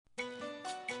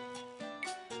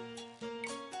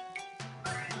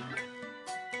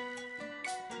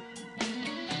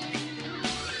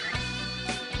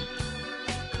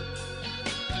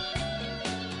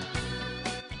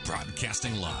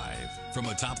Broadcasting live from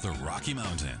atop the Rocky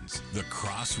Mountains, the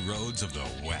crossroads of the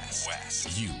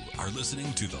West. You are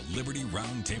listening to the Liberty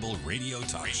Roundtable Radio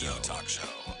Talk Show.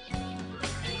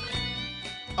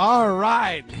 All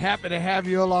right. Happy to have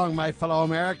you along, my fellow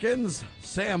Americans.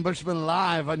 Sam Bushman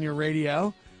live on your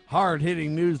radio.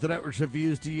 Hard-hitting news the networks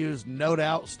refuse to use, no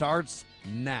doubt, starts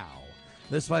now.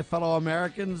 This, my fellow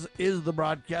Americans, is the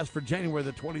broadcast for January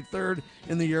the 23rd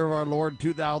in the year of our Lord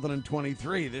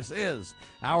 2023. This is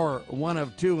our one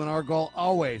of two, and our goal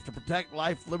always to protect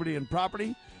life, liberty, and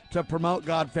property, to promote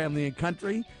God, family, and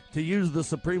country, to use the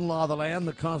supreme law of the land,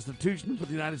 the Constitution for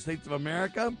the United States of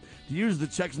America, to use the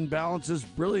checks and balances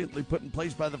brilliantly put in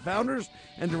place by the founders,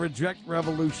 and to reject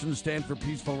revolution, stand for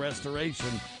peaceful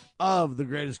restoration of the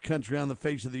greatest country on the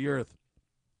face of the earth.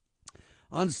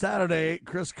 On Saturday,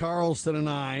 Chris Carlson and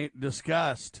I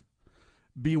discussed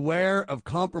beware of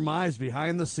compromise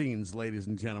behind the scenes, ladies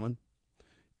and gentlemen.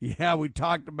 Yeah, we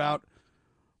talked about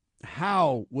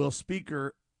how will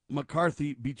Speaker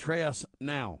McCarthy betray us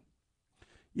now.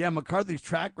 Yeah, McCarthy's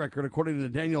track record, according to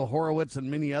Daniel Horowitz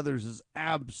and many others, is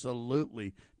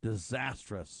absolutely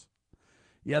disastrous.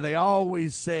 Yeah, they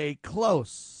always say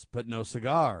close, but no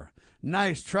cigar.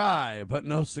 Nice try, but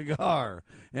no cigar.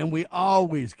 And we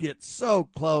always get so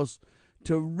close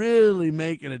to really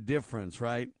making a difference,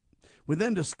 right? We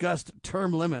then discussed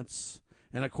term limits.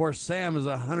 And, of course, Sam is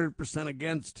 100%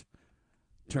 against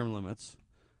term limits.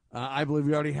 I believe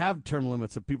we already have term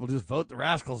limits if people just vote the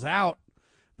rascals out.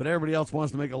 But everybody else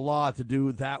wants to make a law to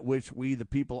do that which we, the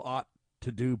people, ought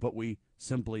to do, but we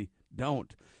simply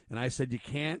don't. And I said you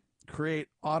can't create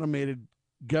automated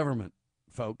government,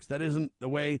 folks. That isn't the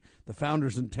way the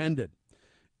founders intended.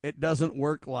 It doesn't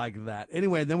work like that.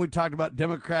 Anyway, then we talked about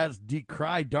Democrats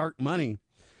decry dark money,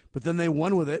 but then they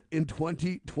won with it in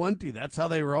 2020. That's how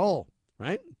they roll,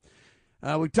 right?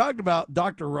 We talked about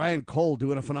Dr. Ryan Cole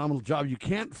doing a phenomenal job. You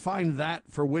can't find that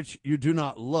for which you do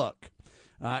not look.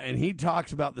 And he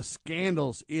talks about the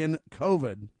scandals in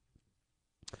COVID.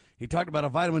 He talked about a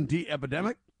vitamin D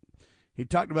epidemic. He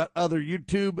talked about other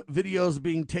YouTube videos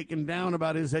being taken down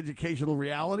about his educational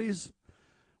realities.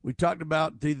 We talked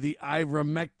about the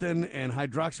ivermectin and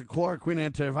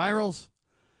hydroxychloroquine antivirals.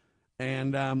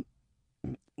 And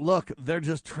look, they're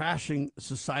just trashing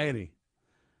society,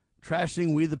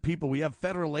 trashing we the people. We have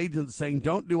federal agents saying,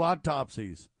 don't do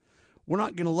autopsies. We're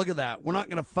not going to look at that. We're not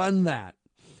going to fund that.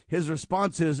 His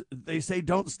response is, they say,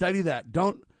 don't study that.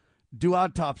 Don't do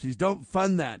autopsies. Don't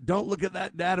fund that. Don't look at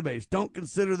that database. Don't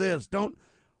consider this. Don't.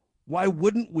 Why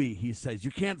wouldn't we? He says,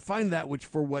 you can't find that which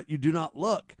for what you do not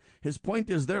look. His point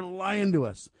is they're lying to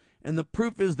us. And the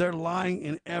proof is they're lying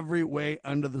in every way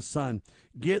under the sun.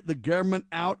 Get the government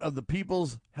out of the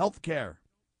people's health care.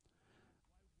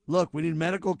 Look, we need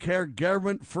medical care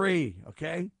government free,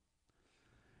 okay?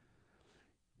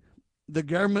 The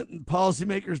government and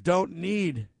policymakers don't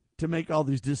need to make all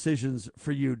these decisions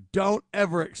for you. Don't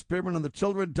ever experiment on the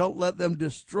children. Don't let them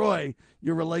destroy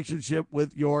your relationship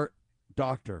with your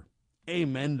doctor.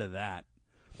 Amen to that.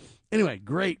 Anyway,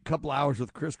 great couple hours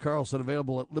with Chris Carlson,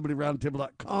 available at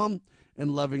libertyroundtable.com and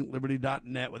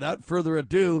lovingliberty.net. Without further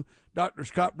ado, Dr.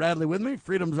 Scott Bradley with me,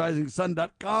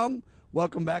 freedomsrisingsun.com.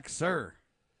 Welcome back, sir.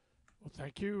 Well,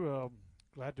 thank you.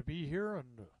 Glad to be here,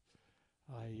 and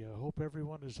I hope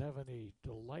everyone is having a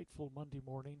delightful Monday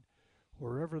morning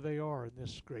wherever they are in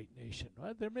this great nation.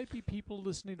 There may be people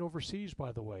listening overseas,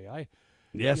 by the way.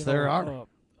 Yes, there are.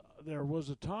 There was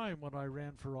a time when I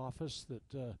ran for office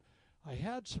that I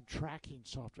had some tracking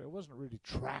software. It wasn't really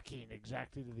tracking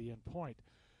exactly to the end point,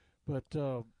 but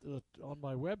on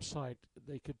my website,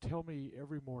 they could tell me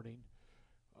every morning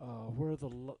where the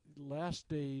last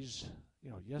days,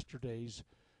 yesterday's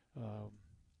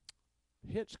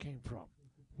hits came from,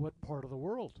 what part of the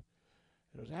world.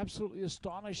 It was absolutely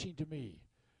astonishing to me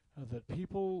that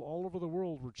people all over the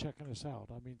world were checking us out.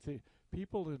 I mean,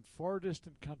 people in far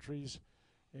distant countries,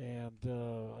 and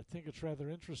I think it's rather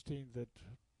interesting that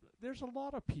there's a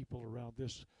lot of people around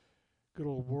this good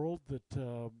old world that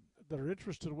are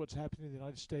interested in what's happening in the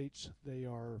United States. They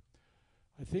are,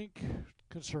 I think,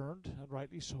 concerned, and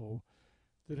rightly so,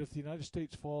 that if the United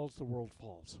States falls, the world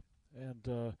falls.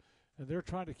 And they're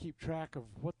trying to keep track of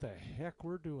what the heck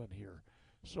we're doing here.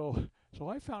 So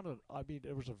I found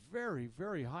it was a very,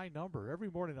 very high number.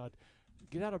 Every morning I'd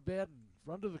get out of bed and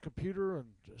run to the computer and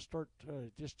start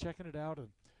just checking it out. And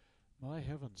my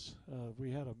heavens,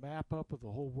 we had a map up of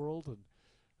the whole world, and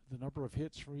the number of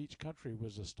hits from each country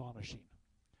was astonishing.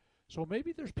 So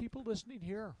maybe there's people listening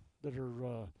here that are,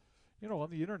 on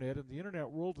the internet. In the internet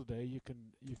world today, you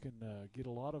can get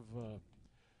a lot of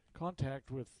contact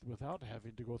without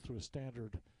having to go through a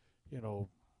standard,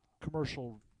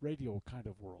 commercial radio kind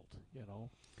of world, you know.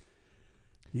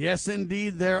 Yes,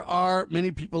 indeed. There are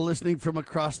many people listening from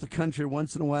across the country.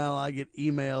 Once in a while, I get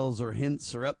emails or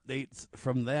hints or updates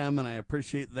from them, and I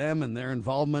appreciate them and their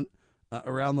involvement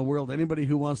around the world. Anybody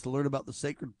who wants to learn about the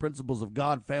sacred principles of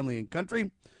God, family, and country,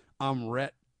 I'm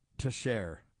ready to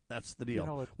share. That's the deal. You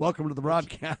know, Welcome to the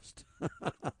broadcast.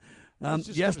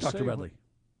 Yes, Dr. Bradley.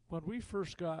 When we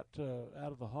first got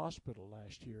out of the hospital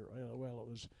last year, well, it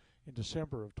was in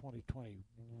December of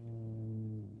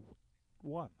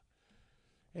 2021.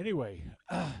 Anyway,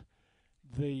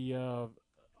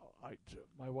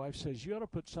 my wife says, you ought to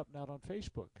put something out on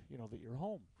Facebook, you know, that you're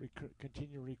home,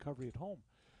 continue recovery at home.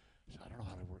 I said, I don't know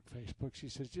how to work Facebook. She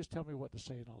says, just tell me what to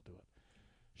say and I'll do it.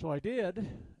 So I did,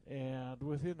 and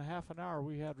within half an hour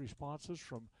we had responses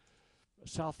from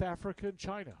South Africa and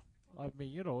China. I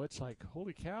mean, you know, it's like,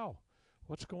 holy cow,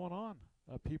 what's going on?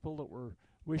 People that were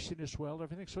wishing us well and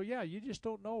everything. So, yeah, you just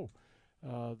don't know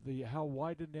how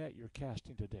wide a net you're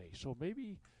casting today. So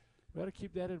maybe we ought to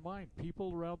keep that in mind.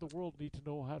 People around the world need to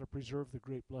know how to preserve the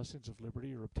great blessings of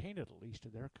liberty, or obtain it at least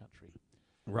in their country.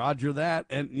 Roger that.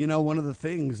 And, you know, one of the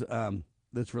things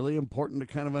that's really important to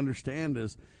kind of understand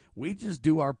is we just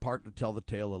do our part to tell the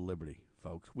tale of liberty,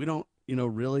 folks. We don't, you know,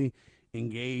 really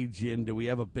engage in, do we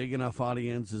have a big enough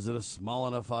audience? Is it a small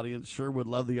enough audience? Sure, would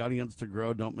love the audience to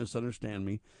grow. Don't misunderstand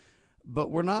me.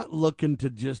 But we're not looking to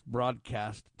just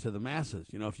broadcast to the masses.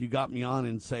 You know, if you got me on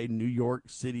in, say, New York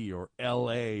City or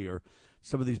L.A. or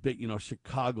some of these big, you know,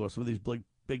 Chicago, some of these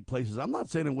big places, I'm not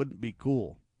saying it wouldn't be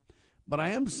cool. But I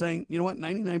am saying, you know what,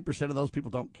 99% of those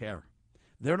people don't care.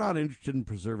 They're not interested in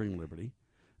preserving liberty.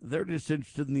 They're just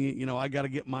interested in the, you know, I got to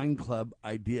get mine club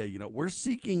idea. You know, we're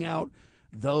seeking out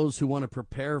those who want to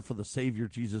prepare for the Savior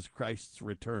Jesus Christ's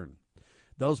return.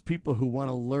 Those people who want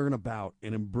to learn about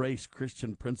and embrace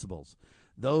Christian principles.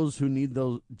 Those who need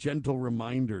those gentle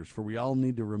reminders, for we all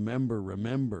need to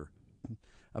remember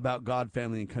about God,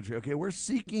 family, and country. Okay, we're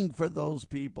seeking for those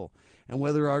people. And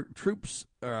whether our troops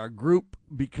or our group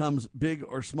becomes big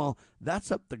or small, that's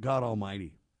up to God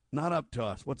Almighty, not up to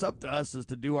us. What's up to us is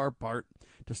to do our part,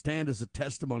 to stand as a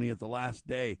testimony at the last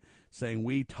day, saying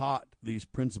we taught these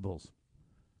principles.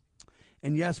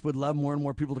 And yes, we'd love more and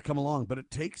more people to come along, but it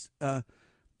takes,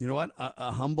 you know what,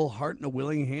 a humble heart and a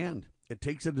willing hand. It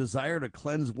takes a desire to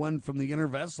cleanse one from the inner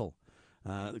vessel,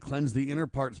 cleanse the inner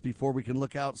parts before we can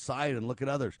look outside and look at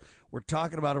others. We're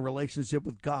talking about a relationship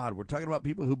with God. We're talking about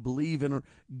people who believe in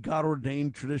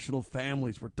God-ordained traditional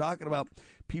families. We're talking about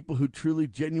people who truly,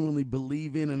 genuinely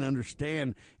believe in and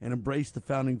understand and embrace the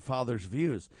Founding Fathers'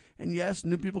 views. And yes,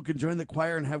 new people can join the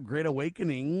choir and have great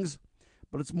awakenings,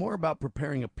 but it's more about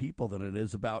preparing a people than it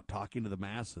is about talking to the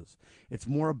masses. It's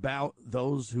more about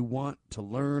those who want to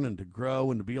learn and to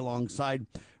grow and to be alongside,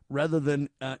 rather than,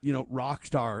 you know, rock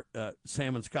star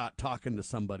Sam and Scott talking to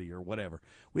somebody or whatever.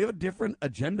 We have a different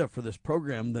agenda for this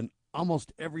program than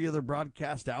almost every other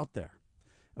broadcast out there.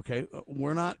 Okay,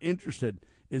 we're not interested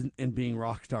in being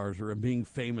rock stars or in being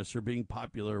famous or being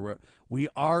popular. We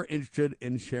are interested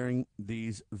in sharing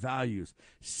these values.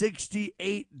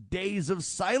 68 days of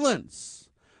silence.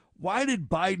 Why did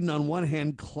Biden on one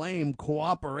hand claim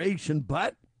cooperation,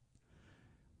 but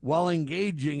while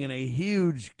engaging in a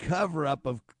huge cover-up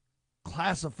of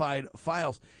classified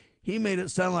files, he made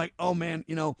it sound like, oh man,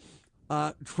 you know,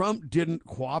 Trump didn't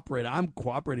cooperate. I'm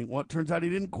cooperating. Well, it turns out he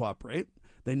didn't cooperate.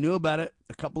 They knew about it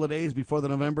a couple of days before the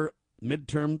November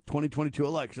midterm 2022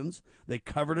 elections. They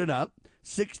covered it up.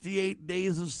 68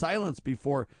 days of silence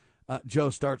before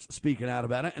Joe starts speaking out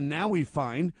about it. And now we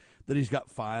find that he's got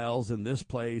files in this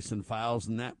place and files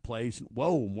in that place.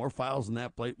 Whoa, more files in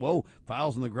that place. Whoa,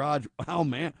 files in the garage. Oh,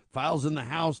 man, files in the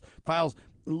house. Files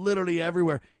literally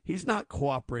everywhere. He's not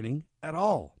cooperating at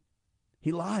all.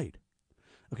 He lied.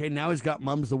 Okay, now he's got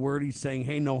mum's the word. He's saying,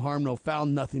 hey, no harm, no foul,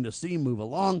 nothing to see, move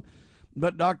along.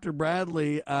 But Dr.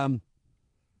 Bradley,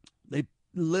 they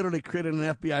literally created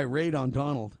an FBI raid on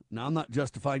Donald. Now, I'm not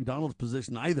justifying Donald's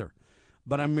position either,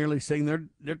 but I'm merely saying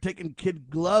they're taking kid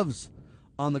gloves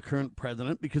on the current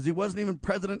president because he wasn't even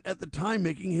president at the time,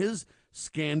 making his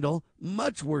scandal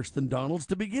much worse than Donald's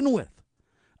to begin with.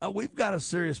 We've got a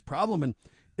serious problem, and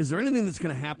is there anything that's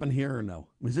going to happen here or no?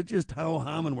 Is it just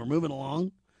ho-hum and we're moving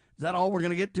along? Is that all we're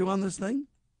going to get to on this thing?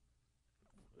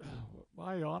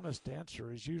 My honest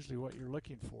answer is usually what you're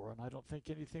looking for, and I don't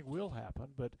think anything will happen,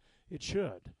 but it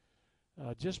should.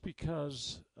 Just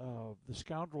because the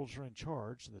scoundrels are in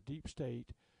charge, the deep state,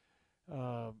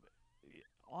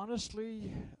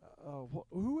 honestly,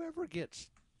 whoever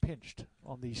gets pinched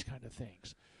on these kind of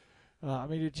things, I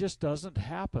mean, it just doesn't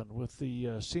happen with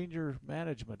the senior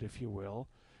management, if you will.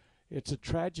 It's a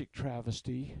tragic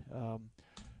travesty.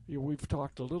 we've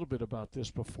talked a little bit about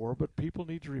this before, but people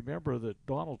need to remember that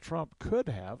Donald Trump could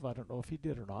have, I don't know if he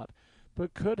did or not,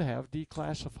 but could have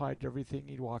declassified everything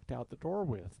he walked out the door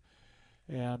with.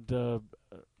 And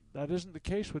that isn't the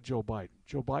case with Joe Biden.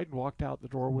 Joe Biden walked out the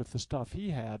door with the stuff he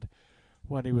had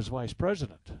when he was vice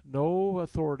president. No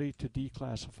authority to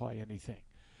declassify anything.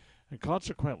 And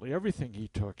consequently, everything he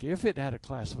took, if it had a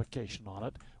classification on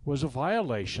it, was a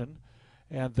violation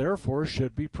and therefore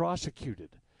should be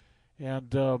prosecuted.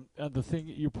 And the thing,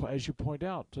 as you point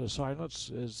out, silence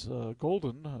is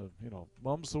golden.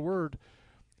 Mum's the word.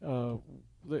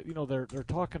 They're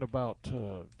talking about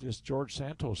this George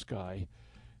Santos guy,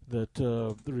 that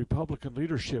the Republican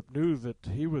leadership knew that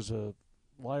he was a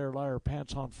liar, liar,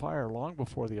 pants on fire long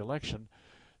before the election,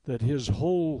 that his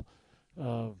whole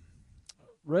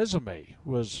resume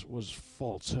was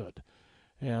falsehood.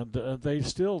 And they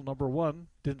still, number one,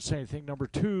 didn't say anything. Number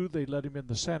two, they let him in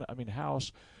the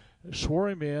House, swore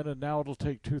him in, and now it'll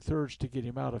take 2/3 to get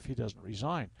him out if he doesn't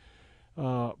resign.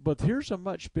 But here's a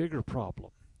much bigger problem.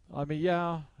 I mean,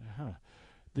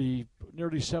 the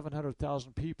nearly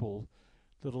 700,000 people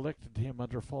that elected him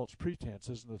under false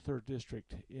pretenses in the 3rd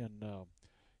District in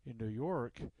New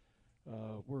York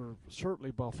were certainly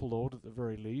buffaloed at the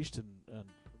very least, and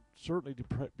certainly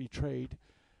betrayed,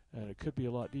 and it could be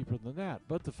a lot deeper than that.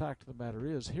 But the fact of the matter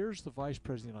is, here's the Vice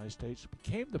President of the United States,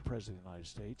 became the President of the United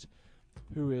States,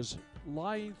 who is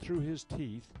lying through his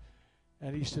teeth,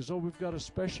 and he says, we've got a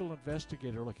special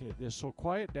investigator looking at this, so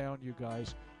quiet down, you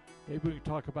guys. Maybe we can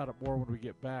talk about it more when we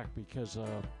get back, because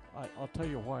I'll tell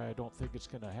you why I don't think it's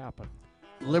going to happen.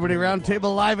 Liberty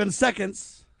Roundtable live in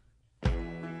seconds.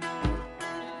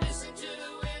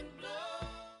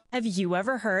 Have you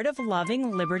ever heard of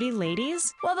Loving Liberty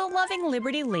Ladies? Well, the Loving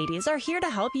Liberty Ladies are here to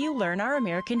help you learn our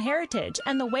American heritage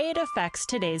and the way it affects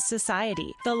today's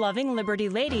society. The Loving Liberty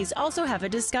Ladies also have a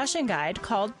discussion guide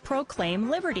called Proclaim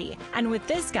Liberty. And with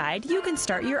this guide, you can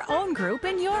start your own group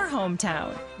in your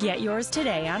hometown. Get yours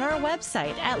today on our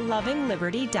website at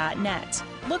lovingliberty.net.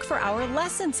 Look for our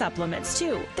lesson supplements,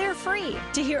 too. They're free.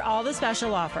 To hear all the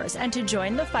special offers and to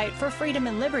join the fight for freedom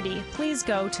and liberty, please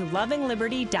go to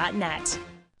lovingliberty.net.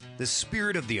 The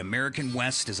spirit of the American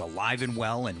West is alive and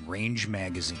well in Range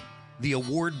Magazine, the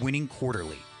award-winning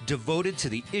quarterly devoted to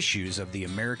the issues of the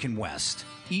American West.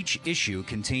 Each issue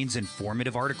contains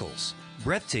informative articles,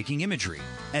 breathtaking imagery,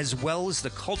 as well as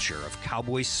the culture of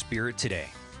cowboy spirit today,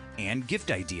 and gift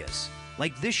ideas,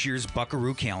 like this year's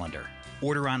Buckaroo calendar.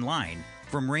 Order online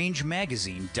from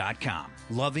rangemagazine.com.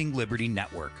 Loving Liberty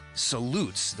Network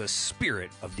salutes the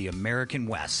spirit of the American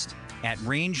West at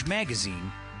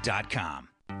rangemagazine.com.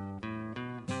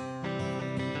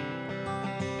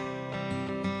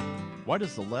 Why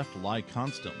does the left lie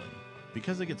constantly?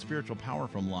 Because they get spiritual power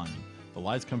from lying. The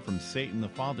lies come from Satan, the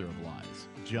father of lies.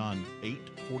 John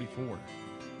 8:44.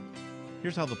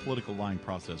 Here's how the political lying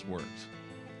process works.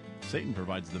 Satan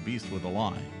provides the beast with a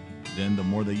lie. Then the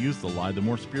more they use the lie, the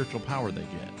more spiritual power they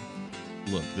get.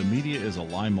 Look, the media is a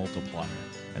lie multiplier,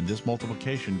 and this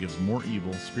multiplication gives more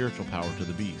evil spiritual power to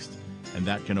the beast, and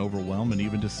that can overwhelm and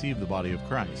even deceive the body of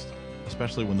Christ,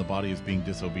 especially when the body is being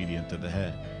disobedient to the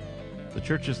head. The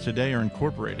churches today are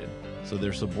incorporated, so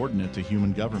they're subordinate to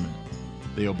human government.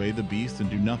 They obey the beast and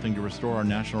do nothing to restore our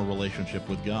national relationship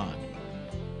with God.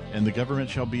 And the government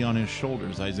shall be on his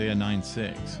shoulders, Isaiah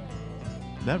 9:6.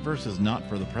 That verse is not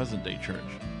for the present-day church.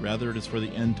 Rather, it is for the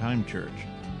end-time church,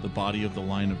 the body of the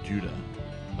line of Judah.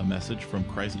 A message from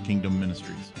Christ Kingdom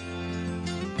Ministries.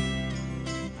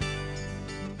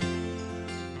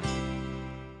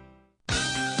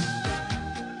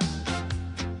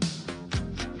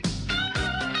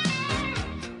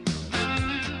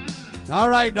 All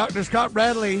right, Dr. Scott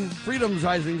Bradley,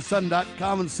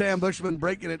 freedomsrisingsun.com, and Sam Bushman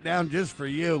breaking it down just for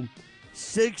you.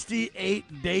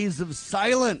 68 days of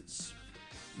silence.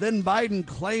 Then Biden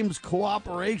claims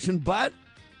cooperation, but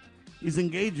he's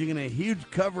engaging in a huge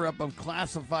cover-up of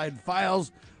classified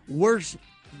files, worse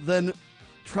than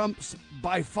Trump's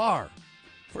by far.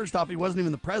 First off, he wasn't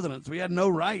even the president, so he had no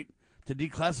right to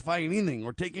declassify anything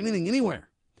or take anything anywhere.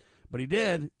 But he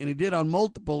did, and he did on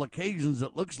multiple occasions,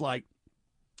 it looks like,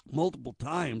 multiple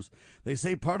times. They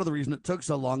say part of the reason it took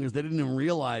so long is they didn't even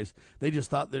realize. They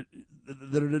just thought that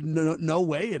there's no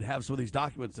way it'd have some of these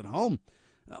documents at home.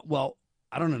 Well,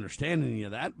 I don't understand any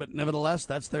of that, but nevertheless,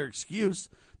 that's their excuse.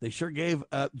 They sure gave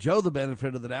Joe the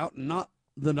benefit of the doubt, not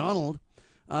the Donald.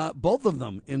 Both of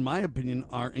them, in my opinion,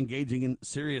 are engaging in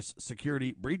serious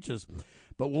security breaches.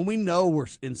 But when we know we're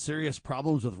in serious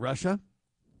problems with Russia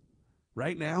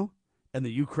right now and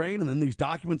the Ukraine, and then these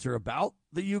documents are about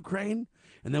the Ukraine,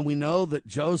 and then we know that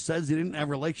Joe says he didn't have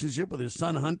a relationship with his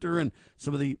son Hunter and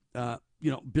some of the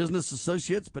business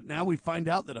associates, but now we find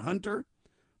out that Hunter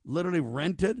literally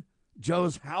rented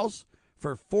Joe's house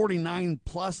for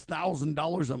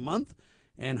 $49,000+ a month,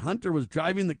 and Hunter was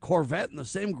driving the Corvette in the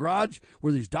same garage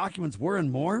where these documents were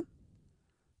and more.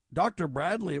 Dr.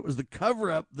 Bradley, it was the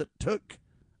cover-up that took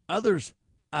others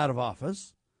out of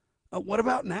office. What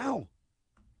about now?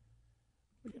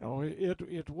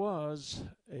 It was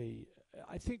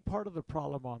I think part of the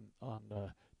problem on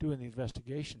doing the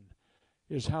investigation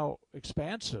is how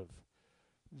expansive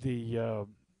the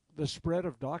spread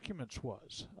of documents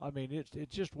was. I mean, it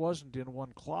just wasn't in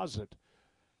one closet.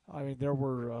 I mean, there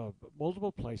were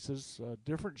multiple places,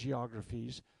 different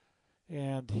geographies,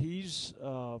 and he's,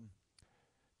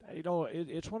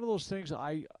 it's one of those things.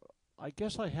 I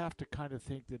guess I have to kind of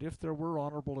think that if there were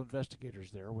honorable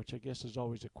investigators there, which I guess is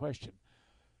always a question,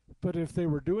 but if they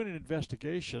were doing an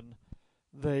investigation,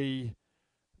 they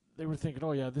were thinking,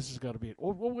 oh yeah, this has got to be it.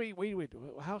 Oh wait.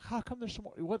 How come there's some?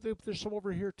 What if there's some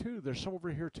over here too? There's some over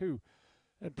here too,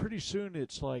 and pretty soon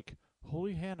it's like,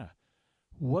 holy Hannah,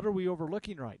 what are we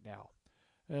overlooking right now?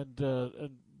 And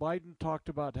Biden talked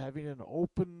about having an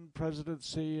open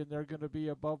presidency and they're going to be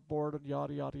above board and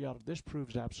yada yada yada. This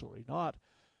proves absolutely not.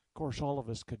 Of course, all of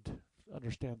us could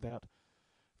understand that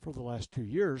for the last 2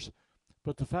 years,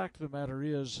 but the fact of the matter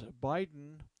is,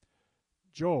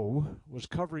 Joe was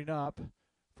covering up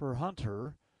for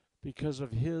Hunter because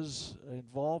of his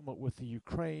involvement with the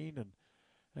Ukraine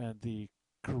and the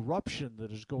corruption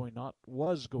that is going on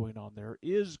there,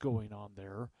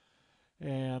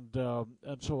 and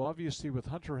so obviously with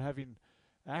Hunter having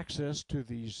access to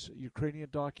these Ukrainian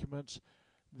documents,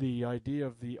 the idea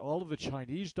of all of the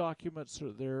Chinese documents,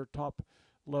 their top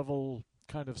level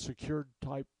kind of secured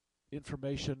type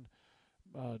information,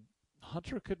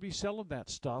 Hunter could be selling that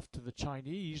stuff to the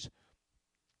Chinese.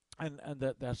 And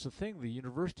that's the thing. The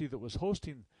university that was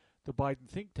hosting the Biden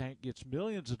think tank gets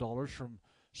millions of dollars from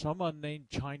some unnamed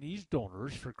Chinese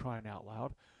donors, for crying out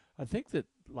loud. I think that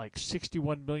like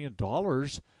 $61 million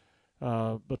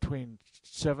between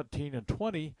 17 and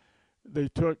 20, they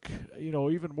took,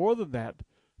 even more than that.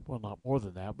 Well, not more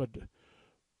than that, but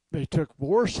they took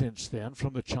more since then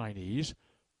from the Chinese.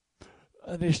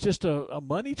 And it's just a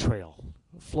money trail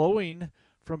flowing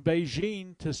from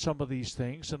Beijing to some of these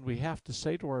things, and we have to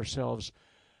say to ourselves,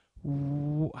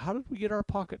 how did we get our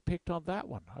pocket picked on that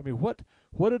one? I mean, what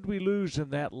did we lose in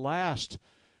that last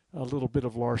little bit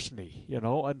of larceny,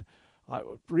 And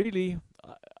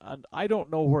I don't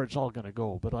know where it's all going to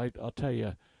go, but I'll tell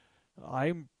you,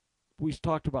 we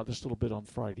talked about this a little bit on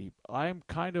Friday. I'm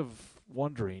kind of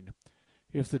wondering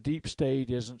if the deep state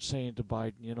isn't saying to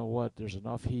Biden, you know what, there's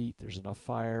enough heat, there's enough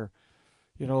fire,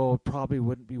 it probably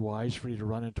wouldn't be wise for you to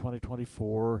run in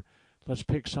 2024. Let's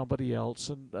pick somebody else.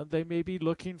 And they may be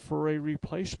looking for a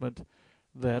replacement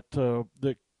that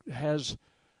has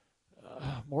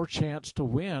more chance to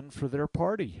win for their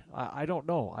party. I don't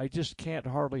know. I just can't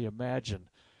hardly imagine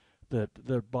that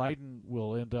Biden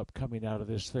will end up coming out of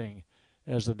this thing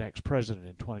as the next president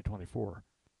in 2024.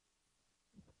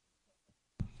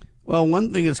 Well,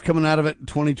 one thing is coming out of it in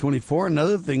 2024.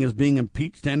 Another thing is being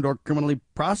impeached and or criminally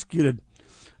prosecuted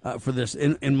for this.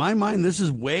 In my mind, this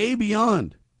is way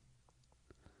beyond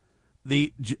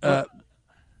the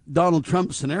Donald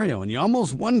Trump scenario. And you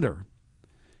almost wonder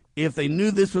if they knew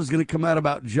this was going to come out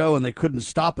about Joe and they couldn't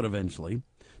stop it eventually.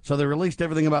 So they released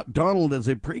everything about Donald as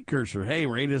a precursor. Hey,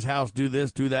 raid his house, do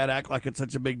this, do that, act like it's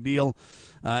such a big deal,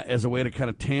 as a way to kind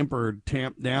of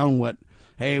tamp down what,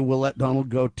 hey, we'll let Donald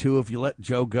go too if you let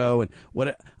Joe go. And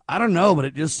I don't know, but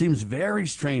it just seems very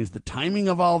strange. The timing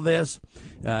of all this,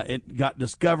 it got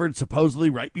discovered supposedly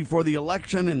right before the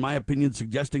election, in my opinion,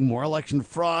 suggesting more election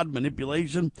fraud,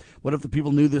 manipulation. What if the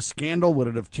people knew this scandal? Would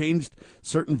it have changed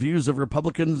certain views of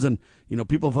Republicans and,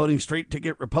 people voting straight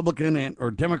ticket Republican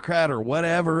or Democrat or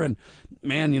whatever? And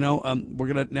man,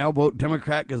 we're going to now vote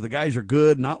Democrat because the guys are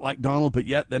good, not like Donald, but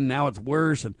yet then now it's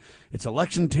worse. And it's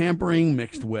election tampering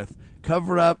mixed with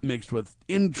cover up, mixed with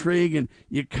intrigue. And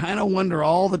you kind of wonder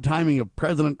all the timing of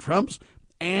President Trump's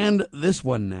and this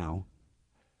one now.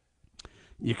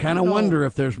 You kind of wonder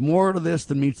if there's more to this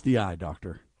than meets the eye,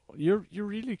 Doctor. You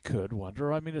really could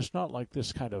wonder. I mean, it's not like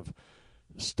this kind of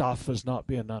stuff has not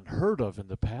been unheard of in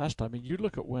the past. I mean, you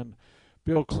look at when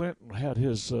Bill Clinton had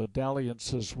his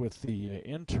dalliances with the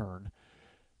intern.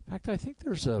 In fact, I think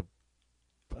there's an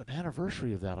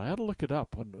anniversary of that. I ought to look it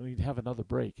up when we have another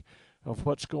break of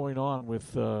what's going on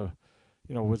with,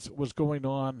 was going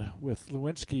on with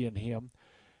Lewinsky and him.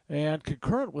 And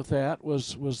concurrent with that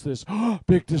was this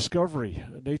big discovery.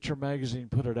 Nature magazine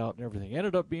put it out and everything.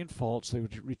 Ended up being false. They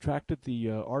retracted the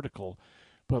article.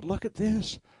 But look at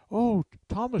this. Oh,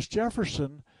 Thomas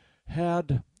Jefferson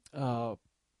had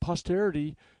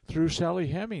posterity through Sally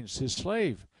Hemings, his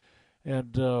slave.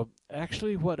 And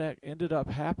actually what ended up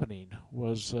happening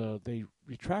was they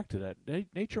retracted it.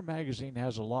 Nature magazine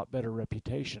has a lot better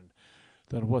reputation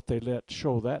than what they let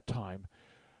show that time.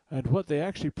 And what they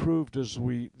actually proved is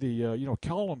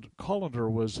Callender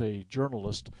was a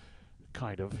journalist,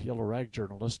 kind of yellow rag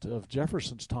journalist of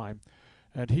Jefferson's time,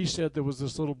 and he said there was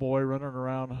this little boy running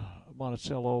around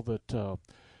Monticello that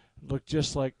looked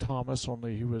just like Thomas,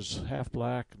 only he was half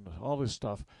black and all this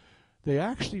stuff. They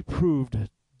actually proved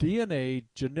DNA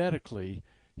genetically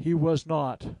he was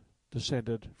not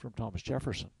descended from Thomas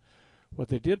Jefferson. What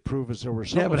they did prove is there were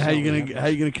some. Yeah, but how you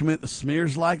gonna commit the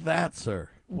smears like that, sir?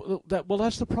 Well,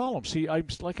 that's the problem. See, I'm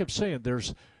saying,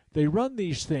 they run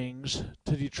these things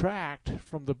to detract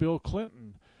from the Bill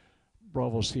Clinton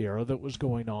Bravo Sierra that was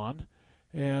going on,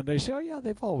 and they say, oh yeah,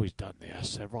 they've always done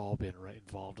this. They've all been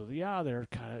involved with it. Yeah, they're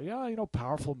kind of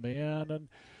powerful men, and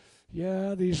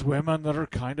yeah, these women that are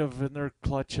kind of in their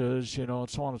clutches, and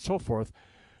so on and so forth.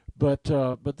 But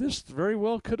this very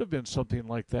well could have been something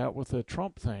like that with the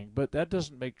Trump thing. But that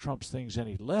doesn't make Trump's things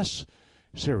any less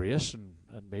serious, and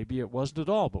maybe it wasn't at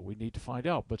all, but we need to find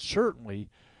out. But certainly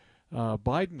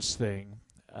Biden's thing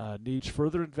needs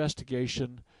further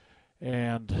investigation,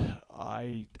 and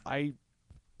I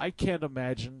can't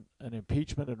imagine an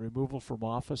impeachment and removal from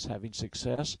office having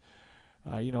success.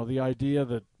 The idea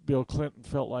that Bill Clinton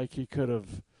felt like he could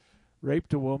have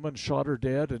raped a woman, shot her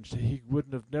dead, and he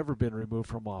wouldn't have never been removed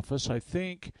from office, I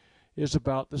think is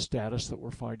about the status that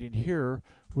we're finding here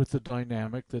with the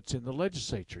dynamic that's in the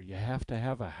legislature. You have to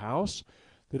have a House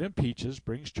that impeaches,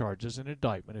 brings charges, an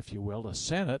indictment, if you will, a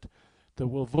Senate that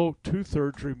will vote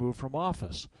 2/3 removed from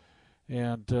office.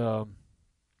 And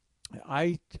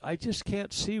I just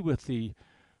can't see with the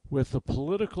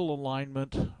political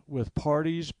alignment, with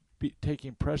parties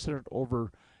taking precedent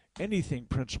over anything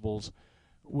principles,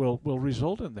 will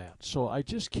result in that. So I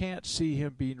just can't see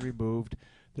him being removed.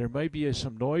 There may be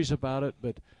some noise about it,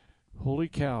 but holy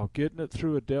cow, getting it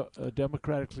through a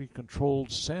democratically controlled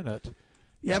Senate.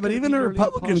 Yeah, but even a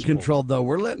Republican-controlled, though,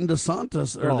 we're letting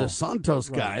DeSantis, or this Santos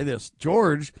guy, this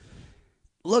George,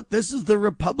 look, this is the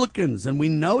Republicans, and we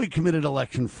know he committed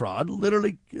election fraud.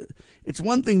 Literally, it's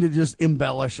one thing to just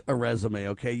embellish a resume,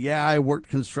 okay? Yeah, I worked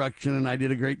construction, and I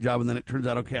did a great job, and then it turns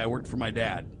out, okay, I worked for my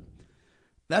dad.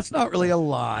 That's not really a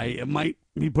lie. It might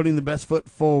be putting the best foot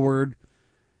forward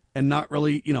and not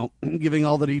really, giving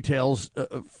all the details,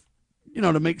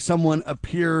 to make someone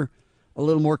appear a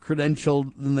little more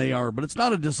credentialed than they are. But it's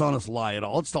not a dishonest lie at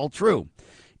all. It's all true.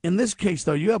 In this case,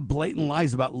 though, you have blatant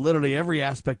lies about literally every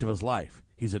aspect of his life.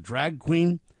 He's a drag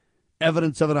queen.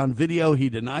 Evidence of it on video. He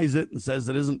denies it and says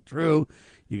it isn't true.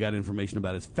 You got information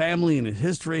about his family and his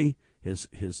history, his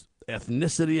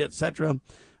ethnicity, etc.,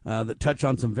 that touch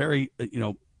on some very,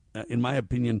 in my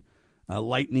opinion,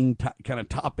 lightning kind of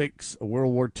topics,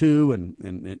 World War II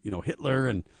and Hitler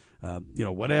and,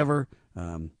 whatever.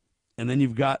 And then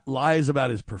you've got lies about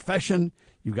his profession.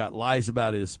 You've got lies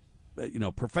about his,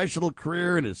 professional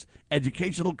career and his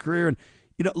educational career. And,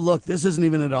 look, this isn't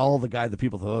even at all the guy the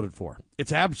people voted for.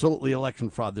 It's absolutely election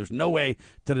fraud. There's no way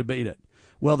to debate it.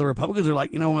 Well, the Republicans are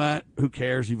like, you know what? Who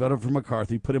cares? You voted for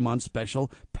McCarthy. Put him on special,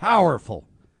 powerful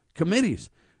committees.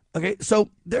 Okay,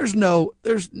 so there's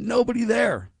nobody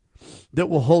there that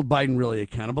will hold Biden really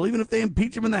accountable, even if they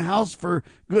impeach him in the House for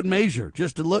good measure,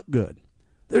 just to look good.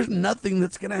 There's nothing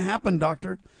that's going to happen,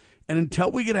 Doctor. And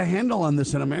until we get a handle on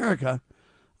this in America,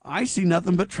 I see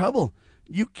nothing but trouble.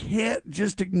 You can't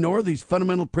just ignore these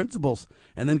fundamental principles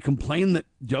and then complain that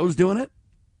Joe's doing it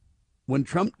when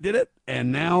Trump did it, and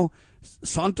now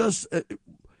Santos.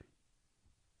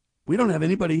 We don't have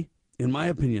anybody, in my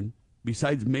opinion,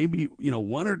 besides maybe,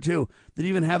 one or two, that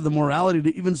even have the morality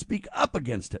to even speak up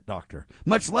against it, Doctor,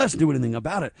 much less do anything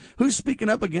about it. Who's speaking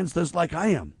up against this like I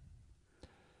am?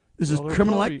 This is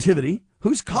criminal activity.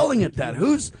 Who's calling it that?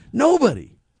 Who's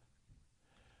nobody?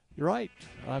 You're right.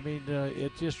 I mean,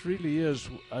 it just really is.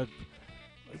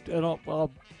 And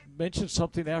I'll mention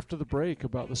something after the break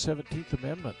about the 17th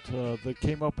Amendment that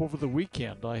came up over the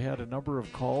weekend. I had a number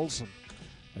of calls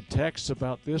and texts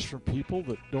about this from people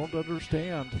that don't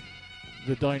understand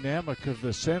the dynamic of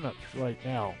the Senate right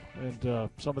now and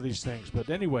some of these things. But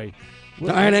anyway. All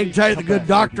right, hang tight, the good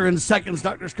doctor in seconds.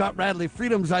 Dr. Scott Bradley,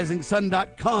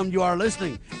 freedomsizingsun.com. You are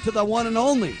listening to the one and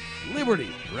only Liberty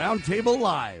Roundtable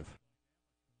Live.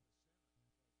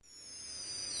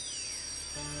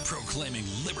 Proclaiming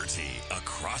liberty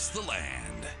across the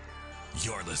land.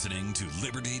 You're listening to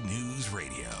Liberty News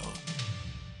Radio.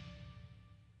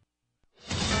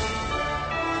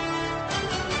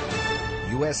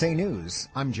 USA News,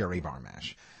 I'm Jerry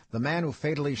Varmash. The man who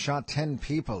fatally shot 10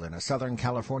 people in a Southern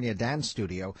California dance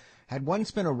studio had once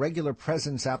been a regular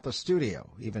presence at the studio,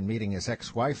 even meeting his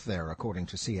ex-wife there, according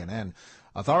to CNN.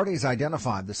 Authorities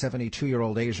identified the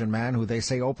 72-year-old Asian man who they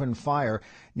say opened fire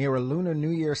near a Lunar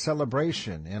New Year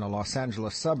celebration in a Los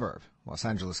Angeles suburb. Los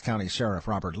Angeles County Sheriff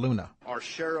Robert Luna. Our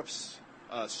sheriff's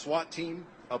SWAT team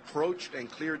approached and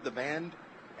cleared the van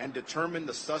and determined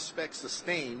the suspect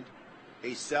sustained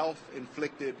a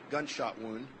self-inflicted gunshot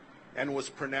wound and was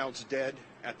pronounced dead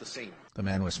at the scene. The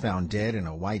man was found dead in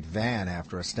a white van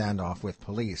after a standoff with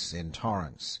police in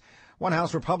Torrance. One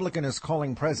House Republican is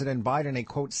calling President Biden a,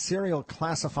 quote, serial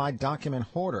classified document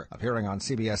hoarder. Appearing on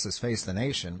CBS's Face the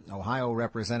Nation, Ohio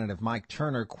Representative Mike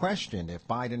Turner questioned if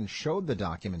Biden showed the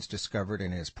documents discovered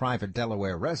in his private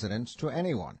Delaware residence to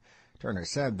anyone. Turner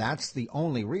said that's the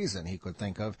only reason he could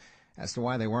think of as to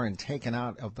why they weren't taken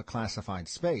out of the classified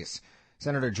space.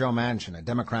 Senator Joe Manchin, a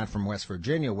Democrat from West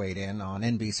Virginia, weighed in on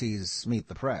NBC's Meet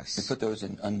the Press. To put those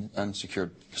in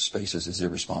unsecured spaces is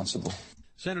irresponsible.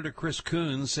 Senator Chris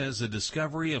Coons says the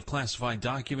discovery of classified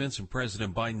documents in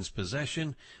President Biden's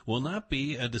possession will not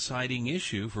be a deciding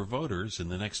issue for voters in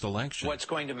the next election. What's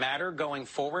going to matter going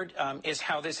forward is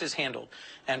how this is handled.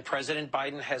 And President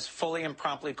Biden has fully and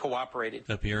promptly cooperated.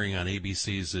 Appearing on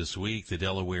ABC's This Week, the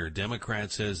Delaware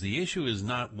Democrat says the issue is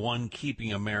not one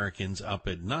keeping Americans up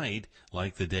at night,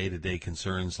 like the day-to-day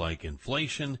concerns like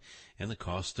inflation and the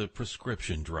cost of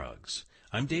prescription drugs.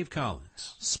 I'm Dave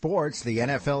Collins. Sports, the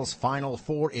NFL's Final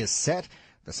Four is set.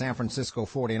 The San Francisco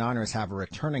 49ers have a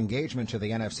return engagement to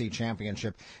the NFC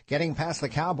Championship. Getting past the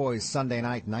Cowboys Sunday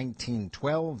night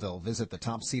 19-12, they'll visit the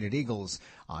top-seeded Eagles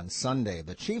on Sunday.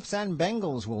 The Chiefs and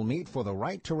Bengals will meet for the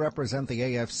right to represent the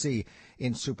AFC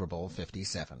in Super Bowl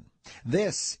 57.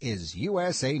 This is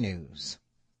USA News.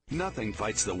 Nothing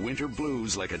fights the winter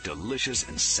blues like a delicious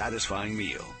and satisfying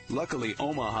meal. Luckily,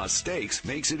 Omaha Steaks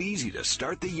makes it easy to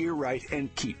start the year right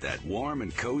and keep that warm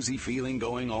and cozy feeling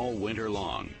going all winter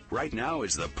long. Right now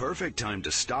is the perfect time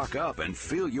to stock up and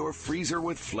fill your freezer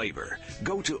with flavor.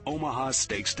 Go to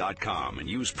omahasteaks.com and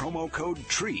use promo code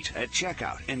TREAT at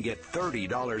checkout and get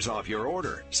 $30 off your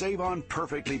order. Save on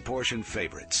perfectly portioned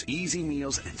favorites, easy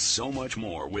meals, and so much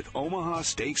more with Omaha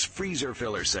Steaks Freezer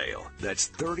Filler Sale. That's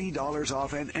 $30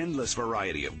 off an endless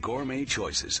variety of gourmet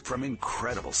choices, from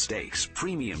incredible steaks,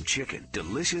 premium chicken,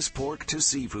 delicious pork to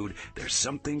seafood. There's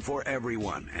something for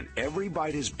everyone, and every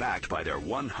bite is backed by their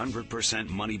 100%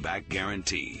 money-back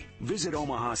guarantee. Visit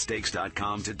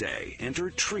omahasteaks.com today.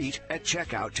 Enter TREAT at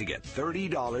checkout to get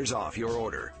 $30 off your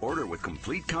order. Order with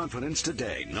complete confidence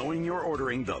today, knowing you're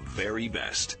ordering the very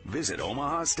best. Visit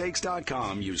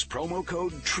omahasteaks.com. Use promo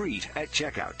code TREAT at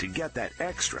checkout to get that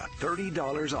extra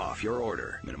 $30 off your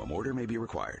order. Minimum order may be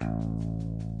required.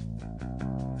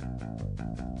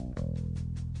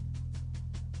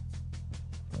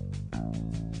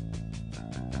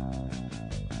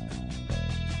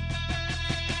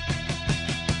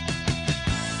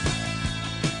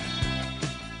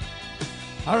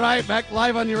 All right, back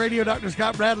live on your radio. Dr.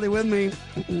 Scott Bradley with me.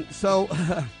 So,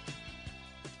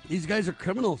 these guys are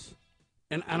criminals.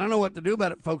 And I don't know what to do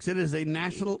about it, folks. It is a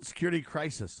national security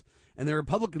crisis. And the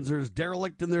Republicans are as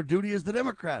derelict in their duty as the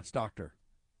Democrats, Doctor.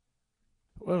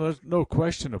 Well, there's no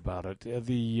question about it.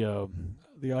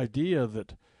 The idea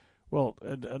that, well,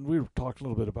 and we talked a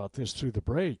little bit about this through the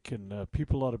break, and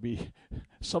people ought to be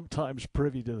sometimes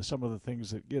privy to some of the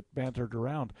things that get bantered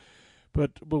around.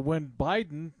 But when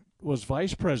Biden was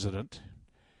vice president,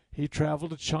 he traveled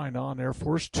to China on Air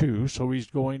Force Two, so he's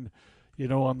going,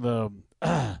 on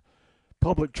the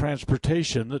public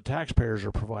transportation that taxpayers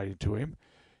are providing to him.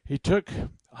 He took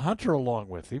Hunter along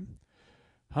with him.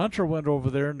 Hunter went over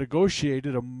there and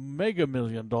negotiated a mega $1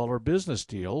 million business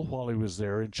deal while he was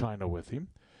there in China with him.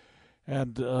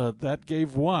 And that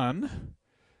gave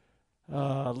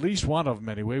at least one of them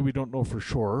anyway, we don't know for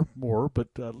sure more, but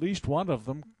at least one of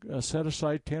them set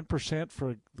aside 10%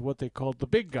 for what they called the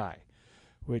big guy,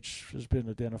 which has been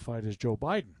identified as Joe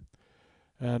Biden.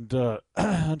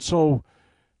 And so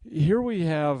here we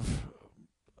have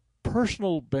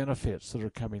personal benefits that are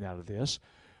coming out of this.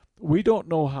 We don't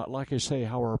know how, like I say,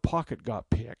 how our pocket got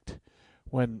picked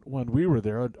when we were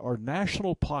there. Our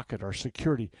national pocket, our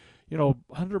security.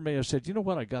 Hunter may have said, you know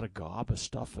what, I got a gob of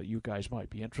stuff that you guys might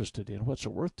be interested in. What's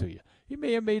it worth to you? He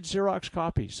may have made Xerox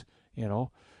copies,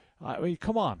 I mean,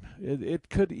 come on. It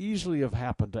could easily have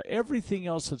happened. Everything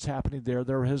else that's happening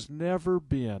there has never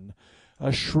been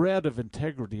a shred of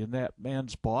integrity in that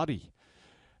man's body.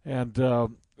 And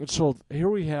so here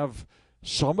we have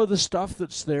some of the stuff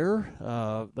that's there,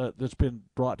 that's been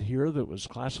brought here that was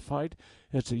classified.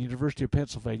 It's the University of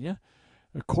Pennsylvania.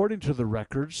 According to the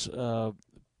records,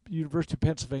 University of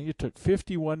Pennsylvania took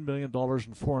 $51 million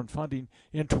in foreign funding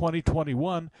in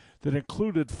 2021 that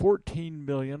included $14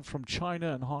 million from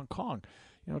China and Hong Kong.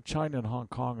 China and Hong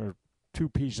Kong are two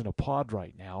peas in a pod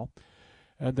right now.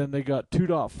 And then they got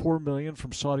 $2.4 million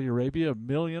from Saudi Arabia, $1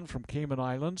 million from Cayman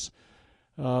Islands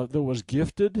that was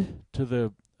gifted to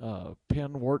the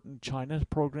Penn Wharton China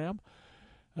program.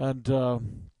 And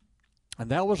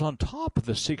that was on top of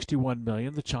the $61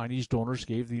 million the Chinese donors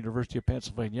gave the University of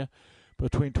Pennsylvania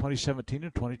between 2017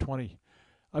 and 2020.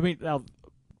 I mean, now,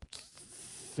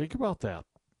 think about that.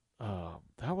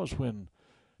 That was when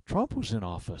Trump was in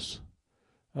office.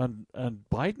 And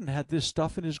Biden had this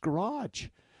stuff in his garage.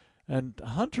 And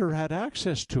Hunter had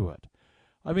access to it.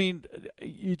 I mean,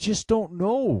 you just don't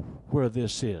know where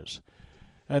this is.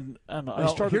 And I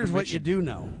started. Here's what you do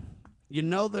know. You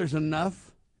know there's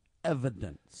enough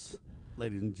evidence,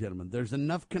 ladies and gentlemen. There's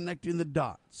enough connecting the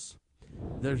dots.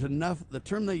 There's enough. The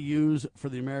term they use for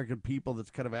the American people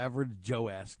that's kind of average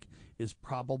Joe-esque is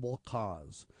probable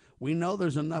cause. We know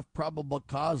there's enough probable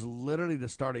cause literally to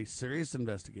start a serious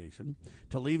investigation,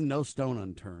 to leave no stone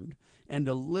unturned, and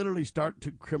to literally start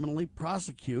to criminally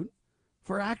prosecute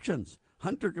for actions.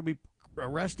 Hunter could be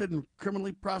arrested and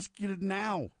criminally prosecuted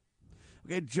now.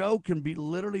 Okay, Joe can be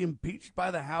literally impeached by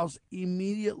the House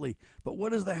immediately. But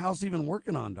what is the House even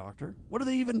working on, Doctor? What are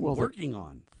they even working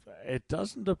on? It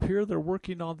doesn't appear they're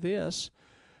working on this.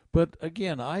 But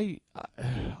again, I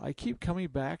keep coming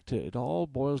back to it all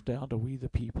boils down to we the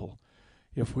people.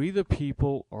 If we the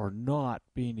people are not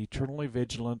being eternally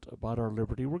vigilant about our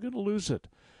liberty, we're going to lose it.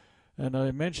 And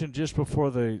I mentioned just before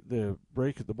the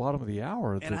break at the bottom of the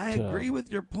hour. And I agree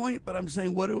with your point, but I'm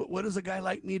saying, what does a guy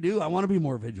like me do? I want to be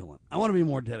more vigilant. I want to be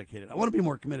more dedicated. I want to be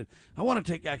more committed. I want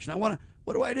to take action. What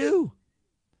do I do?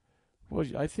 Well,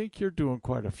 I think you're doing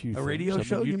quite a few things. A radio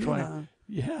show, you mean?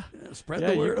 Yeah. Spread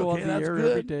the word. You go okay, on the that's air good.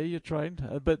 every day. You're trying.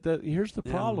 But here's the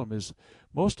problem is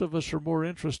most of us are more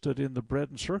interested in the bread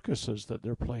and circuses that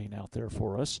they're playing out there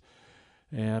for us.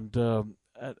 And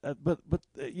but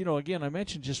again, I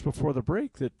mentioned just before the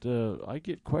break that I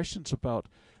get questions about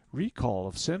recall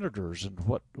of senators and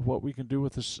what we can do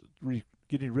with this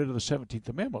getting rid of the 17th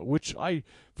Amendment, which I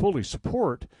fully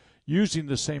support, using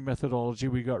the same methodology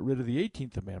we got rid of the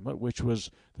 18th Amendment, which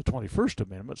was the 21st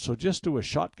Amendment. So just do a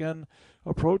shotgun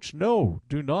approach? No,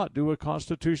 do not do a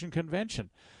Constitution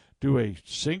Convention. Do a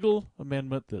single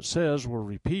amendment that says we're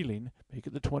repealing, make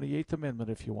it the 28th Amendment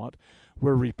if you want,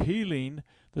 we're repealing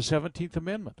the 17th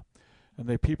Amendment.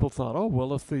 And people thought, oh,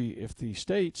 well, if the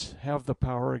states have the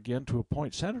power again to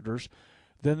appoint senators,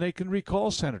 then they can recall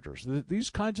senators.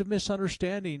 These kinds of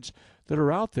misunderstandings that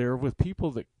are out there with people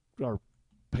that are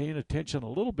paying attention a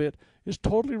little bit is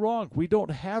totally wrong. We don't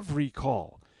have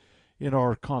recall in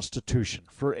our Constitution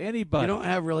for anybody. You don't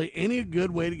have really any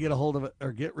good way to get a hold of it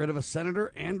or get rid of a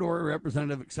senator and or a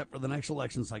representative except for the next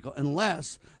election cycle,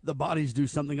 unless the bodies do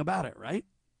something about it, right?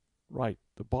 Right.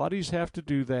 The bodies have to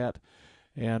do that.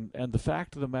 And the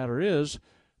fact of the matter is,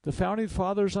 the Founding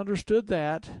Fathers understood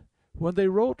that when they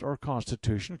wrote our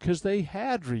Constitution because they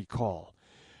had recall.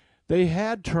 They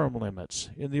had term limits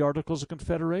in the Articles of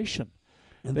Confederation.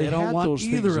 And they don't want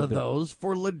either of those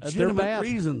for legitimate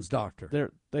reasons,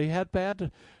 Doctor. They had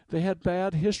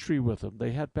bad history with them.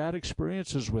 They had bad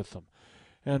experiences with them.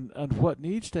 And what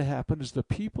needs to happen is the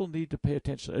people need to pay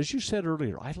attention. As you said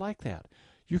earlier, I like that.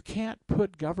 You can't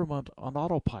put government on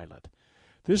autopilot.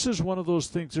 This is one of those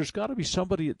things. There's got to be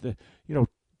somebody at the,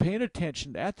 paying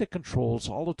attention at the controls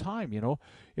all the time.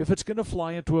 If it's going to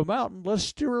fly into a mountain, let's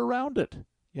steer around it.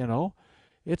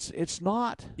 It's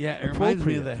not. Yeah, it reminds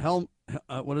me of the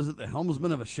the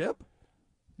helmsman of a ship?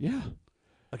 Yeah.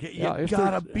 Okay, you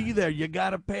gotta be there. You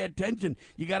gotta pay attention.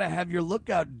 You gotta have your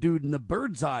lookout dude in the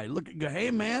bird's eye. Look and go,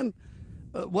 hey man,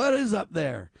 what is up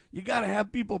there? You gotta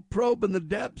have people probing the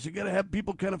depths. You gotta have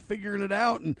people kind of figuring it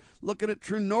out and looking at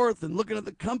true north and looking at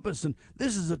the compass. And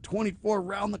this is a 24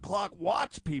 round the clock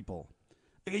watch, people.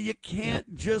 Okay, you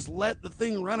can't just let the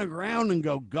thing run aground and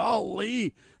go,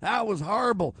 golly, that was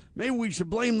horrible. Maybe we should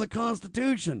blame the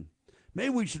Constitution.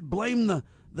 Maybe we should blame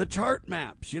the chart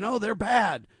maps. They're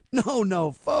bad.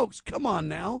 No, folks, come on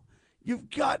now. You've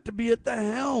got to be at the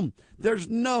helm. There's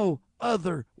no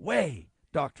other way,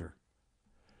 Doctor.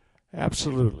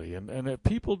 Absolutely. And if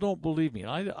people don't believe me,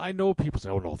 I know people say,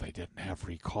 oh, no, they didn't have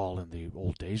recall in the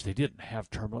old days. They didn't have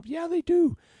term limits. Yeah, they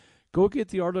do. Go get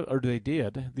the article, or they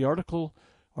did, the Articles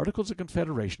of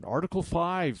Confederation. Article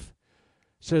 5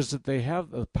 says that they have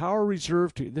the power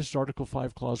reserved to, this is Article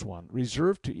 5, Clause 1,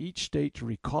 reserved to each state to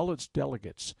recall its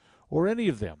delegates, or any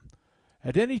of them,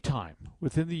 at any time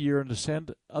within the year and to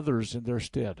send others in their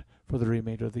stead for the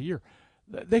remainder of the year.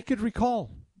 They could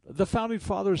recall the Founding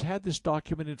Fathers had this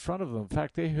document in front of them. In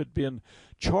fact, they had been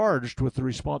charged with the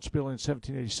responsibility in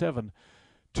 1787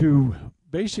 to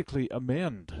basically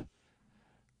amend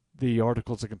the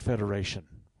Articles of Confederation.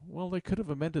 Well, they could have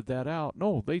amended that out.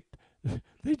 No, they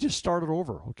just started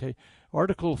over, okay?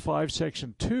 Article 5,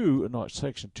 Section 2, not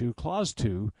Section 2, Clause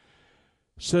 2,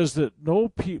 says that no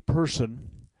person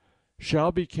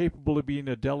shall be capable of being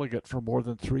a delegate for more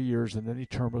than 3 years in any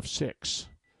term of 6.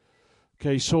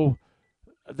 Okay, so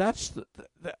that's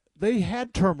they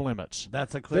had term limits.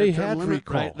 That's a clear term limit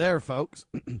recall. right there, folks.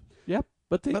 Yep.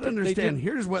 But understand,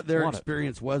 here's what their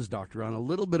experience was, Doctor, on a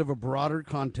little bit of a broader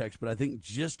context, but I think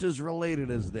just as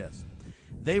related as this.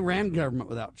 They ran government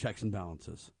without checks and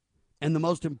balances. And the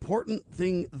most important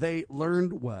thing they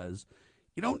learned was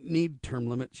you don't need term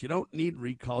limits. You don't need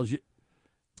recalls.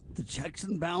 The checks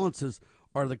and balances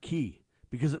are the key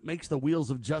because it makes the wheels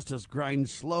of justice grind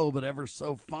slow but ever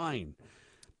so fine.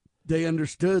 They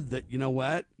understood that, you know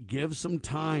what, give some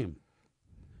time.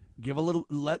 Give a little,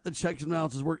 let the checks and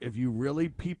balances work. If you really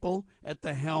people at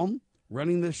the helm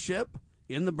running this ship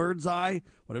in the bird's eye,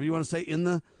 whatever you want to say, in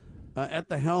the at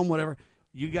the helm, whatever,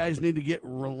 you guys need to get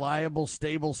reliable,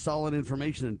 stable, solid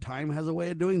information, and time has a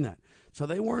way of doing that. So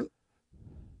they weren't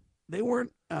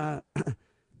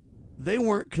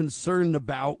concerned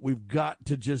about we've got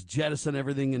to just jettison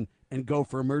everything and go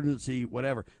for emergency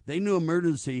whatever. They knew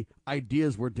emergency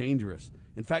ideas were dangerous.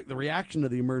 In fact, the reaction to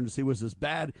the emergency was as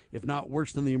bad, if not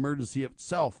worse, than the emergency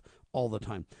itself all the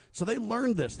time. So they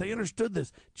learned this. They understood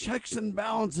this. Checks and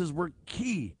balances were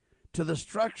key to the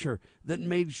structure that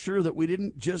made sure that we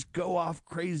didn't just go off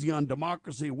crazy on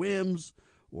democracy whims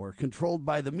or controlled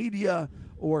by the media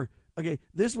or, okay,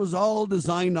 this was all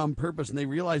designed on purpose, and they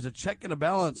realized a check and a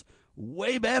balance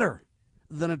way better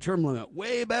than a term limit,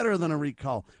 way better than a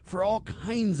recall for all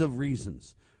kinds of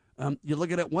reasons. You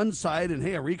look at it one side and,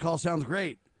 hey, a recall sounds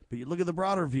great. But you look at the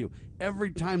broader view.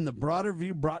 Every time the broader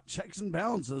view brought checks and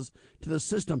balances to the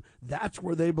system, that's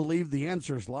where they believed the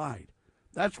answers lied.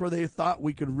 That's where they thought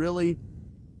we could really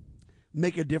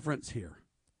make a difference here.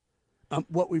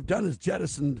 What we've done is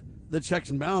jettisoned the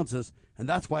checks and balances, and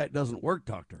that's why it doesn't work,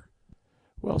 Doctor.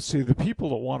 Well, see, the people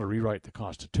that want to rewrite the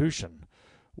Constitution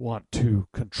want to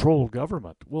control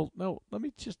government. Well, no, let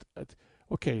me just...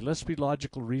 Okay, let's be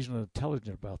logical, reasonable, and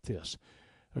intelligent about this.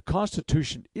 A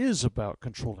Constitution is about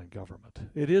controlling government.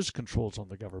 It is controls on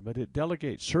the government. It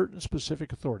delegates certain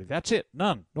specific authority. That's it.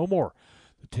 None. No more.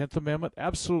 The 10th Amendment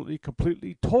absolutely,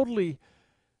 completely, totally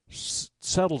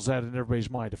settles that in everybody's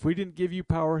mind. If we didn't give you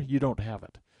power, you don't have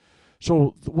it.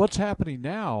 So what's happening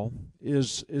now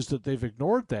is that they've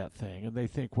ignored that thing, and they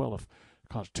think, well, if the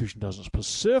Constitution doesn't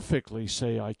specifically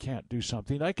say I can't do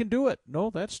something, I can do it. No,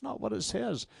 that's not what it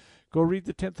says. Go read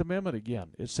the 10th Amendment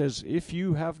again. It says if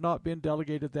you have not been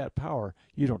delegated that power,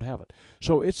 you don't have it.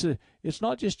 So it's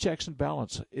not just checks and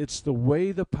balance. It's the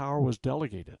way the power was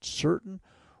delegated. Certain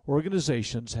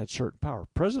organizations had certain power.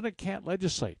 President can't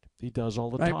legislate. He does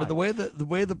all the time. Right, but the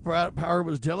way the power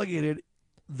was delegated,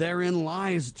 therein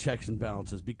lies checks and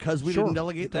balances. Because we didn't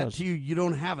delegate that to you, you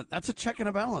don't have it. That's a check and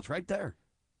a balance right there.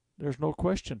 There's no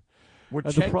question. We're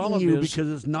checking you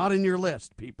because it's not in your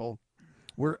list, people.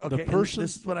 This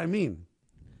is what I mean.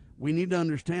 We need to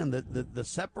understand that the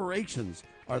separations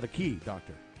are the key,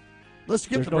 Doctor. Let's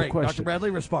skip the break. Dr.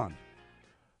 Bradley, respond.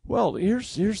 Well,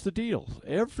 here's the deal.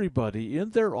 Everybody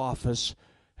in their office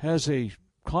has a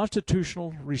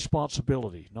constitutional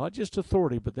responsibility, not just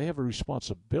authority, but they have a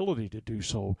responsibility to do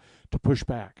so, to push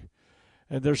back.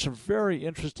 And there's some very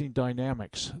interesting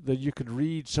dynamics that you can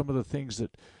read some of the things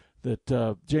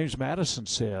that James Madison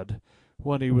said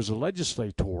when he was a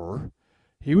legislator.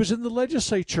 He was in the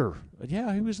legislature.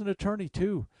 Yeah, he was an attorney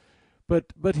too.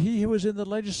 But he was in the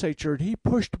legislature, and he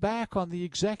pushed back on the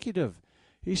executive.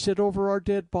 He said, over our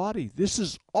dead body, this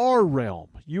is our realm.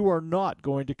 You are not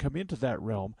going to come into that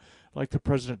realm like the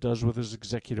president does with his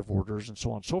executive orders and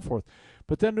so on and so forth.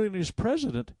 But then when he was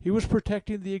president, he was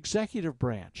protecting the executive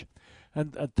branch.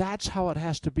 And that's how it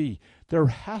has to be. There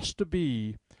has to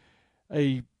be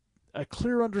a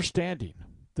clear understanding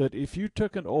that if you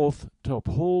took an oath to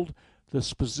uphold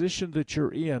this position that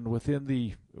you're in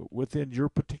within your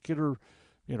particular,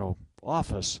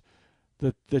 office,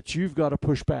 that you've got to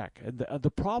push back. And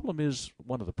the problem is,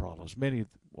 one of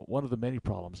the many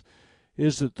problems,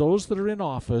 is that those that are in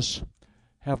office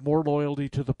have more loyalty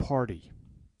to the party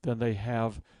than they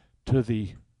have to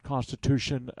the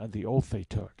Constitution and the oath they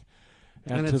took.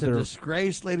 And it's a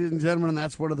disgrace, ladies and gentlemen, and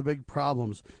that's one of the big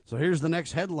problems. So here's the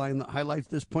next headline that highlights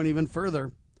this point even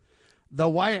further. The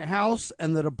White House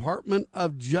and the Department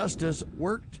of Justice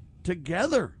worked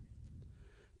together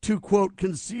to, quote,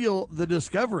 conceal the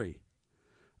discovery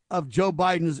of Joe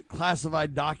Biden's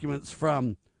classified documents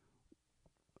from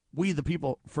we the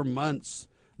people for months.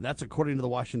 That's according to the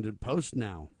Washington Post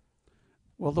now.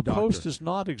 Well, the Post is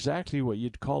not exactly what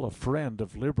you'd call a friend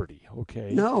of liberty,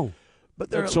 okay? No, but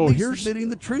they're at so least admitting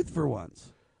the truth for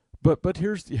once. But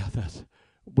here's that's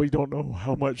we don't know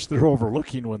how much they're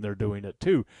overlooking when they're doing it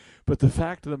too. But the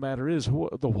fact of the matter is,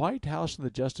 the White House and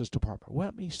the Justice Department. Well,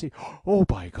 let me see. Oh,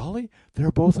 by golly,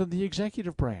 they're both in the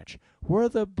executive branch. Where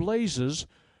the blazes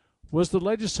was the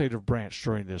legislative branch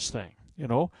during this thing? You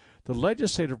know, the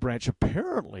legislative branch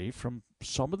apparently, from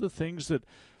some of the things that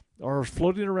are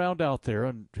floating around out there,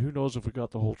 and who knows if we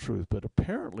got the whole truth, but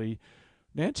apparently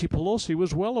Nancy Pelosi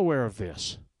was well aware of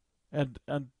this. And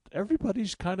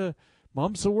everybody's kind of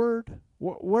mum's the word.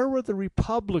 Where were the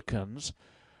Republicans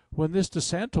when this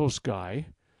DeSantis guy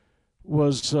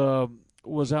was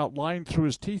out lying through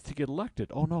his teeth to get elected?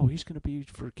 Oh, no, he's going to be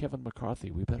for Kevin McCarthy.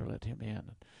 We better let him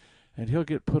in. And he'll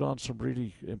get put on some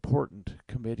really important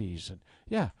committees. And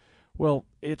yeah, well,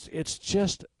 it's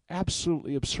just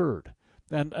absolutely absurd.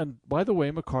 And by the way,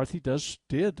 McCarthy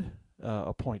did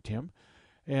appoint him.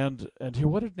 And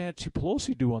what did Nancy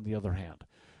Pelosi do on the other hand?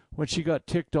 When she got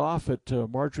ticked off at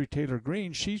Marjorie Taylor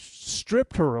Greene, she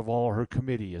stripped her of all her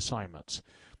committee assignments.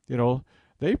 You know,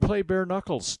 they play bare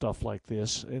knuckles stuff like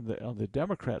this on the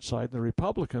Democrat side. And the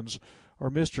Republicans are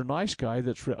Mr. Nice Guy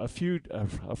that's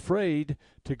afraid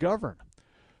to govern.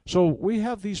 So we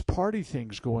have these party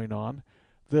things going on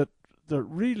that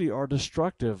really are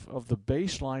destructive of the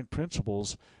baseline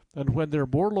principles. And when they're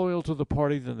more loyal to the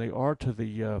party than they are to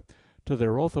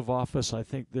their oath of office, I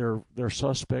think they're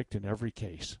suspect in every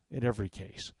case.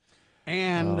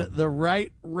 And the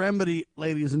right remedy,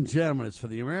 ladies and gentlemen, is for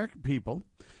the American people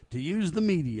to use the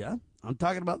media. I'm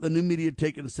talking about the new media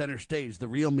taking center stage, the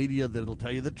real media that'll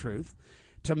tell you the truth,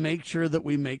 to make sure that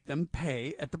we make them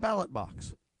pay at the ballot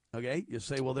box. Okay? You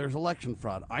say, well, there's election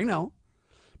fraud. I know.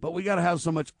 But we got to have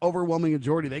so much overwhelming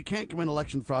majority. They can't commit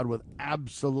election fraud with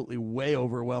absolutely way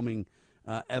overwhelming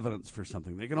evidence for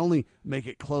something. They can only make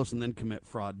it close and then commit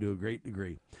fraud to a great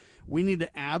degree. We need to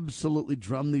absolutely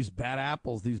drum these bad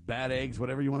apples, these bad eggs,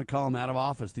 whatever you want to call them, out of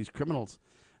office, these criminals,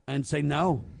 and say,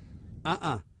 no,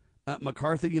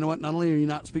 McCarthy, you know what? Not only are you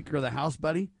not Speaker of the House,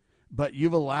 buddy, but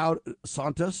you've allowed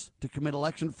Santos to commit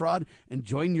election fraud and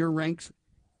join your ranks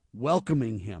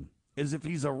welcoming him as if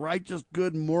he's a righteous,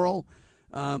 good, moral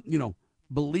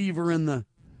believer in the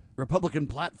Republican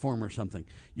platform or something.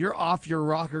 You're off your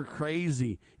rocker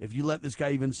crazy if you let this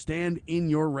guy even stand in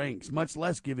your ranks, much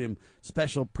less give him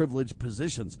special privileged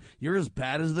positions. You're as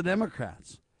bad as the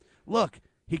Democrats. Look,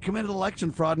 he committed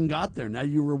election fraud and got there. Now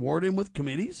you reward him with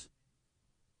committees?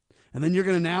 And then you're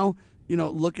going to now,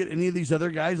 look at any of these other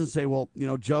guys and say, well,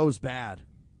 Joe's bad.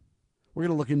 We're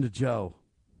going to look into Joe.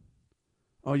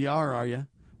 Oh, you are you?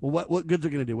 Well, what good's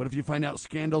it going to do? What if you find out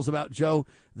scandals about Joe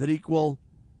that equal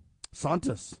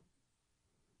Santos?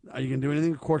 Are you going to do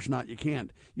anything? Of course not. You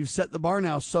can't. You've set the bar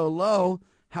now so low,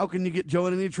 how can you get Joe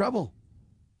in any trouble?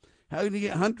 How can you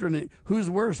get Hunter in it? Who's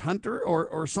worse, Hunter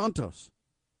or Santos?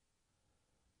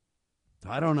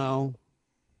 I don't know.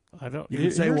 You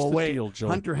can say, well, wait, deal,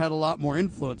 Hunter had a lot more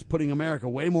influence, putting America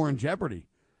way more in jeopardy.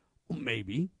 Well,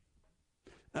 maybe.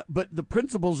 But the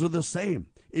principles are the same.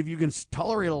 If you can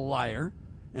tolerate a liar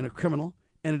and a criminal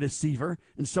and a deceiver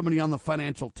and somebody on the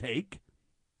financial take,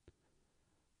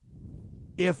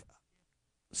 if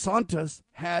Santos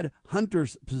had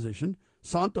Hunter's position,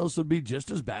 Santos would be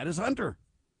just as bad as Hunter.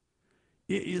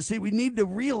 You see, we need to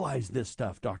realize this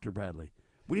stuff, Dr. Bradley.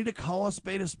 We need to call a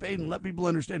spade and let people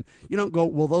understand. You don't go,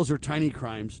 well, those are tiny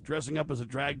crimes, dressing up as a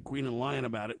drag queen and lying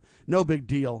about it. No big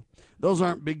deal. Those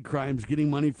aren't big crimes, getting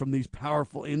money from these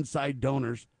powerful inside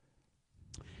donors,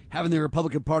 having the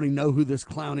Republican Party know who this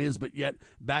clown is, but yet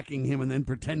backing him and then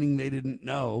pretending they didn't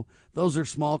know. Those are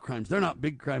small crimes. They're not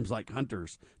big crimes like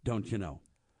Hunter's, don't you know?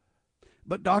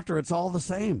 But, doctor, it's all the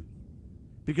same.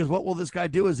 Because what will this guy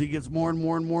do as he gets more and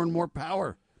more and more and more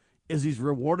power? As he's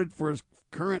rewarded for his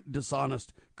current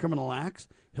dishonest criminal acts,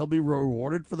 he'll be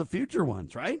rewarded for the future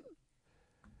ones, right?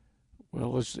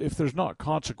 Well, if there's not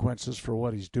consequences for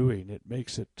what he's doing, it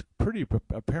makes it pretty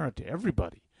apparent to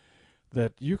everybody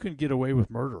that you can get away with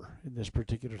murder in this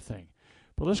particular thing.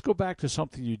 But let's go back to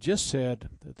something you just said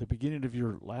at the beginning of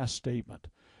your last statement.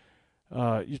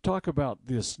 You talk about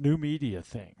this new media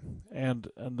thing and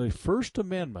the First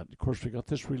Amendment. Of course, we got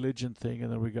this religion thing,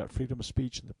 and then we got freedom of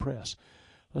speech in the press.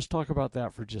 Let's talk about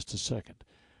that for just a second.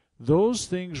 Those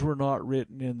things were not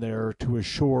written in there to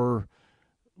assure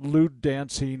lewd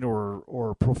dancing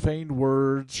or profane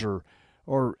words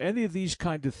or any of these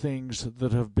kind of things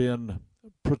that have been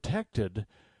protected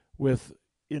with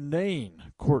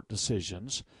inane court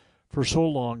decisions for so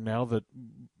long now that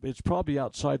it's probably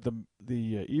outside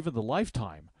even the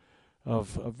lifetime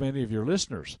of many of your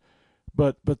listeners.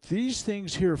 But these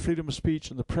things here, freedom of speech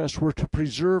and the press, were to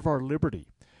preserve our liberty.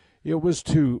 It was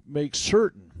to make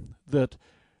certain that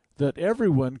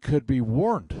everyone could be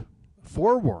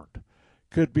forewarned,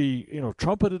 could be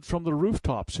trumpeted from the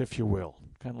rooftops, if you will,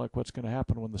 kind of like what's going to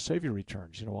happen when the Savior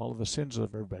returns. All of the sins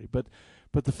of everybody.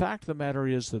 But the fact of the matter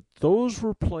is that those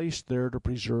were placed there to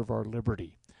preserve our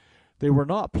liberty. They were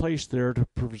not placed there to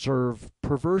preserve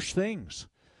perverse things.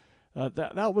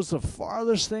 That was the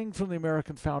farthest thing from the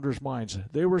American founders' minds.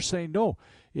 They were saying, no,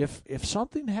 if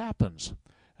something happens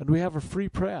and we have a free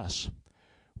press,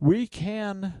 we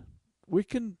can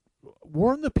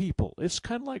warn the people. It's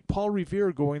kind of like Paul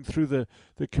Revere going through the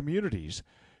communities.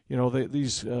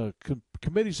 These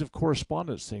committees of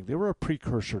correspondence thing, they were a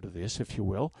precursor to this, if you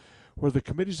will, where the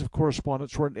committees of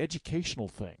correspondence were an educational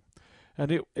thing. And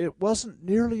it wasn't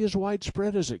nearly as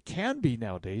widespread as it can be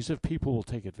nowadays if people will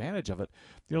take advantage of it.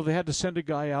 They had to send a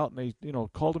guy out, and they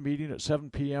called a meeting at 7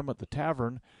 p.m. at the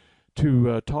tavern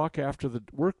to talk after the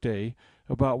workday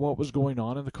about what was going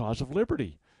on in the cause of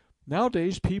liberty.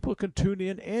 Nowadays, people can tune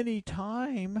in any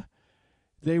time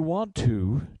they want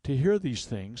to hear these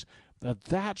things. And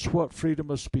that's what freedom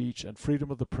of speech and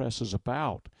freedom of the press is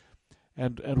about.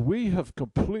 And we have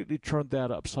completely turned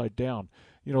that upside down.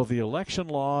 The election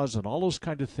laws and all those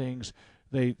kind of things,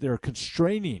 they're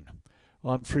constraining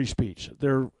on free speech.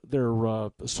 They're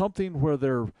something where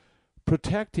they're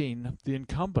protecting the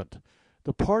incumbent.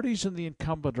 The parties and the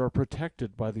incumbent are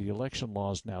protected by the election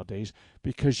laws nowadays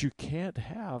because you can't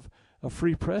have a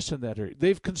free press in that area.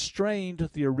 They've constrained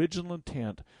the original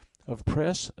intent of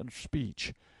press and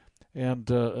speech. And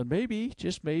maybe,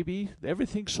 just maybe,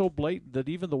 everything's so blatant that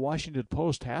even the Washington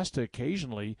Post has to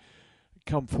occasionally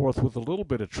come forth with a little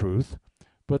bit of truth.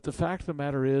 But the fact of the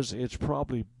matter is, it's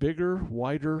probably bigger,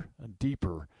 wider, and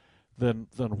deeper than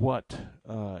what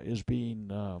is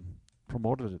being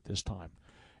promoted at this time.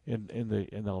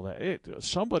 In all that,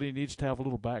 somebody needs to have a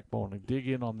little backbone and dig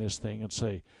in on this thing and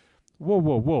say,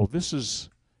 whoa, this is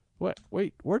what?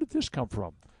 Wait, where did this come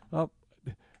from?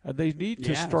 And they need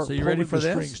to start pulling the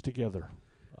strings together.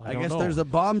 I guess there's a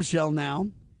bombshell now.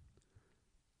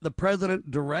 The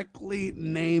president directly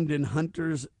named in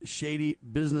Hunter's shady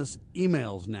business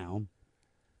emails now.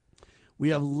 We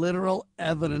have literal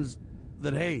evidence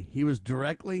that, hey, he was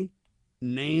directly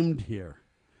named here.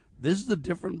 This is a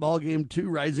different ballgame, too,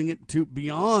 rising it to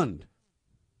beyond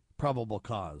probable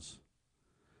cause.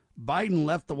 Biden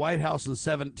left the White House in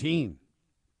 2017.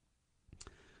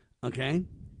 Okay?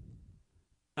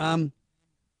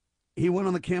 He went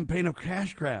on the campaign of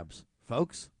cash grabs,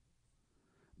 folks.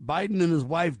 Biden and his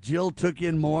wife Jill took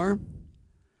in more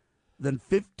than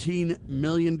 $15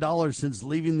 million since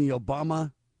leaving the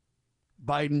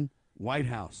Obama-Biden White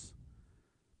House.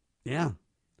 Yeah.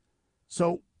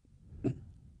 So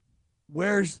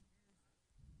where's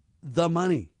the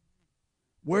money?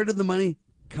 Where did the money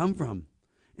come from?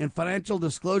 And financial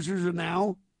disclosures are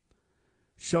now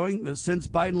showing that since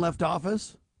Biden left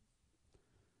office,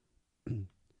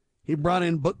 he brought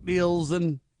in book deals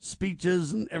and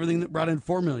speeches and everything that brought in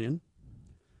 $4 million.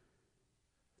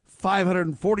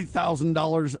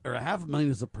 $540,000 or $500,000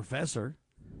 as a professor,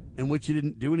 in which he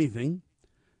didn't do anything.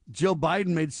 Jill Biden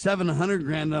made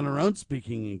 $700,000 on her own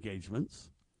speaking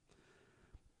engagements.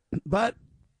 But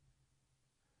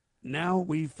now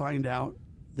we find out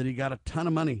that he got a ton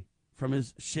of money from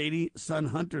his shady son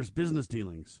Hunter's business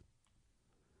dealings.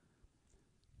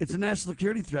 It's a national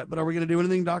security threat, but are we going to do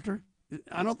anything, Doctor?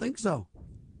 I don't think so.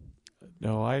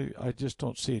 No, I just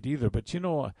don't see it either. But,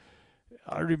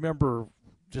 I remember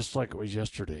just like it was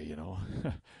yesterday,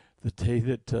 the day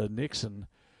that Nixon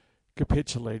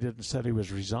capitulated and said he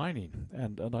was resigning.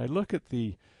 And I look at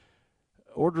the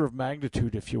order of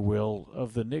magnitude, if you will,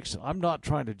 of the Nixon. I'm not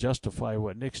trying to justify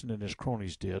what Nixon and his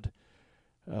cronies did,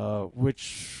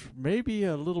 which may be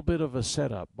a little bit of a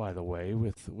setup, by the way,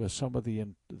 with some of the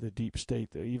deep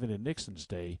state, even in Nixon's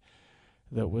day,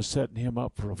 that was setting him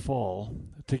up for a fall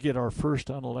to get our first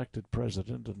unelected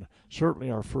president and certainly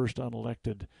our first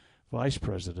unelected vice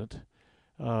president.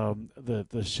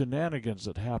 The shenanigans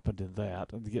that happened in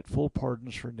that, and to get full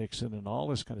pardons for Nixon and all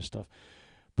this kind of stuff.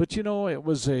 But it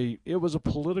was a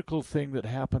political thing that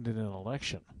happened in an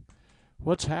election.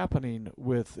 What's happening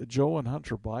with Joe and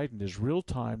Hunter Biden is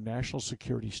real-time national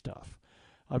security stuff.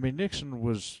 I mean, Nixon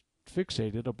was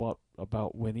fixated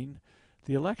about winning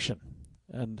the election,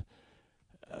 and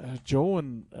Joe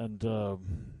and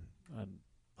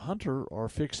Hunter are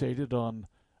fixated on,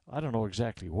 I don't know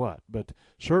exactly what, but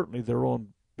certainly their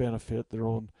own benefit, their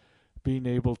own being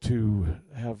able to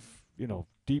have,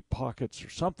 deep pockets or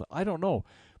something. I don't know.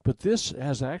 But this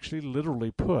has actually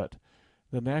literally put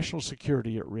the national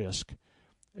security at risk.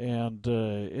 And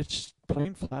it's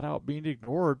plain flat out being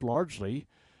ignored largely.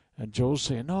 And Joe's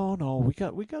saying, no,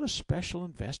 we got a special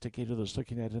investigator that's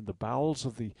looking at it in the bowels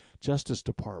of the Justice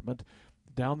Department,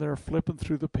 down there flipping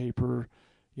through the paper,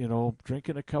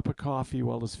 drinking a cup of coffee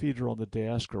while his feet are on the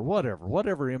desk, or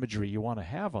whatever imagery you want to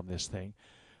have on this thing.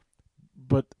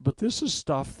 But this is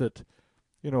stuff that,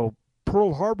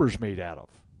 Pearl Harbor's made out of.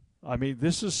 I mean,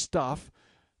 this is stuff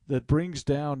that brings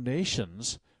down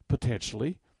nations,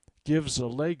 potentially, gives a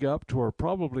leg up to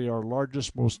probably our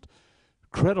largest, most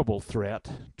credible threat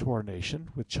to our nation,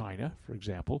 with China, for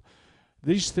example.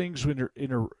 These things in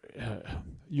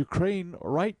Ukraine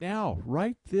right now,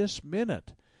 right this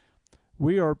minute,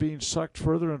 we are being sucked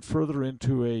further and further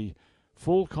into a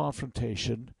full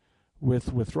confrontation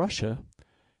with Russia.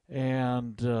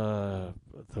 And the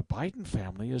Biden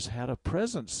family has had a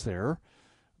presence there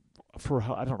for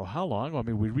I don't know how long. I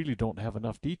mean, we really don't have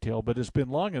enough detail, but it's been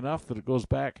long enough that it goes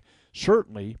back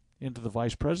certainly into the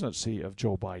vice presidency of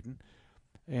Joe Biden.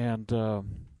 And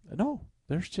no,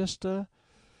 there's just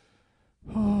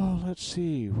let's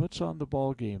see what's on the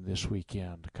ball game this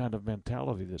weekend. Kind of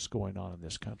mentality that's going on in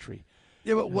this country.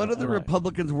 Yeah, but what are the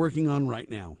Republicans working on right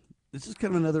now? This is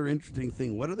kind of another interesting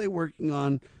thing. What are they working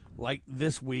on, like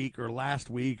this week or last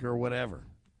week or whatever?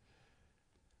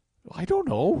 I don't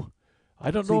know.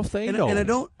 I don't know if they know. And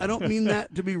I don't mean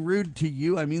that to be rude to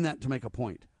you. I mean that to make a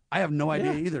point. I have no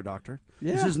idea either, Doctor.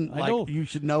 Yeah, this isn't like you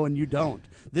should know and you don't.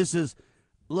 This is,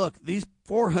 look, these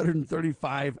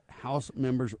 435 House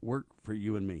members work for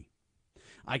you and me.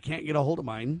 I can't get a hold of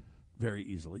mine very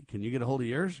easily. Can you get a hold of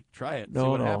yours? Try it. See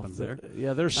what happens there.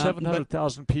 Yeah, there's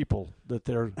 700,000 people that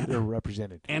they're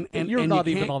represented, and you're not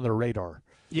even on their radar.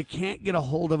 You can't get a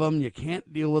hold of them. You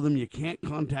can't deal with them. You can't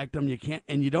contact them.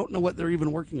 And you don't know what they're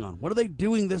even working on. What are they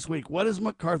doing this week? What is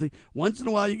McCarthy? Once in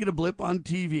a while, you get a blip on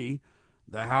TV.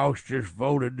 The House just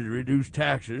voted to reduce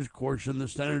taxes. Of course, in the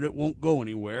Senate, it won't go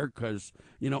anywhere because,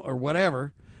 or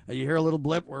whatever. You hear a little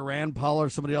blip where Rand Paul or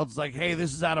somebody else is like, hey,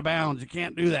 this is out of bounds. You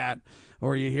can't do that.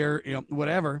 Or you hear,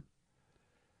 whatever.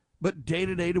 But day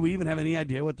to day, do we even have any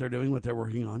idea what they're doing, what they're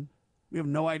working on? We have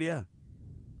no idea.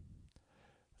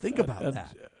 Think about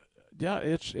that. Yeah,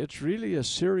 it's really a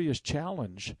serious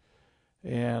challenge.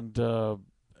 And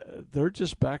they're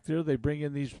just back there. They bring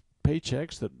in these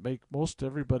paychecks that make most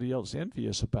everybody else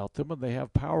envious about them, and they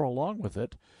have power along with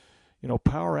it.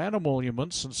 Power and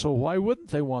emoluments, and so why wouldn't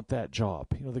they want that job?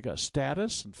 They got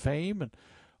status and fame and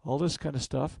all this kind of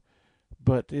stuff,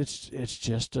 but it's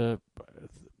just a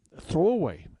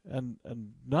throwaway, and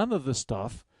none of the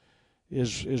stuff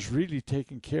is really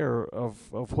taking care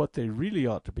of what they really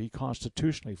ought to be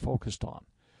constitutionally focused on.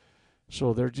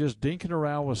 So they're just dinking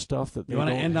around with stuff that they don't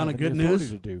end have on a any good authority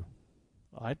news to do.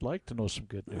 I'd like to know some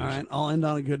good news. All right, I'll end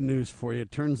on a good news for you.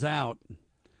 It turns out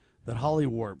that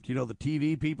Hollywood, the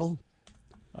TV people?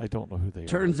 I don't know who they are.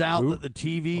 Turns out that the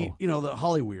TV, the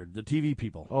Hollywood, the TV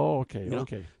people. Oh, okay,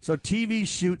 okay. So TV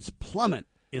shoots plummet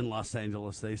in Los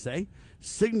Angeles, they say,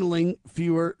 signaling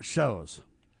fewer shows.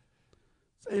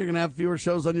 So you're going to have fewer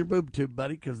shows on your boob tube,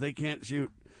 buddy, because they can't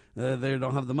shoot. They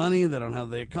don't have the money. They don't have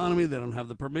the economy. They don't have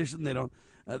the permission. They don't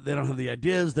have the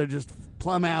ideas. They're just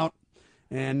plumb out.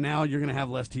 And now you're going to have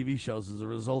less TV shows as a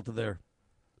result of their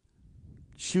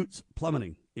shoots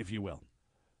plummeting, if you will.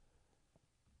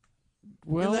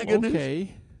 Well, Isn't that good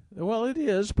okay. news? Well, it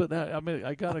is, but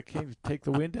I got to take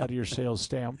the wind out of your sails,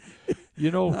 Stam.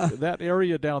 That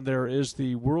area down there is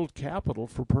the world capital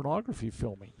for pornography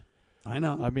filming. I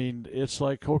know. I mean, it's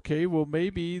like, okay, well,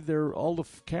 maybe all the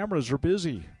cameras are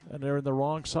busy and they're in the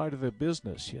wrong side of the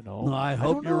business, No, I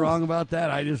hope you're wrong about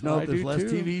that. I just know if there's less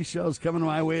too. TV shows coming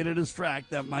my way to distract,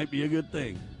 that might be a good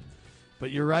thing. But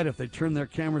you're right. If they turn their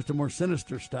cameras to more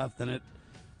sinister stuff, then it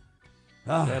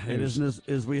isn't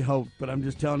as we hoped. But I'm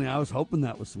just telling you, I was hoping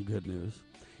that was some good news.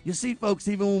 You see, folks,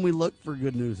 even when we look for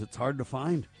good news, it's hard to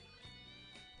find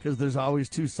because there's always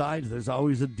two sides. There's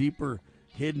always a deeper,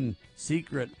 hidden,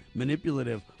 secret,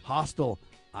 manipulative, hostile,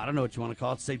 I don't know what you want to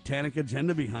call it, satanic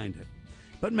agenda behind it.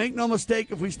 But make no mistake,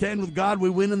 if we stand with God, we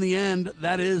win in the end.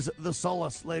 That is the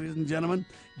solace, ladies and gentlemen.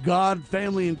 God,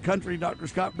 family, and country. Dr.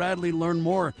 Scott Bradley. Learn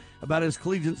more about his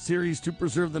collegiate series to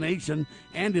preserve the nation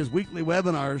and his weekly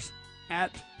webinars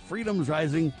at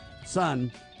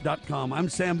freedomsrisingsun.com. I'm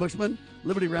Sam Bushman,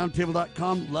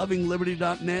 LibertyRoundtable.com,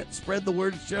 LovingLiberty.net. Spread the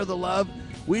word, share the love.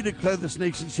 We declare this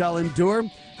nation shall endure.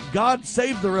 God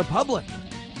save the Republic.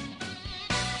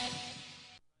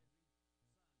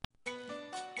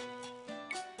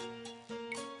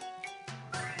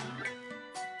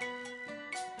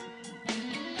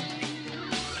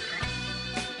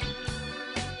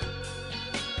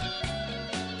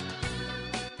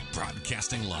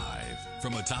 Broadcasting live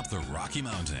from atop the Rocky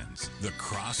Mountains, the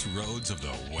crossroads of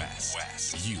the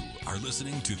West. You are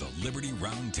listening to the Liberty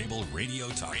Roundtable Radio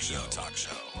Talk Show.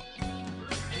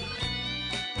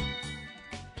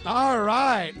 All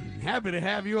right. Happy to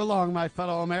have you along, my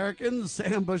fellow Americans.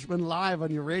 Sam Bushman live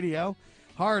on your radio.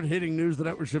 Hard-hitting news the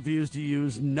networks refuse to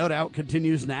use, no doubt,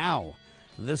 continues now.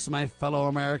 This, my fellow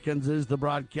Americans, is the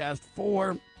broadcast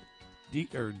for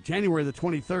January the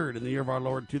 23rd in the year of our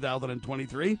Lord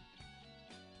 2023.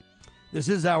 This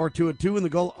is our 2 at 2, and the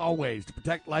goal always to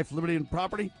protect life, liberty, and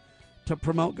property, to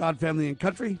promote God, family, and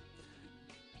country,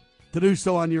 to do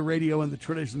so on your radio in the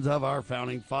traditions of our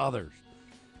founding fathers.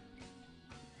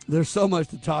 There's so much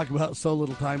to talk about, so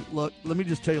little time. Look, let me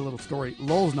just tell you a little story.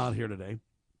 Lowell's not here today,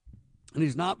 and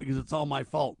he's not because it's all my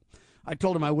fault. I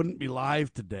told him I wouldn't be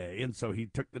live today, and so he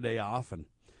took the day off. And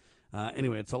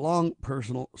anyway, it's a long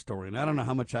personal story, and I don't know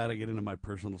how much I had to get into my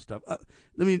personal stuff.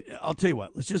 I'll tell you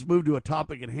what. Let's just move to a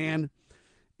topic at hand,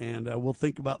 and we'll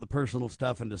think about the personal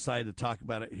stuff and decide to talk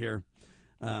about it here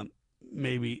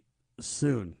maybe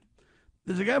soon.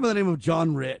 There's a guy by the name of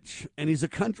John Rich, and he's a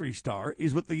country star.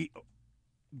 He's with the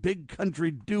big country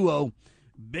duo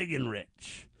Big and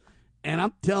Rich. And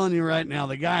I'm telling you right now,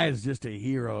 the guy is just a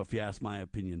hero, if you ask my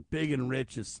opinion. Big and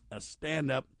Rich is a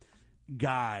stand-up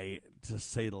guy, to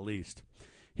say the least.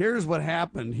 Here's what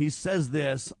happened. He says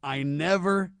this: I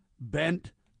never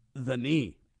bent the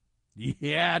knee.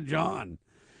 Yeah, John.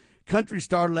 Country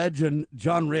star legend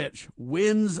John Rich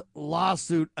wins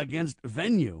lawsuit against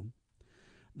venue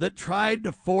that tried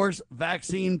to force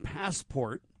vaccine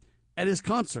passport at his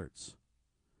concerts.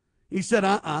 He said,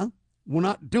 we're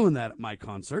not doing that at my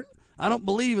concert. I don't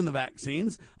believe in the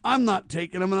vaccines. I'm not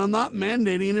taking them, and I'm not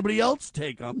mandating anybody else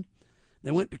take them.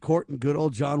 They went to court, and good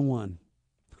old John won.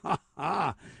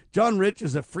 John Rich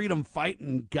is a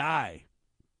freedom-fighting guy.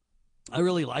 I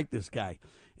really like this guy,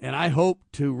 and I hope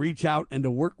to reach out and to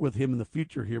work with him in the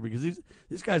future here, because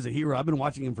this guy's a hero. I've been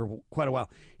watching him for quite a while.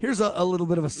 Here's a little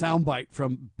bit of a soundbite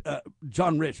from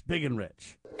John Rich, Big and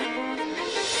Rich.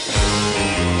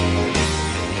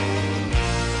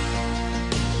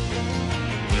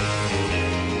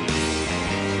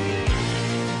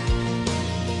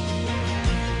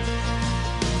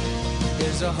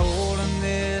 There's a hole in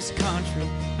this country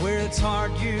where its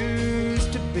heart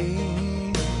used to be.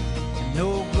 And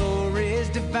no glory is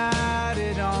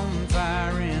divided on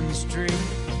fire in the street.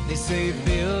 They say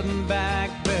building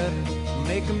back better,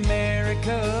 make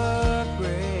America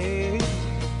great.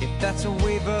 If that's a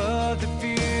wave of the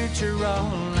future,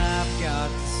 all I've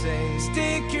got to say,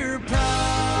 stick your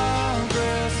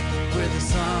progress where the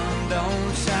sun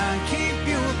don't shine. Keep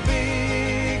your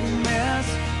big mess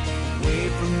away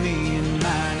from me and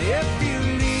mine. If you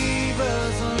leave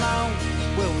us alone,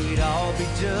 well, we'd all be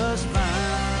just fine.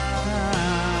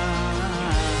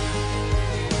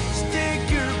 Stick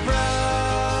your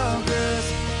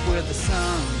progress where the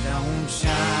sun don't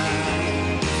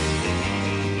shine.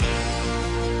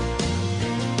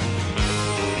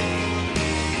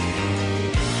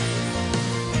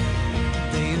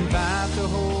 They invite the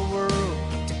whole world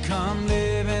to come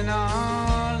live in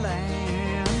our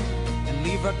land and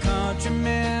leave our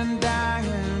countrymen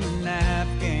dying in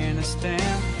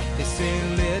Afghanistan. They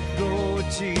say let go of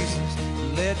Jesus,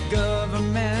 let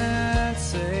government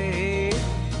say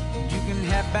you can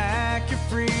have back your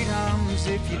freedoms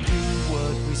if you do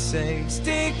what we say.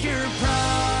 Stick your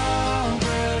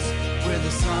progress where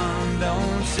the sun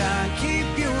don't shine.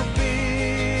 Keep your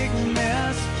big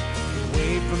mess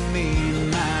away from me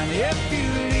and mine. If you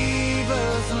leave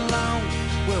us alone,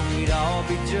 well, we'd all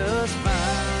be just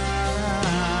fine.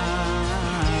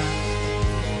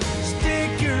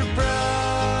 Stick your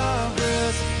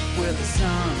progress where the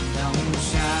sun don't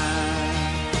shine.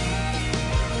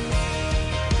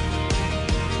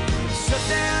 Shut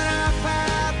down our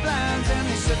pipelines and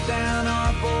they shut down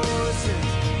our voices.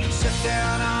 They shut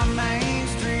down our main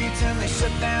streets and they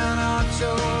shut down our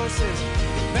choices.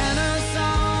 They ran us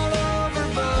all over,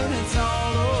 but it's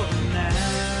all over now.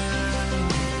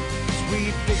 'Cause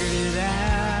we figured it out.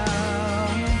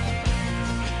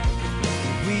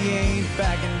 We ain't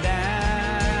backing down.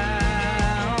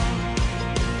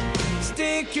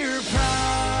 Stick your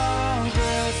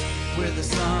progress where the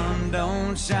sun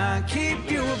don't shine.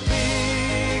 Keep your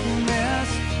big mess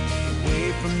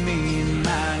away from me and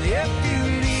mine. If you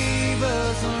leave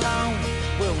us alone,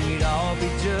 well, we'd all be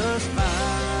just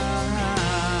fine.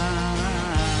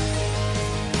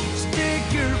 Stick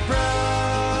your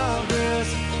progress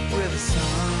where the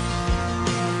sun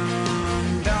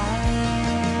don't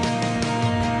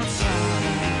shine.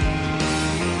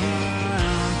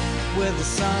 Where the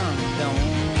sun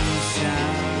don't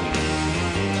shine.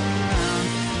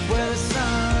 Where the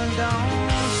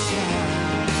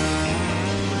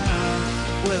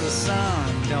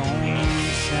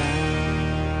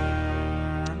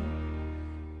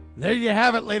There you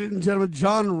have it, ladies and gentlemen.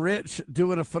 John Rich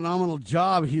doing a phenomenal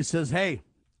job. He says, hey,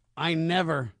 I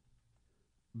never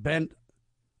bent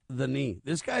the knee.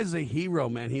 This guy's a hero,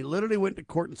 man. He literally went to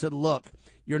court and said, look,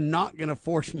 you're not going to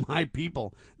force my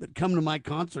people that come to my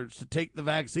concerts to take the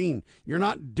vaccine. You're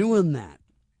not doing that.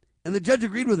 And the judge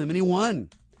agreed with him, and he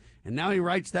won. And now he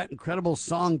writes that incredible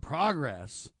song,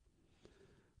 Progress.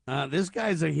 This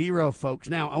guy's a hero, folks.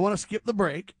 Now, I want to skip the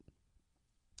break.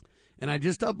 And I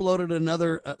just uploaded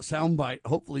another soundbite.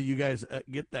 Hopefully you guys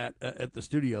get that at the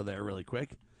studio there really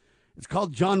quick. It's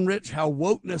called John Rich, How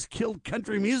Wokeness Killed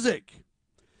Country Music.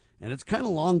 And it's kind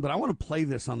of long, but I want to play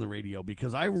this on the radio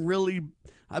because I've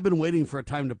been waiting for a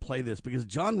time to play this because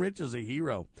John Rich is a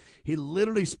hero. He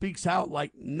literally speaks out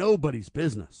like nobody's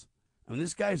business. I mean,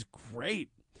 this guy's great.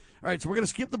 All right, so we're going to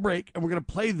skip the break, and we're going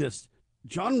to play this.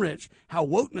 John Rich, How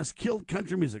Wokeness Killed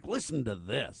Country Music. Listen to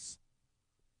this.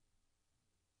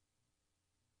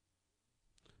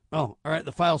 Oh, all right,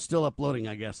 the file's still uploading,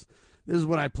 I guess. This is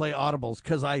when I play audibles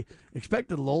because I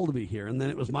expected Lowell to be here, and then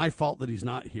it was my fault that he's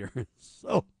not here.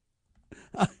 So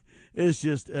it's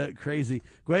just crazy.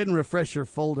 Go ahead and refresh your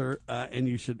folder, and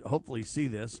you should hopefully see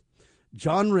this.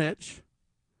 John Rich.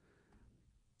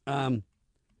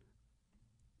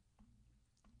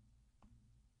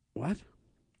 What?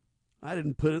 I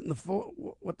didn't put it in the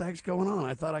what the heck's going on?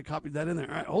 I thought I copied that in there.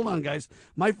 All right, hold on, guys.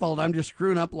 My fault. I'm just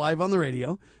screwing up live on the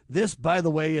radio. This, by the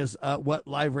way, is what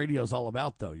live radio is all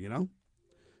about, though, you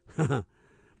know?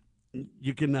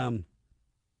 You can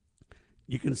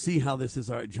see how this is.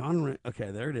 All right, John,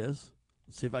 okay, there it is.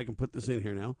 Let's see if I can put this in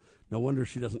here now. No wonder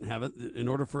she doesn't have it. In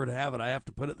order for her to have it, I have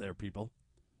to put it there, people.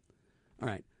 All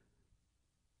right.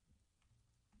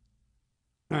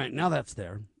 All right, now that's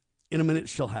there. In a minute,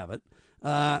 she'll have it.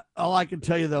 All I can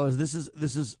tell you, though, is this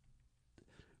is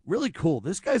really cool.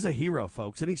 This guy's a hero,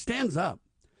 folks, and he stands up.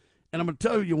 And I'm going to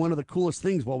tell you one of the coolest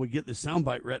things while we get this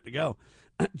soundbite ready to go.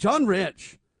 John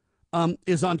Rich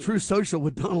is on Truth Social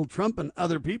with Donald Trump and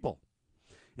other people.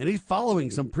 And he's following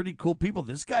some pretty cool people.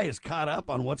 This guy is caught up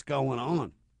on what's going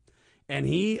on. And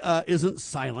he isn't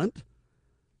silent.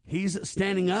 He's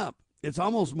standing up. It's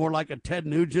almost more like a Ted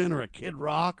Nugent or a Kid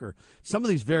Rock or some of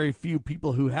these very few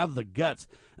people who have the guts.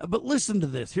 But listen to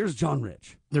this. Here's John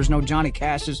Rich. There's no Johnny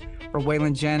Cash's or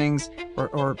Waylon Jennings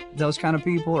or those kind of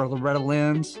people or Loretta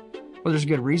Lynn's. Well, there's a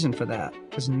good reason for that,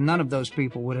 because none of those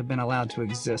people would have been allowed to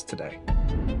exist today.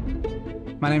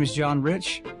 My name is John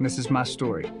Rich, and this is my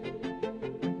story.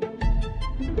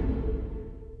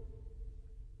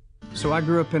 So I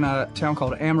grew up in a town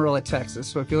called Amarillo, Texas.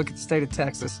 So if you look at the state of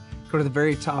Texas, go to the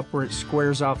very top where it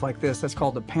squares off like this. That's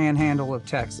called the Panhandle of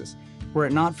Texas. Were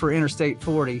it not for Interstate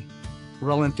 40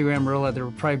 rolling through Amarillo, there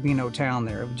would probably be no town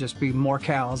there. It would just be more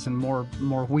cows and more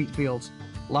wheat fields.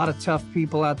 A lot of tough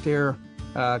people out there,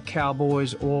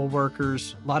 cowboys, oil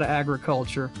workers, a lot of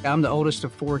agriculture. I'm the oldest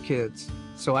of 4 kids.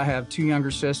 So I have 2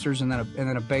 younger sisters and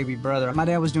then a baby brother. My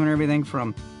dad was doing everything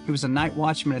from, he was a night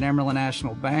watchman at Amarillo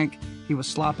National Bank. He was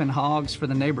slopping hogs for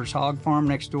the neighbor's hog farm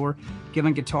next door,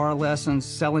 giving guitar lessons,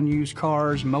 selling used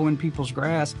cars, mowing people's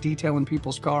grass, detailing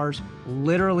people's cars,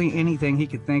 literally anything he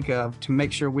could think of to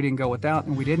make sure we didn't go without,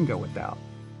 and we didn't go without.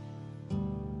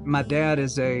 My dad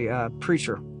is a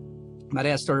preacher. My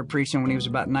dad started preaching when he was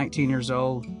about 19 years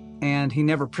old, and he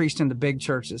never preached in the big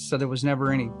churches, so there was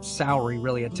never any salary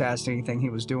really attached to anything he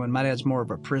was doing. My dad's more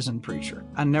of a prison preacher.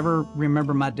 I never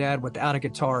remember my dad without a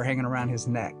guitar hanging around his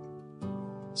neck.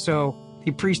 So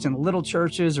he preached in little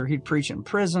churches, or he'd preach in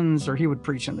prisons, or he would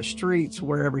preach in the streets,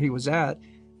 wherever he was at.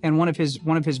 And one of his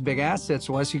big assets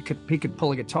was he could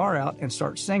pull a guitar out and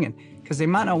start singing, because they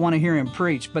might not want to hear him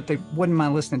preach, but they wouldn't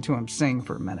mind listening to him sing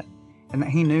for a minute. And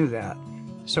he knew that.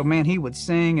 So, man, he would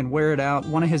sing and wear it out.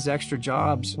 One of his extra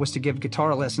jobs was to give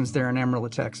guitar lessons there in Amarillo,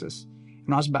 Texas.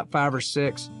 When I was about 5 or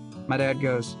 6, my dad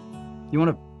goes, "You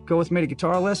want to go with me to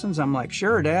guitar lessons?" I'm like,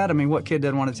 "Sure, Dad." I mean, what kid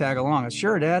doesn't want to tag along? I said,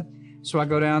 "Sure, Dad." So I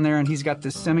go down there, and he's got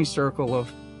this semicircle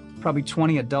of probably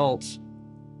 20 adults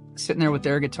sitting there with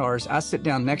their guitars. I sit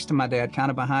down next to my dad, kind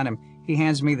of behind him. He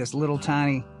hands me this little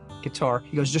tiny guitar.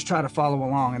 He goes, "Just try to follow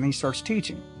along," and then he starts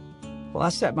teaching. Well, I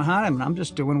sat behind him, and I'm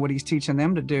just doing what he's teaching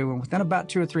them to do. And within about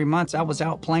 2 or 3 months, I was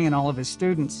out playing all of his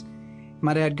students.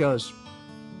 My dad goes,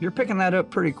 "You're picking that up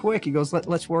pretty quick." He goes,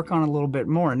 let's work on it a little bit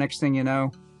more. And next thing you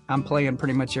know, I'm playing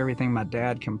pretty much everything my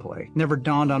dad can play. Never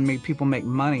dawned on me people make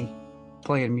money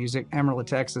playing music. Amarillo,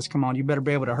 Texas, come on, you better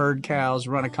be able to herd cows,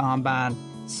 run a combine,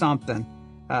 something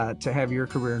to have your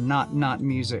career, not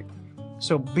music.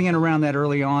 So being around that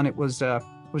early on, it was a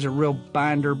real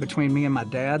binder between me and my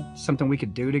dad, something we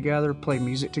could do together, play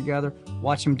music together,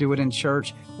 watch him do it in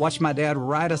church, watch my dad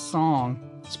write a song,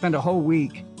 spend a whole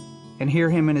week and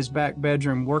hear him in his back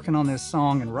bedroom working on this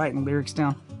song and writing lyrics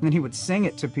down. And then he would sing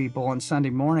it to people on Sunday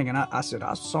morning. And I said,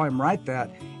 I saw him write that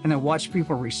and then watch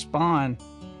people respond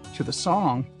to the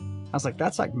song. I was like,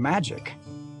 that's like magic.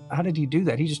 How did he do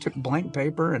that? He just took blank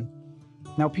paper and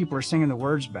now people are singing the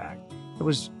words back. It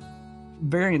was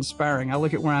very inspiring. I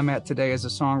look at where I'm at today as a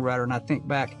songwriter and I think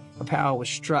back of how I was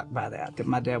struck by that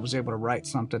my dad was able to write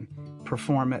something,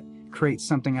 perform it, create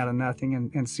something out of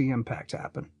nothing and see impact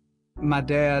happen. My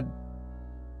dad,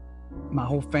 my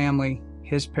whole family,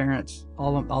 his parents,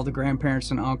 all the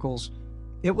grandparents and uncles,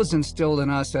 it was instilled in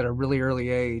us at a really early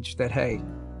age that, hey,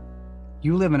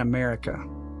 you live in America.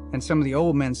 And some of the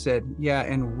old men said, yeah,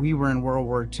 and we were in World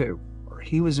War II. Or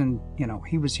he was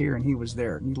he was here and he was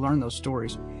there. And you learn those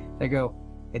stories. They go,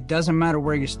 it doesn't matter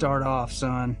where you start off,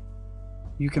 son.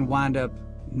 You can wind up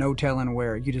no telling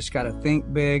where. You just got to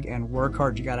think big and work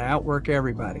hard. You got to outwork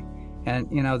everybody. And,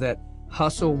 that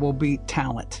hustle will beat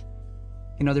talent.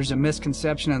 There's a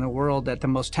misconception in the world that the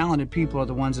most talented people are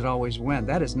the ones that always win.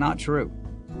 That is not true.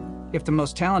 If the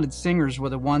most talented singers were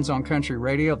the ones on country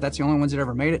radio, if that's the only ones that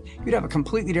ever made it, you'd have a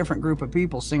completely different group of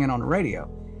people singing on the radio.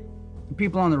 The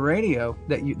people on the radio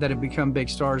that have become big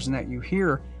stars and that you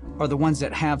hear are the ones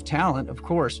that have talent, of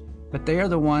course, but they are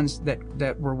the ones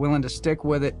that were willing to stick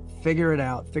with it, figure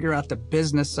out the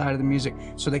business side of the music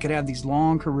so they could have these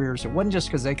long careers. It wasn't just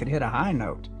because they could hit a high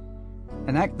note.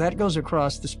 And that goes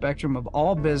across the spectrum of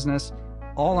all business,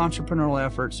 all entrepreneurial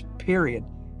efforts, period.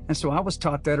 And so I was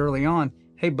taught that early on.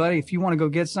 Hey, buddy, if you want to go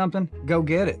get something, go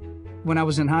get it. When I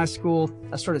was in high school,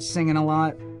 I started singing a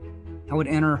lot. I would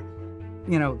enter,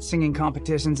 singing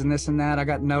competitions and this and that. I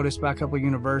got noticed by a couple of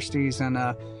universities and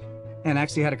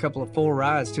actually had a couple of full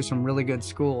rides to some really good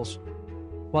schools.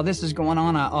 While this is going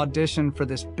on, I auditioned for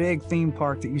this big theme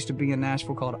park that used to be in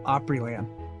Nashville called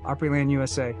Opryland,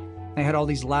 USA. They had all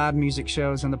these live music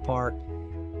shows in the park.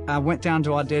 I went down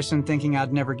to audition thinking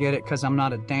I'd never get it because I'm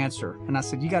not a dancer. And I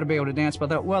said, you got to be able to dance. But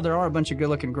I thought, well, there are a bunch of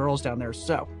good-looking girls down there,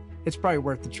 so it's probably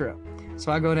worth the trip.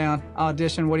 So I go down,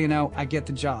 audition, what do you know? I get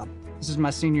the job. This is my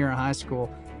senior year in high school.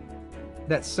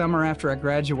 That summer after I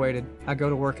graduated, I go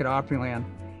to work at Opryland,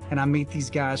 and I meet these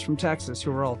guys from Texas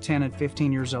who are all 10 and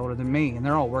 15 years older than me, and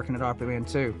they're all working at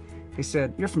Opryland too. They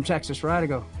said, you're from Texas, right? I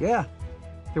go, yeah.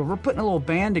 They go, we're putting a little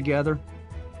band together,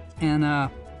 and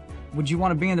would you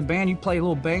want to be in the band? You play a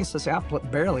little bass? I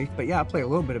said, barely, but yeah, I play a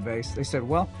little bit of bass. They said,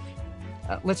 well,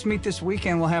 let's meet this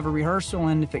weekend. We'll have a rehearsal,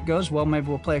 and if it goes well, maybe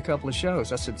we'll play a couple of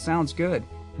shows. I said, sounds good.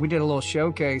 We did a little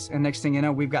showcase, and next thing you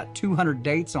know, we've got 200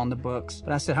 dates on the books.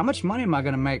 But I said, how much money am I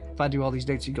going to make if I do all these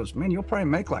dates? He goes, man, you'll probably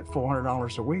make like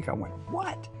 $400 a week. I went,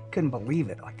 what? Couldn't believe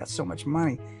it. Like, that's so much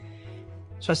money.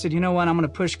 So I said, you know what? I'm going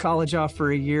to push college off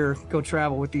for a year, go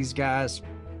travel with these guys.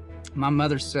 My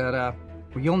mother said,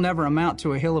 well, you'll never amount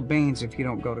to a hill of beans if you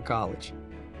don't go to college.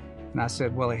 And I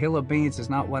said, well, a hill of beans is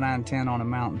not what I intend on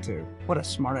amounting to. What a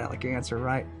smart aleck answer,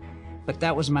 right? But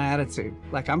that was my attitude.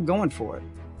 Like, I'm going for it.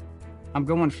 I'm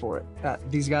going for it.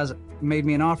 These guys made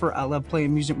me an offer. I love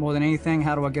playing music more than anything.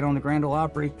 How do I get on the Grand Ole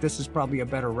Opry? This is probably a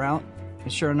better route.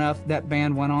 And sure enough, that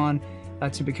band went on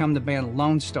to become the band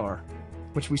Lone Star,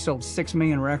 which we sold 6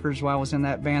 million records while I was in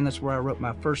that band. That's where I wrote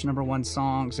my first #1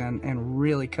 songs and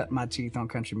really cut my teeth on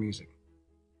country music.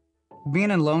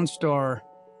 Being in Lone Star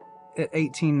at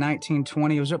 18, 19,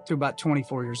 20, I was up to about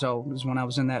 24 years old was when I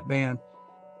was in that band.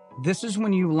 This is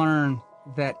when you learn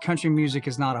that country music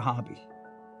is not a hobby.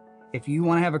 If you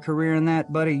want to have a career in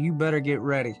that, buddy, you better get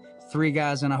ready. 3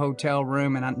 guys in a hotel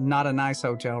room, and not a nice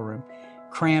hotel room,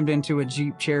 crammed into a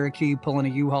Jeep Cherokee, pulling a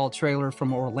U-Haul trailer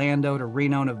from Orlando to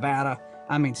Reno, Nevada.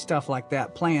 I mean, stuff like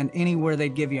that. Playing anywhere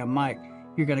they'd give you a mic,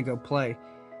 you're going to go play.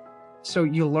 So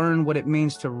you learn what it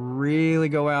means to really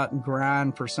go out and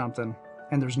grind for something,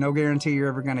 and there's no guarantee you're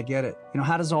ever going to get it.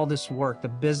 How does all this work? The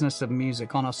business of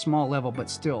music on a small level, but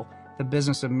still the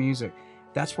business of music.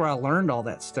 That's where I learned all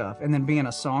that stuff. And then being a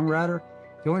songwriter,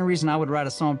 the only reason I would write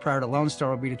a song prior to Lone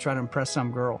Star would be to try to impress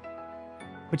some girl.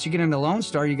 But you get into Lone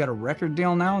Star, you got a record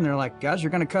deal now, and they're like, guys, you're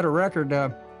going to cut a record.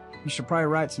 You should probably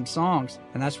write some songs.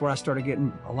 And that's where I started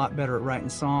getting a lot better at writing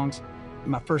songs.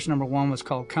 My first #1 was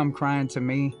called Come Crying to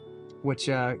Me, which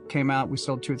came out. We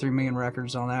sold 2 or 3 million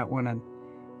records on that one. And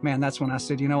man, that's when I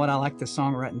said, you know what? I like this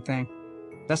songwriting thing.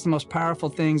 That's the most powerful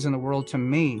things in the world to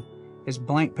me is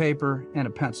blank paper and a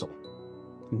pencil.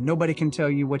 Nobody can tell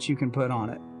you what you can put on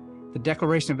it. The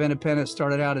Declaration of Independence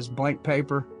started out as blank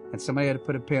paper, and somebody had to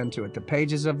put a pen to it. The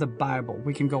pages of the Bible.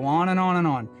 We can go on and on and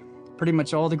on. Pretty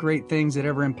much all the great things that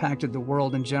ever impacted the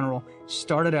world in general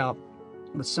started out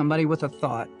with somebody with a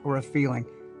thought or a feeling,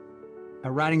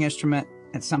 a writing instrument,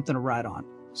 and something to write on.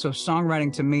 So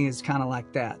songwriting to me is kind of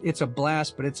like that. It's a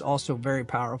blast, but it's also very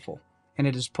powerful. and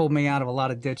it has pulled me out of a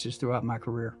lot of ditches throughout my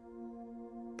career.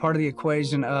 Part of the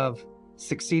equation of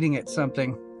succeeding at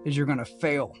something is you're going to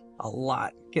fail a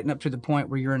lot, getting up to the point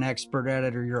where you're an expert at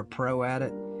it or you're a pro at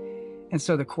it. And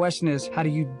so the question is, how do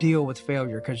you deal with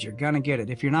failure? Because you're going to get it.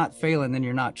 If you're not failing, then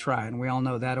you're not trying. We all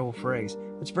know that old phrase.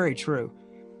 It's very true.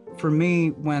 For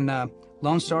me, when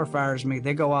Lone Star fires me,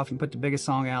 they go off and put the biggest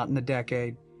song out in the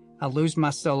decade. I lose my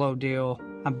solo deal.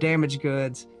 I'm damaged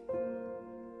goods.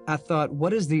 I thought,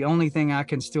 what is the only thing I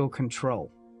can still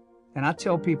control? And I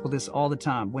tell people this all the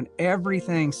time. When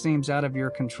everything seems out of your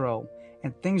control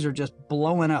and things are just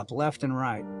blowing up left and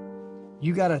right,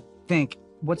 you got to think,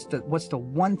 what's the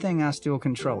one thing I still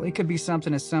control? It could be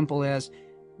something as simple as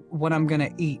what I'm going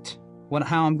to eat,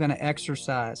 how I'm going to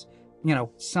exercise,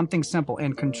 something simple,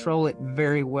 and control it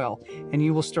very well. And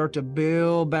you will start to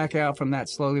build back out from that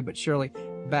slowly but surely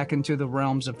back into the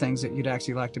realms of things that you'd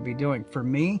actually like to be doing. For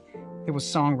me, it was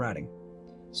songwriting.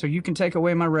 So you can take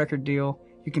away my record deal,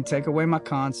 you can take away my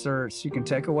concerts, you can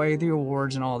take away the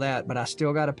awards and all that, but I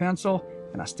still got a pencil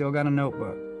and I still got a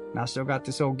notebook. And I still got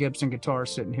this old Gibson guitar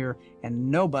sitting here, and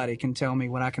nobody can tell me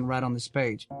what I can write on this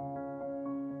page.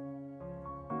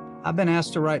 I've been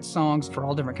asked to write songs for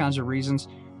all different kinds of reasons.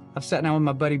 I've sat down with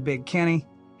my buddy Big Kenny,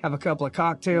 have a couple of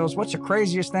cocktails. What's the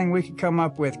craziest thing we could come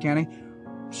up with, Kenny?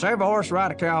 Save a horse,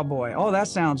 ride a cowboy. Oh, that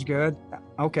sounds good.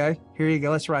 Okay, here you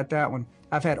go. Let's write that one.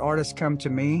 I've had artists come to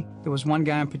me. There was one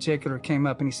guy in particular came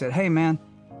up and he said, hey, man,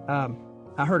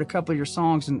 I heard a couple of your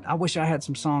songs, and I wish I had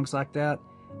some songs like that.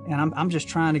 And I'm just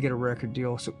trying to get a record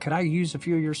deal. So could I use a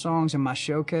few of your songs in my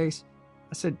showcase?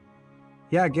 I said,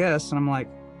 yeah, I guess. And I'm like,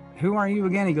 who are you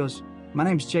again? He goes, my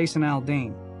name's Jason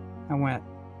Aldean. I went,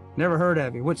 never heard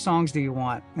of you. What songs do you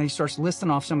want? And he starts listing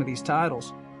off some of these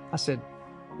titles. I said,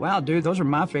 wow, dude, those are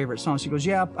my favorite songs. He goes,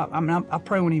 yeah, I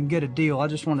probably won't even get a deal. I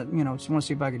just want to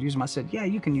see if I could use them. I said, yeah,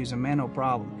 you can use them, man, no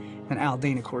problem. And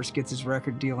Aldean, of course, gets his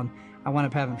record deal. And I wound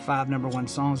up having 5 #1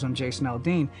 songs on Jason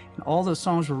Aldean. And all those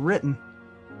songs were written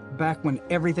back when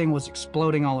everything was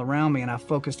exploding all around me, and I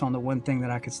focused on the one thing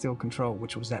that I could still control,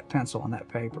 which was that pencil on that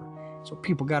paper. So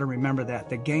people got to remember that.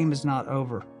 The game is not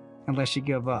over unless you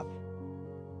give up.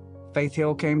 Faith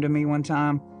Hill came to me one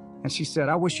time, and she said,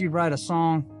 I wish you'd write a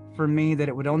song for me that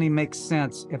it would only make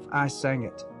sense if I sang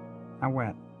it. I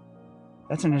went,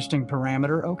 that's an interesting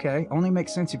parameter. Okay, only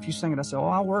makes sense if you sing it. I said, oh,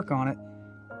 I'll work on it.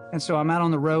 And so I'm out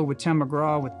on the road with Tim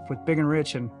McGraw, with Big and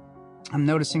Rich, and I'm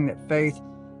noticing that Faith,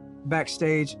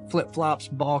 backstage, flip-flops,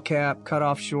 ball cap,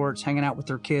 cut-off shorts, hanging out with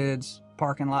her kids,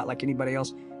 parking lot like anybody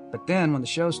else. But then when the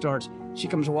show starts, she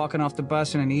comes walking off the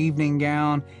bus in an evening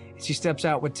gown. And she steps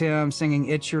out with Tim singing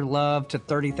It's Your Love to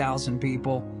 30,000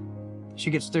 people. She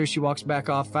gets through, she walks back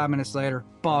off 5 minutes later,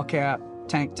 ball cap,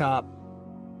 tank top,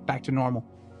 back to normal.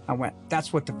 I went,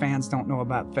 that's what the fans don't know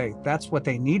about Faith. That's what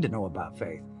they need to know about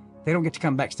Faith. They don't get to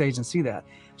come backstage and see that.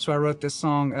 So I wrote this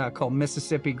song called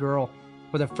Mississippi Girl,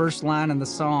 where the first line in the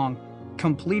song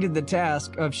completed the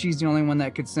task of she's the only one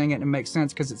that could sing it, and it makes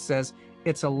sense because it says,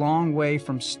 it's a long way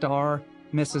from Star,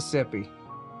 Mississippi.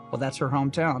 Well, that's her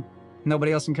hometown.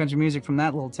 Nobody else in country music from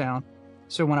that little town.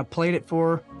 So when I played it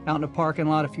for her out in the parking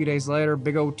lot a few days later,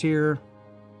 big old tear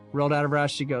rolled out of her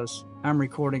eyes. She goes, I'm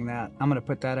recording that. I'm going to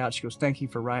put that out. She goes, thank you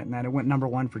for writing that. It went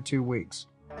 #1 for 2 weeks.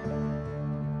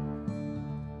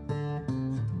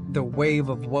 The wave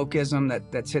of wokeism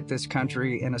that's hit this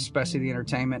country, and especially the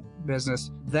entertainment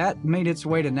business, that made its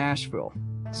way to Nashville.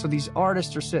 So these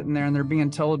artists are sitting there and they're being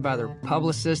told by their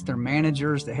publicists, their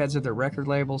managers, the heads of their record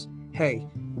labels, hey,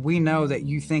 we know that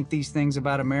you think these things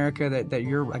about America, that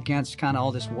you're against kind of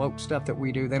all this woke stuff that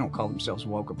we do. They don't call themselves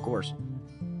woke, of course.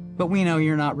 But we know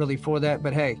you're not really for that.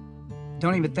 But hey,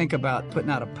 don't even think about putting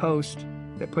out a post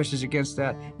that pushes against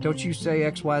that. Don't you say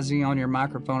XYZ on your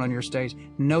microphone on your stage.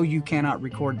 No, you cannot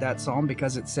record that song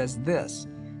because it says this.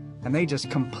 And they just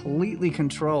completely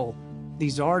control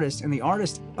these artists, and the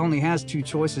artist only has 2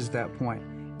 choices at that point.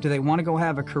 Do they want to go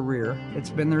have a career?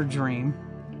 It's been their dream.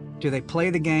 Do they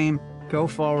play the game, go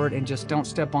forward, and just don't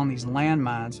step on these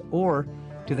landmines? Or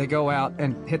do they go out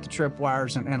and hit the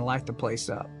tripwires and light the place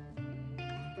up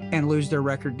and lose their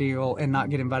record deal and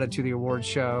not get invited to the awards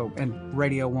show, and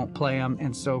radio won't play them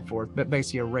and so forth, but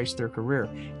basically erase their career?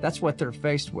 That's what they're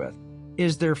faced with.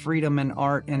 Is there freedom in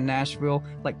art in Nashville,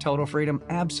 like total freedom?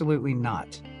 Absolutely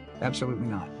not. Absolutely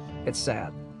not. It's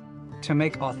sad. To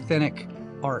make authentic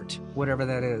art, whatever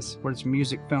that is, whether it's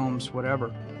music, films,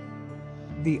 whatever,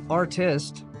 the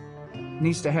artist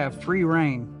needs to have free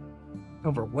reign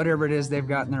over whatever it is they've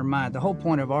got in their mind. The whole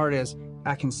point of art is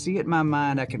I can see it in my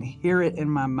mind, I can hear it in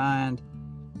my mind,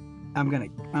 I'm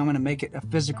gonna make it a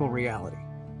physical reality.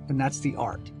 And that's the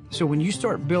art. So when you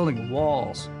start building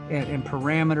walls and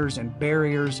parameters and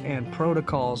barriers and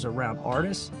protocols around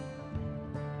artists,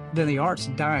 then the art's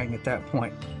dying at that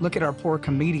point. Look at our poor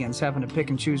comedians having to pick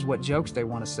and choose what jokes they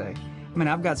want to say. I mean,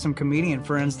 I've got some comedian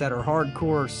friends that are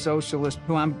hardcore socialists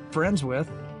who I'm friends with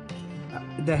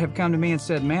that have come to me and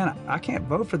said, man, I can't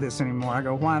vote for this anymore. I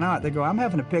go, why not? They go, I'm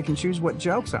having to pick and choose what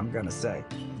jokes I'm going to say.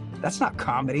 That's not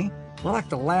comedy. We're like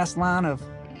the last line of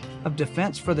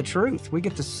defense for the truth. We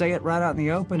get to say it right out in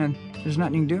the open, and there's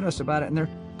nothing you can do to us about it. And they're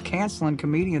canceling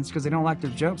comedians because they don't like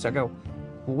their jokes. I go,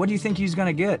 well, what do you think he's going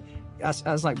to get?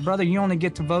 I was like, brother, you only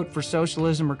get to vote for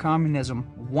socialism or communism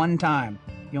one time.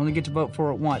 You only get to vote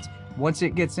for it once. Once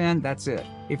it gets in, that's it.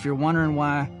 If you're wondering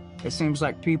why it seems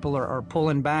like people are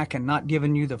pulling back and not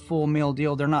giving you the full meal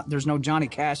deal, there's no Johnny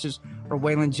Cash's or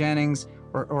Waylon Jennings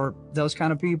or those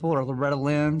kind of people or Loretta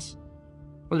Lynn's.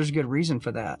 Well, there's a good reason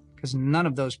for that, because none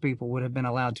of those people would have been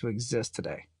allowed to exist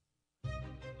today.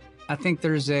 I think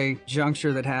there's a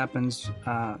juncture that happens,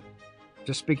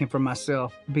 just speaking for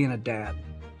myself, being a dad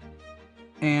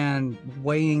and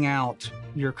weighing out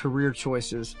your career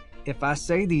choices. If I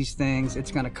say these things,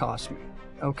 it's going to cost me.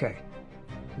 Okay.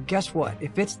 Guess what?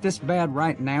 If it's this bad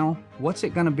right now, what's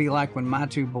it going to be like when my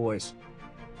two boys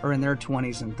are in their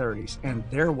 20s and 30s and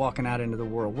they're walking out into the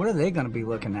world? What are they going to be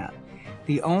looking at?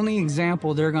 The only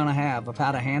example they're going to have of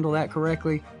how to handle that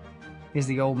correctly is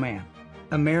the old man.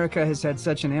 America has had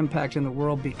such an impact in the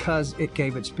world because it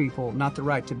gave its people not the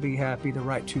right to be happy, the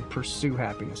right to pursue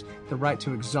happiness, the right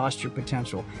to exhaust your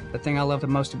potential. The thing I love the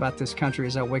most about this country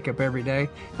is I wake up every day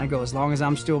and I go, as long as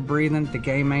I'm still breathing, the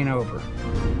game ain't over.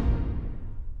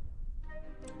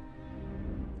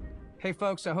 Hey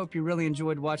folks, I hope you really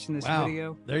enjoyed watching this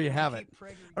video. There you have it.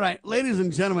 All right, ladies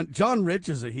and gentlemen, John Rich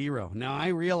is a hero. Now, I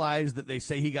realize that they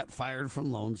say he got fired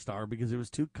from Lone Star because he was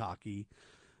too cocky.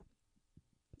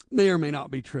 May or may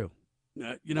not be true.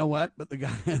 You know what? But the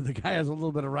guy has a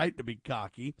little bit of right to be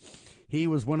cocky. He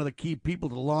was one of the key people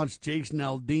to launch Jason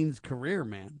Aldean's career,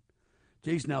 man.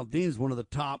 Jason Aldean's one of the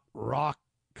top rock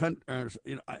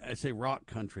I say rock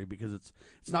country because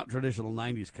it's not traditional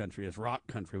 90s country. It's rock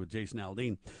country with Jason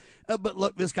Aldean. But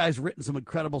look, this guy's written some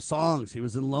incredible songs. He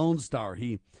was in Lone Star.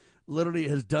 He literally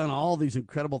has done all these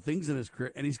incredible things in his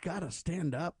career, and he's got a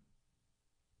stand-up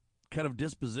kind of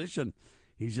disposition.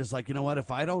 He's just like, you know what? If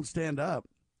I don't stand up,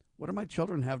 what do my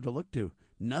children have to look to?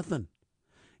 Nothing.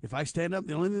 If I stand up,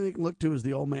 the only thing they can look to is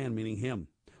the old man, meaning him,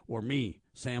 or me,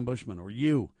 Sam Bushman, or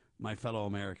you, my fellow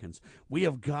Americans. We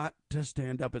have got to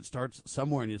stand up. It starts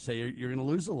somewhere, and you say you're going to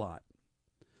lose a lot.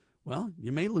 Well,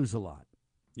 you may lose a lot.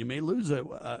 You may lose an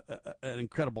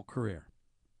incredible career.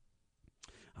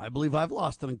 I believe I've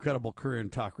lost an incredible career in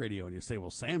talk radio. And you say, well,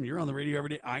 Sam, you're on the radio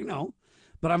every day. I know,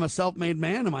 but I'm a self-made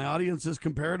man, and my audience is,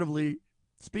 comparatively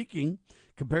speaking,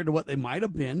 compared to what they might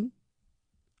have been,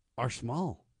 are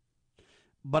small.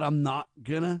 But I'm not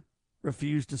going to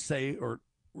refuse to say or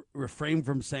refrain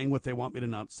from saying what they want me to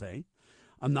not say.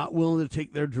 I'm not willing to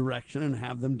take their direction and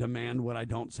have them demand what I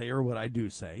don't say or what I do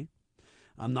say.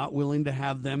 I'm not willing to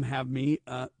have them have me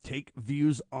take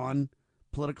views on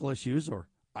political issues, or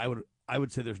I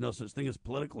would say there's no such thing as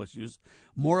political issues,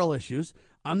 moral issues.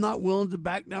 I'm not willing to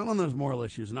back down on those moral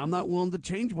issues, and I'm not willing to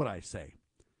change what I say.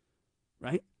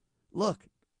 Right? Look,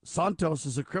 Santos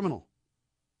is a criminal.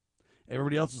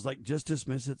 Everybody else is like, just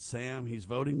dismiss it, Sam. He's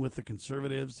voting with the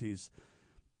conservatives. He's,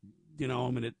 you know,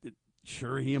 I mean,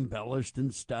 sure, he embellished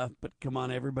and stuff, but come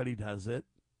on, everybody does it.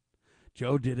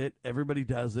 Joe did it. Everybody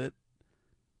does it.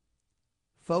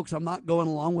 Folks, I'm not going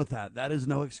along with that. That is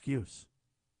no excuse.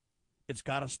 It's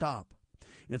got to stop.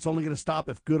 It's only going to stop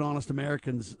if good, honest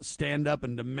Americans stand up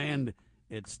and demand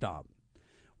it stop.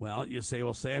 Well, you say,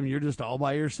 well, Sam, you're just all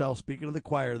by yourself speaking to the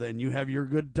choir then. You have your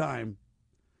good time.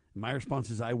 And my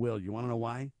response is, I will. You want to know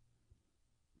why?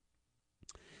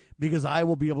 Because I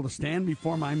will be able to stand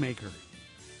before my Maker,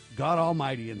 God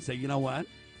Almighty, and say, you know what?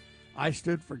 I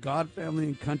stood for God, family,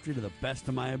 and country to the best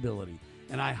of my ability.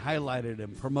 And I highlighted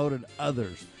and promoted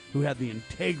others who had the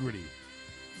integrity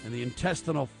and the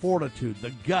intestinal fortitude,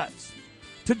 the guts,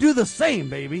 to do the same,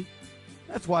 baby.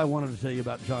 That's why I wanted to tell you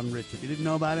about John Rich. If you didn't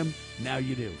know about him, now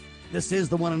you do. This is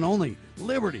the one and only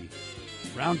Liberty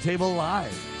Roundtable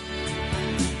Live.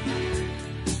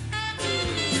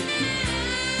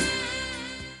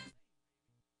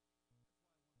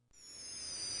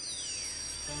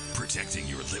 Protecting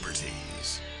your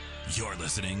liberties. You're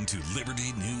listening to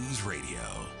Liberty News Radio.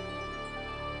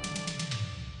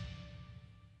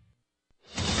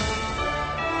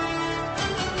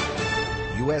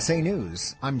 USA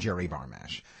News, I'm Jerry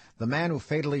Barmash. The man who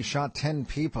fatally shot 10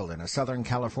 people in a Southern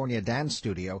California dance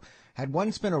studio had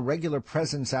once been a regular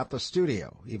presence at the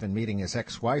studio, even meeting his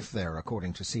ex-wife there,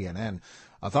 according to CNN.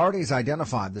 Authorities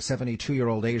identified the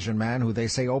 72-year-old Asian man who they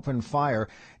say opened fire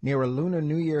near a Lunar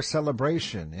New Year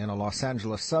celebration in a Los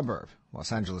Angeles suburb.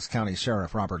 Los Angeles County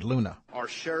Sheriff Robert Luna. Our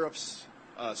sheriff's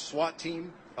SWAT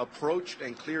team approached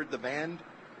and cleared the van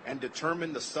and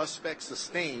determined the suspect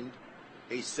sustained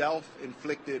a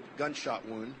self-inflicted gunshot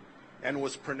wound and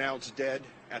was pronounced dead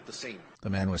at the scene. The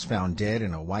man was found dead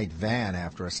in a white van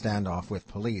after a standoff with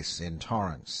police in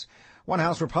Torrance. One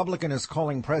House Republican is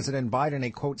calling President Biden a,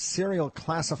 quote, serial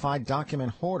classified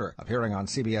document hoarder. Appearing on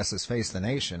CBS's Face the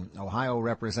Nation, Ohio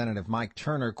Representative Mike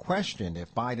Turner questioned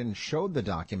if Biden showed the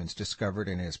documents discovered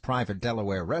in his private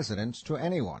Delaware residence to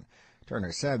anyone.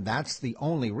 Turner said that's the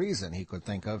only reason he could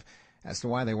think of as to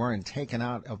why they weren't taken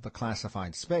out of the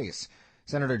classified space.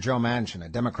 Senator Joe Manchin, a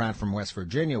Democrat from West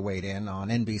Virginia, weighed in on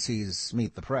NBC's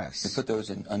Meet the Press. To put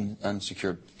those in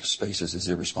unsecured spaces is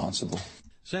irresponsible.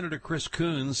 Senator Chris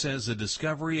Coons says the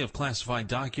discovery of classified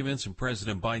documents in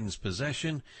President Biden's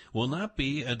possession will not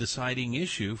be a deciding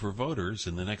issue for voters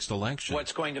in the next election.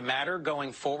 What's going to matter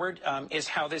going forward is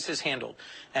how this is handled,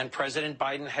 and President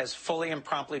Biden has fully and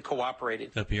promptly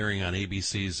cooperated. Appearing on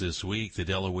ABC's This Week, the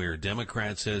Delaware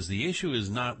Democrat says the issue is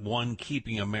not one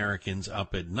keeping Americans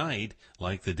up at night,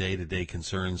 like the day-to-day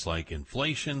concerns like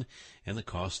inflation and the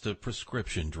cost of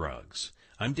prescription drugs.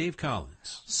 I'm Dave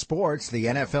Collins. Sports, the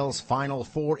NFL's Final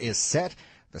Four is set.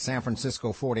 The San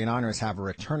Francisco 49ers have a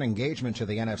return engagement to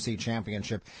the NFC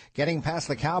Championship. Getting past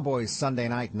the Cowboys Sunday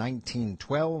night,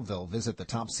 19-12. They'll visit the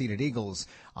top-seeded Eagles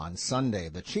on Sunday.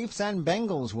 The Chiefs and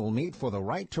Bengals will meet for the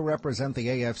right to represent the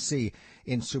AFC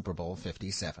in Super Bowl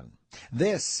 57.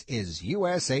 This is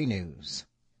USA News.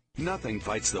 Nothing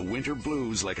fights the winter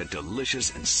blues like a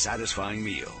delicious and satisfying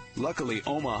meal. Luckily,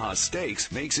 Omaha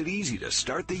Steaks makes it easy to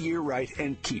start the year right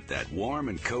and keep that warm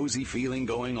and cozy feeling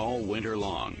going all winter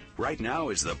long. Right now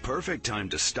is the perfect time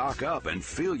to stock up and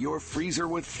fill your freezer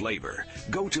with flavor.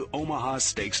 Go to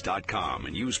omahasteaks.com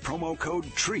and use promo code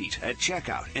TREAT at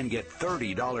checkout and get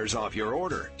 $30 off your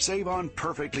order. Save on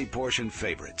perfectly portioned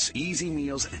favorites, easy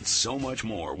meals, and so much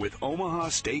more with Omaha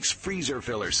Steaks Freezer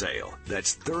Filler Sale.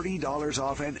 That's $30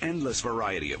 off an endless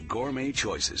variety of gourmet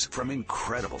choices, from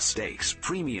incredible steaks,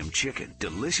 premium chicken,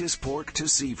 delicious pork to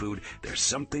seafood. There's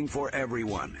something for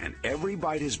everyone, and every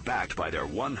bite is backed by their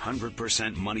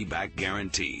 100% money-back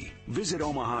guarantee. Visit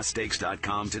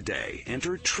omahasteaks.com today.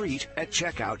 Enter TREAT at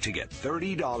checkout to get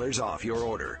 $30 off your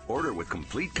order. Order with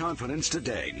complete confidence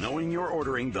today, knowing you're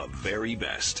ordering the very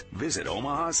best. Visit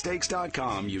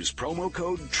omahasteaks.com. Use promo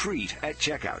code TREAT at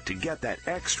checkout to get that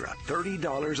extra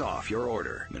 $30 off your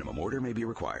order. Minimum order may be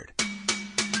required.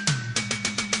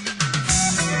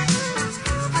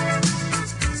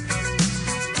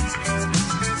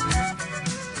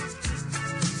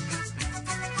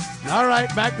 All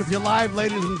right, back with you live,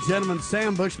 ladies and gentlemen.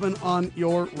 Sam Bushman on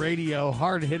your radio.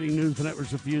 Hard-hitting news the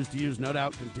networks refuse to use, no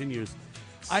doubt continues.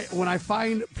 When I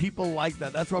find people like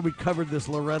that, that's why we covered this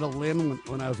Loretta Lynn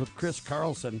when I was with Chris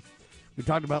Carlson. We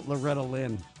talked about Loretta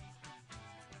Lynn.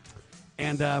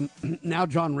 And now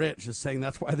John Rich is saying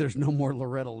that's why there's no more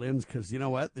Loretta Lynn's, because you know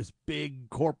what? This big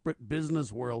corporate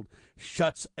business world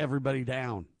shuts everybody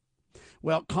down.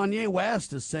 Well, Kanye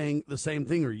West is saying the same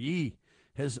thing, or Ye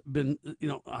has been,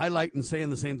 highlighting, saying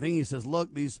the same thing. He says,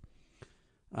 look, these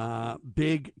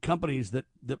big companies that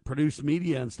produce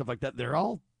media and stuff like that, they're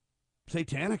all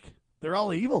satanic. They're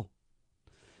all evil.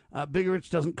 Big Rich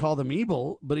doesn't call them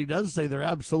evil, but he does say they're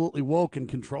absolutely woke and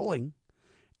controlling.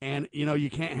 And, you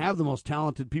can't have the most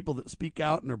talented people that speak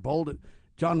out and are bold.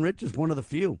 John Rich is one of the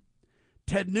few.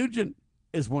 Ted Nugent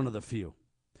is one of the few.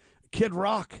 Kid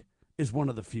Rock is one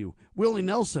of the few. Willie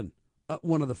Nelson,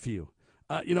 one of the few.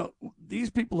 These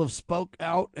people have spoke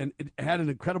out and had an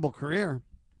incredible career.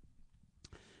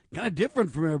 Kind of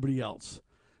different from everybody else.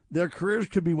 Their careers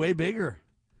could be way bigger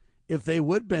if they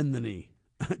would bend the knee.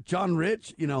 John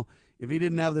Rich, if he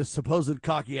didn't have this supposed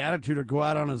cocky attitude or go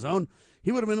out on his own,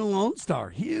 he would have been a Lone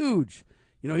Star. Huge.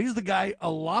 He's the guy,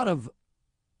 a lot of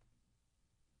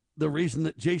the reason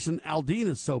that Jason Aldean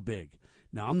is so big.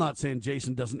 Now, I'm not saying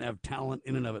Jason doesn't have talent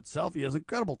in and of itself. He has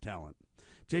incredible talent.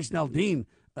 Jason Aldean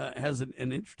has an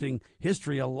interesting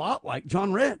history, a lot like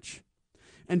John Rich.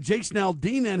 And Jason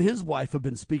Aldean and his wife have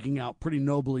been speaking out pretty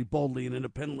nobly, boldly, and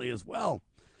independently as well.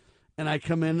 And I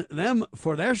commend them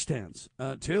for their stance,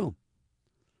 too.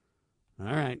 All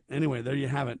right. Anyway, there you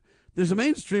have it. There's a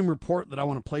mainstream report that I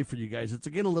want to play for you guys. It's,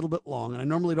 again, a little bit long, and I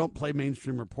normally don't play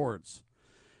mainstream reports.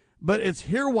 But it's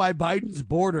here why Biden's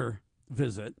border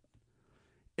visit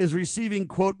is receiving,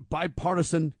 quote,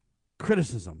 bipartisan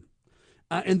criticism.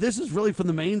 And this is really from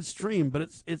the mainstream, but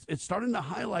it's starting to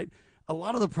highlight a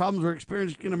lot of the problems we're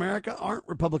experiencing in America aren't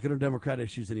Republican or Democrat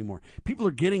issues anymore. People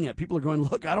are getting it. People are going,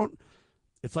 look,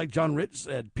 it's like John Rich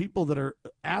said, people that are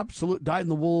absolute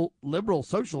dyed-in-the-wool liberal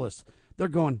socialists, they're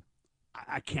going,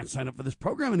 I can't sign up for this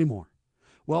program anymore.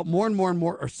 Well, more and more and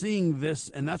more are seeing this,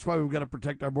 and that's why we've got to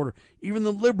protect our border. Even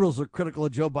the liberals are critical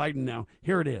of Joe Biden now.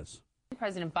 Here it is.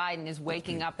 President Biden is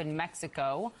waking up in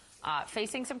Mexico,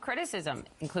 facing some criticism,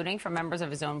 including from members of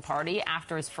his own party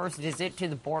after his first visit to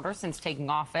the border since taking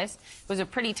office. It was a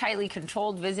pretty tightly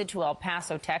controlled visit to El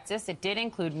Paso, Texas. It did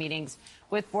include meetings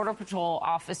with Border Patrol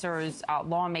officers,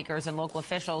 lawmakers, and local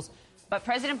officials. But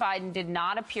President Biden did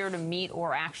not appear to meet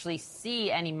or actually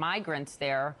see any migrants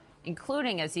there,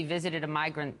 including as he visited a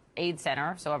migrant aid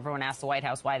center. So everyone asked the White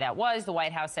House why that was. The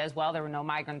White House says, well, there were no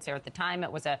migrants there at the time.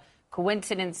 It was a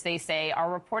coincidence, they say.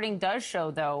 Our reporting does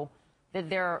show, though, that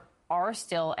there are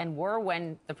still and were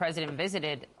when the president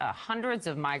visited hundreds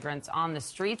of migrants on the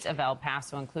streets of El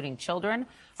Paso, including children.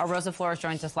 Rosa Flores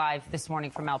joins us live this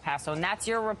morning from El Paso. And that's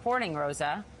your reporting,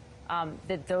 Rosa,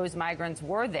 that those migrants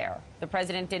were there. The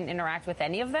president didn't interact with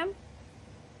any of them?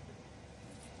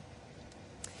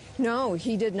 No,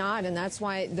 he did not, and that's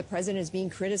why the president is being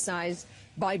criticized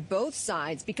by both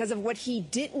sides because of what he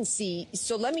didn't see.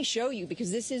 So let me show you,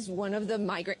 because this is one of the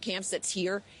migrant camps that's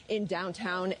here in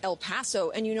downtown El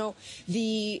Paso. And, you know,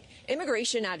 the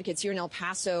immigration advocates here in El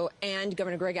Paso and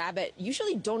Governor Greg Abbott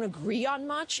usually don't agree on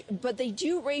much, but they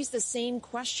do raise the same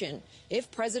question. If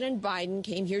President Biden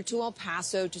came here to El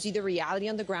Paso to see the reality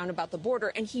on the ground about the border,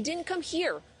 and he didn't come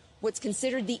here, what's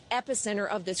considered the epicenter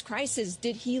of this crisis,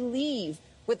 did he leave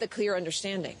with a clear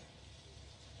understanding?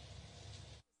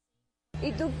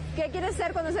 ¿Y tú qué quieres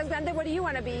ser cuando seas grande? What do you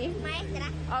want to be? Maestra.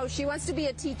 Oh, she wants to be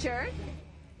a teacher.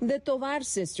 The Tovar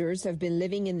sisters have been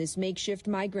living in this makeshift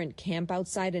migrant camp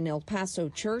outside an El Paso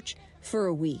church for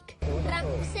a week.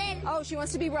 Rapunzel. Oh, she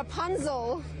wants to be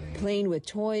Rapunzel. Playing with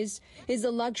toys is a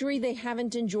luxury they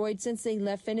haven't enjoyed since they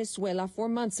left Venezuela 4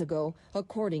 months ago,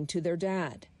 according to their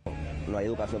dad. No hay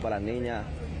educación para las niñas,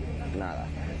 nada.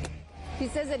 He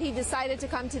says that he decided to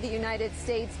come to the United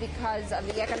States because of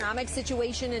the economic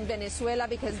situation in Venezuela,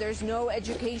 because there's no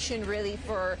education really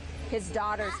for his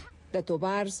daughters. The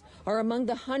Tobars are among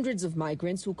the hundreds of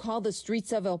migrants who call the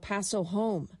streets of El Paso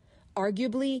home,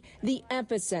 arguably the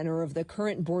epicenter of the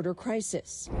current border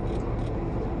crisis.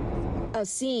 A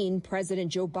scene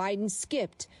President Joe Biden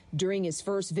skipped during his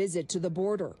first visit to the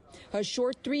border, a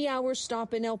short 3-hour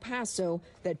stop in El Paso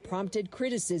that prompted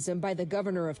criticism by the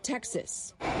governor of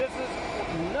Texas. This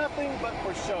is nothing but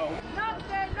for show.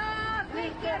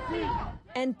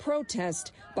 And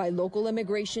protest by local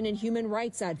immigration and human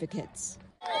rights advocates.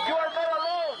 You are not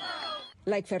alone.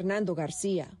 Like Fernando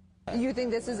Garcia. You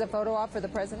think this is a photo op for the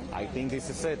president? I think this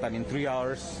is it. And in 3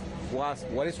 hours,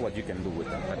 what you can do with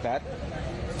that? But that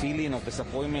feeling of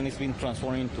disappointment is being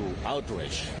transformed into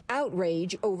outrage.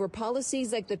 Outrage over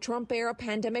policies like the Trump-era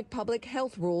pandemic public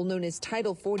health rule known as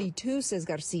Title 42, says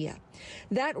Garcia.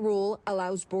 That rule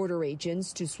allows border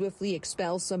agents to swiftly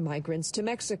expel some migrants to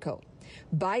Mexico.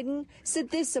 Biden said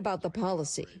this about the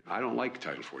policy. I don't like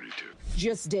Title 42.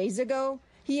 Just days ago,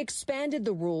 he expanded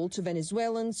the rule to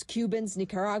Venezuelans, Cubans,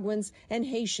 Nicaraguans, and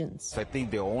Haitians. I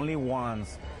think the only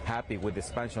ones happy with the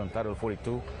expansion of Title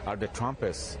 42 are the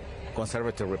Trumpists,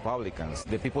 conservative Republicans,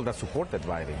 the people that supported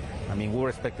Biden. I mean, we were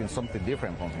expecting something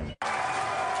different from him.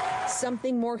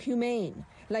 Something more humane,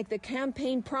 like the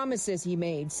campaign promises he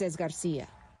made, says Garcia.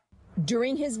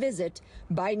 During his visit,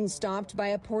 Biden stopped by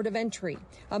a port of entry,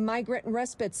 a migrant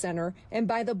respite center, and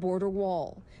by the border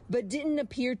wall, but didn't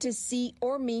appear to see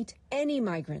or meet any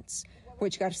migrants,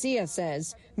 which Garcia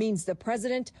says means the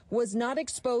president was not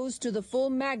exposed to the full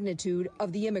magnitude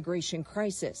of the immigration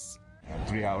crisis.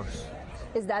 3 hours.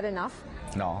 Is that enough?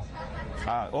 No,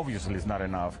 obviously it's not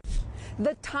enough.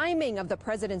 The timing of the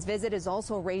president's visit is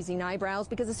also raising eyebrows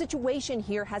because the situation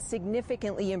here has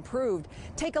significantly improved.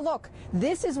 Take a look.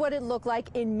 This is what it looked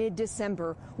like in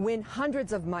mid-December when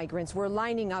hundreds of migrants were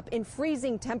lining up in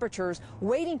freezing temperatures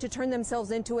waiting to turn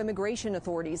themselves into immigration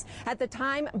authorities. At the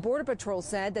time, Border Patrol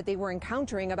said that they were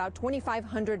encountering about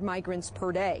 2,500 migrants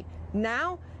per day.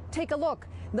 Now, take a look.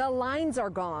 The lines are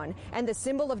gone, and the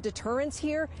symbol of deterrence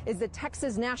here is the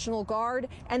Texas National Guard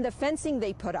and the fencing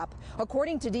they put up.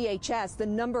 According to DHS, the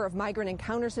number of migrant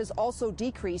encounters has also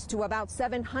decreased to about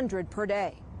 700 per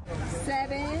day.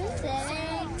 Seven.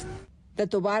 The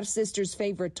Tovar sisters'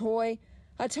 favorite toy,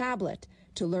 a tablet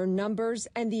to learn numbers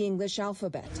and the English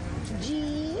alphabet.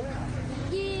 G.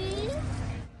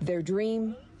 Their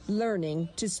dream, learning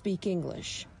to speak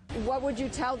English. What would you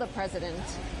tell the president?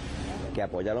 que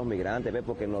apoya a los migrantes, ¿ves?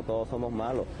 Porque no todos somos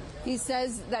malos. He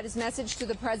says that his message to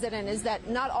the president is that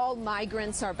not all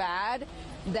migrants are bad,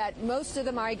 that most of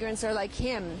the migrants are like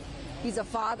him. He's a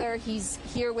father, he's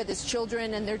here with his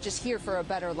children, and they're just here for a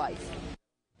better life.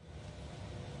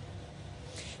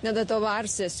 Now, the Tovar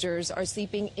sisters are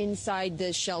sleeping inside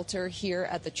the shelter here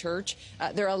at the church.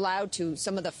 They're allowed to.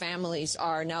 Some of the families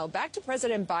are. Now, back to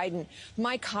President Biden.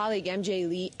 My colleague, MJ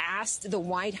Lee, asked the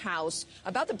White House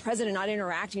about the president not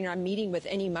interacting or not meeting with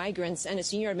any migrants, and a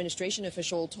senior administration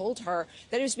official told her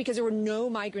that it was because there were no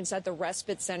migrants at the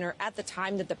respite center at the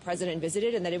time that the president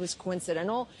visited and that it was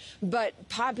coincidental. But,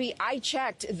 Poppy, I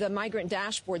checked the migrant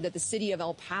dashboard that the city of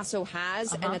El Paso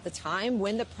has, and at the time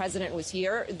when the president was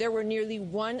here, there were nearly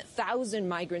 1,000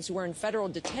 migrants who were in federal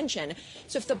detention.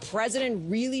 So if the president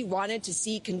really wanted to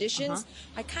see conditions,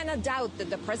 I kind of doubt that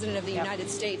the president of the United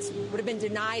States would have been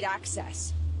denied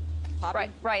access.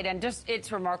 Poppy? Right. And just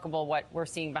it's remarkable what we're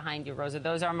seeing behind you, Rosa.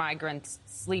 Those are migrants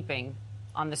sleeping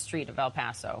on the street of El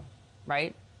Paso,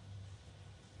 right?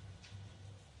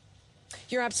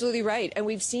 You're absolutely right. And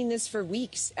we've seen this for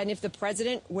weeks. And if the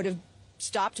president would have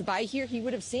stopped by here, he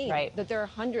would have seen that there are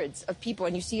hundreds of people,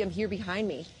 and you see them here behind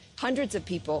me. Hundreds of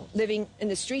people living in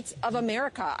the streets of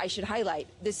America, I should highlight.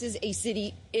 This is a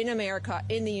city in America,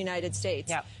 in the United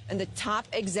States. And the top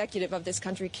executive of this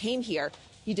country came here.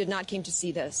 He did not came to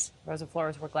see this. Rosa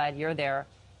Flores, we're glad you're there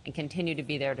and continue to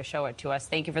be there to show it to us.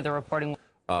 Thank you for the reporting.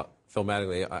 Phil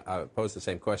Mattingly, I pose the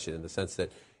same question in the sense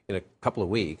that in a couple of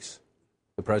weeks,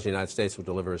 the President of the United States will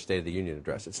deliver a State of the Union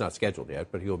address. It's not scheduled yet,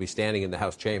 but he will be standing in the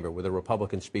House chamber with a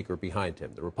Republican speaker behind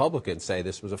him. The Republicans say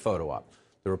this was a photo op.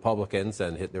 The Republicans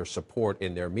and their support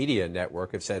in their media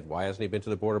network have said, why hasn't he been to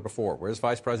the border before? Where's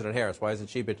Vice President Harris? Why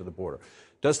hasn't she been to the border?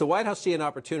 Does the White House see an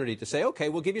opportunity to say, okay,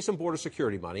 we'll give you some border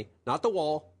security money, not the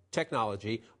wall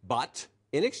technology, but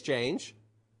in exchange,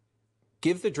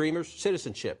 give the Dreamers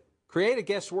citizenship. Create a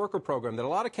guest worker program that a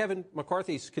lot of Kevin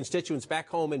McCarthy's constituents back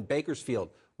home in Bakersfield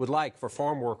would like for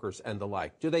farm workers and the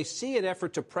like. Do they see an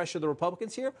effort to pressure the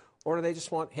Republicans here, or do they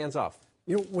just want hands off?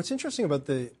 You know, what's interesting about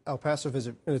the El Paso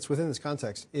visit, and it's within this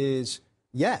context, is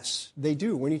yes, they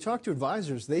do. When you talk to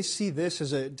advisors, they see this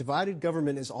as a divided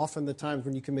government is often the times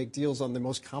when you can make deals on the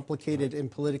most complicated and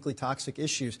politically toxic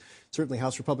issues. Certainly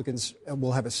House Republicans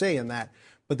will have a say in that.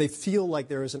 But they feel like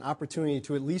there is an opportunity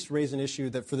to at least raise an issue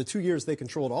that for the 2 years they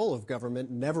controlled all of government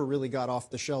never really got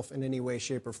off the shelf in any way,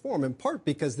 shape, or form, in part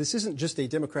because this isn't just a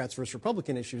Democrats versus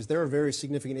Republican issues. There are very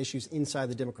significant issues inside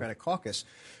the Democratic caucus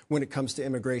when it comes to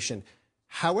immigration.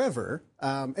 However,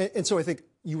 and so I think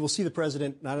you will see the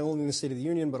president not only in the State of the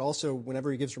Union, but also whenever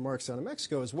he gives remarks down in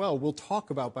Mexico as well, we'll talk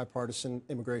about bipartisan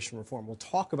immigration reform. We'll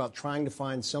talk about trying to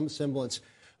find some semblance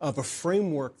of a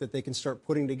framework that they can start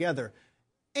putting together.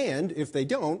 And if they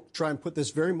don't, try and put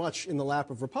this very much in the lap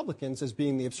of Republicans as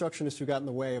being the obstructionists who got in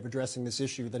the way of addressing this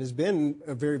issue that has been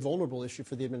a very vulnerable issue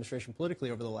for the administration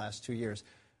politically over the last 2 years.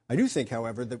 I do think,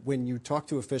 however, that when you talk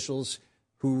to officials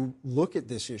who look at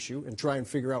this issue and try and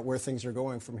figure out where things are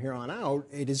going from here on out,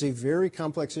 it is a very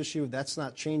complex issue. That's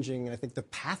not changing. And I think the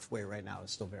pathway right now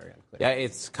is still very unclear. Yeah,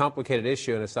 it's a complicated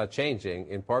issue, and it's not changing,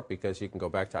 in part because you can go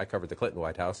back to, I covered the Clinton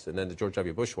White House and then the George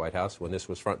W. Bush White House when this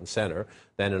was front and center.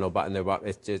 Then in Obama,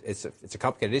 it's a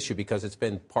complicated issue because it's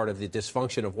been part of the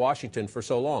dysfunction of Washington for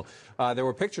so long. There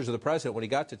were pictures of the president when he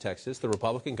got to Texas. The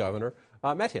Republican governor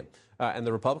met him. And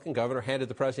the Republican governor handed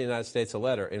the President of the United States a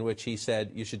letter in which he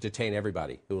said you should detain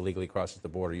everybody who illegally crosses the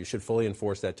border. You should fully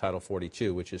enforce that Title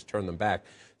 42, which is turn them back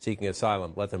seeking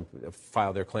asylum, let them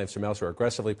file their claims from elsewhere,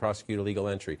 aggressively prosecute illegal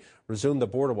entry, resume the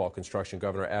border wall construction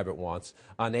Governor Abbott wants,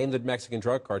 name the Mexican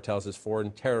drug cartels as foreign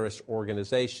terrorist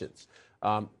organizations.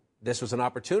 This was an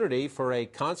opportunity for a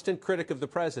constant critic of the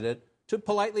president to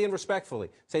politely and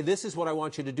respectfully say, this is what I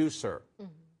want you to do, sir.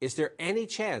 Mm-hmm. Is there any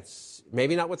chance,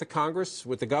 maybe not with the Congress,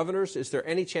 with the governors, is there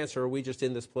any chance, or are we just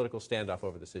in this political standoff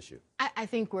over this issue? I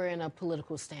think we're in a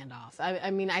political standoff.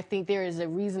 I mean, I think there is a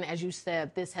reason, as you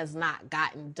said, this has not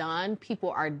gotten done.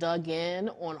 People are dug in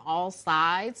on all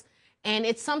sides. And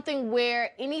it's something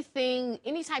where any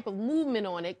type of movement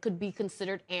on it could be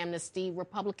considered amnesty.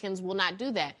 Republicans will not do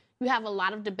that. You have a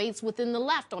lot of debates within the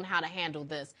left on how to handle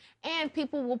this. And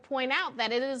people will point out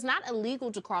that it is not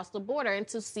illegal to cross the border and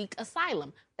to seek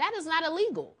asylum. That is not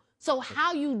illegal. So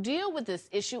how you deal with this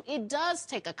issue, it does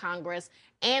take a Congress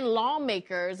and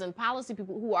lawmakers and policy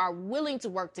people who are willing to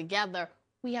work together.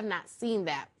 We have not seen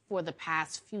that for the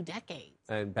past few decades.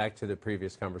 And back to the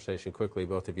previous conversation quickly,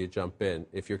 both of you jump in.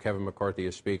 If you're Kevin McCarthy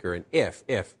as Speaker, and if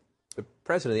the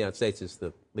President of the United States is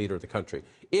the leader of the country,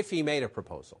 if he made a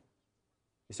proposal,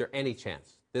 is there any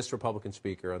chance this Republican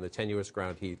Speaker, on the tenuous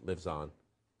ground he lives on,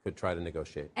 could try to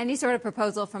negotiate. Any sort of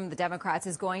proposal from the Democrats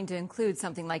is going to include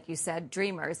something like you said,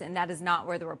 Dreamers, and that is not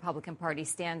where the Republican Party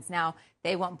stands now.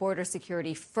 They want border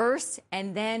security first,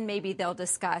 and then maybe they'll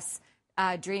discuss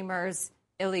Dreamers,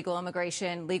 illegal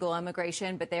immigration, legal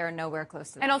immigration, but they are nowhere close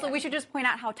to that. And also, we should just point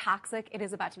out how toxic it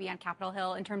is about to be on Capitol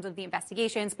Hill in terms of the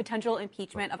investigations, potential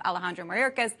impeachment of Alejandro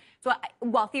Mayorkas. So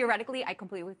while theoretically I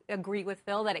completely agree with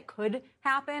Phil that it could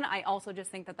happen, I also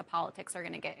just think that the politics are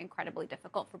going to get incredibly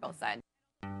difficult for both sides.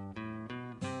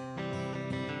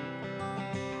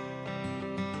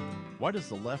 Why does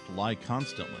the left lie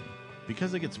constantly?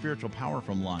 Because they get spiritual power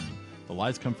from lying. The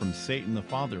lies come from Satan, the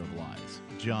father of lies.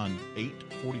 John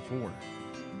 8:44.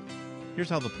 Here's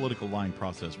how the political lying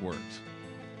process works.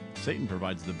 Satan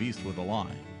provides the beast with a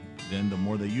lie. Then the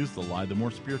more they use the lie, the more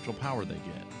spiritual power they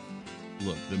get.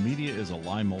 Look, the media is a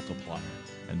lie multiplier,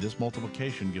 and this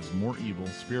multiplication gives more evil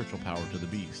spiritual power to the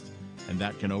beast, and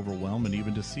that can overwhelm and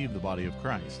even deceive the body of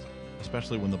Christ,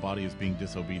 especially when the body is being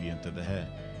disobedient to the head.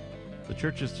 The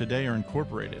churches today are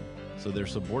incorporated, so they're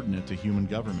subordinate to human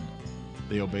government.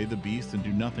 They obey the beast and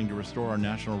do nothing to restore our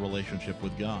national relationship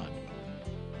with God.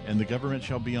 And the government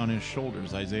shall be on his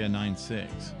shoulders, Isaiah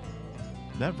 9:6.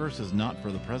 That verse is not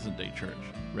for the present-day church.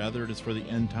 Rather, it is for the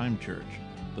end-time church,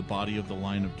 the body of the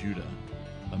line of Judah.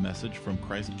 A message from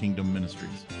Christ Kingdom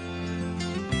Ministries.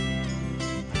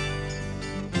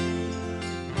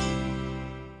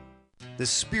 The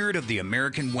spirit of the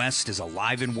American West is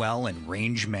alive and well in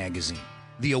Range Magazine,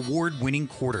 the award-winning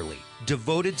quarterly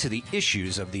devoted to the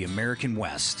issues of the American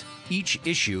West. Each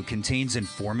issue contains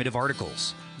informative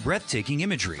articles, breathtaking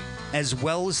imagery, as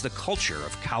well as the culture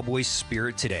of cowboy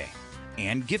spirit today,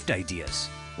 and gift ideas,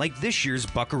 like this year's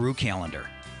Buckaroo calendar.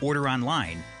 Order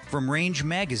online from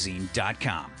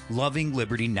rangemagazine.com. Loving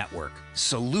Liberty Network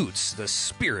salutes the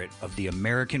spirit of the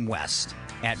American West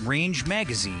at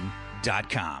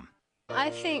rangemagazine.com. I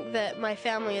think that my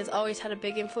family has always had a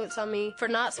big influence on me for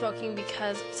not smoking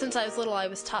because since I was little I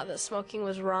was taught that smoking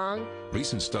was wrong.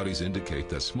 Recent studies indicate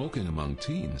that smoking among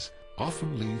teens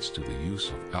often leads to the use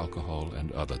of alcohol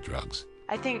and other drugs.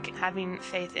 I think having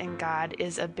faith in God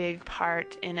is a big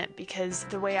part in it because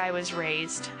the way I was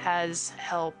raised has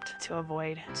helped to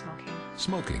avoid smoking.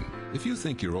 Smoking. If you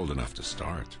think you're old enough to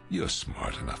start, you're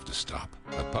smart enough to stop.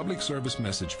 A public service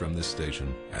message from this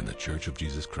station and the Church of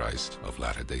Jesus Christ of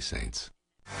Latter-day Saints.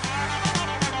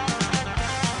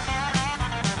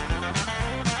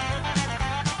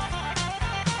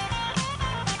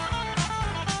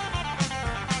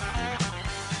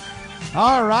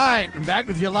 All right, I'm back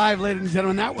with you live, ladies and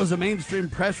gentlemen. That was a mainstream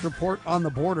press report on the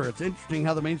border. It's interesting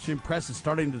how the mainstream press is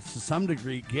starting to some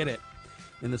degree, get it,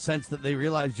 in the sense that they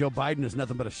realize Joe Biden is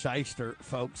nothing but a shyster,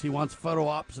 folks. He wants photo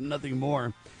ops and nothing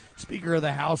more. Speaker of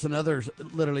the House and others,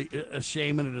 literally a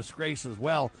shame and a disgrace as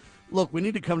well. Look, we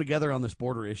need to come together on this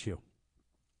border issue.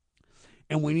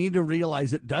 And we need to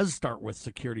realize it does start with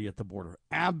security at the border.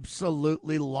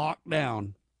 Absolutely lock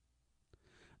down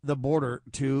the border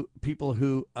to people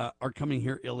who are coming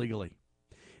here illegally.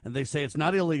 And they say it's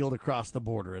not illegal to cross the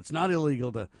border. It's not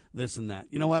illegal to this and that.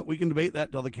 You know what? We can debate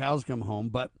that till the cows come home,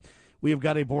 but we have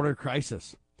got a border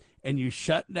crisis. And you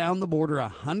shut down the border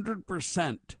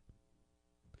 100%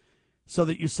 so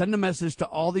that you send a message to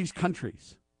all these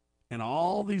countries and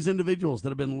all these individuals that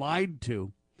have been lied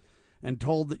to and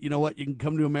told that, you know what, you can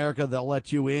come to America, they'll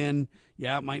let you in.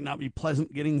 Yeah, it might not be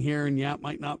pleasant getting here, and yeah, it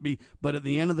might not be. But at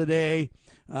the end of the day,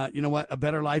 you know what, a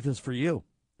better life is for you.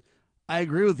 I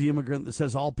agree with the immigrant that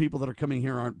says all people that are coming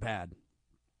here aren't bad.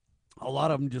 A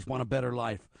lot of them just want a better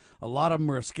life. A lot of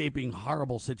them are escaping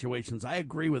horrible situations. I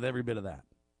agree with every bit of that.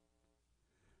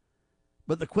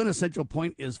 But the quintessential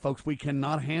point is, folks, we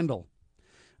cannot handle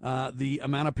the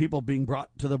amount of people being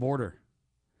brought to the border.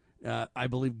 I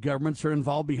believe governments are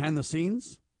involved behind the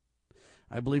scenes.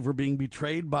 I believe we're being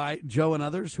betrayed by Joe and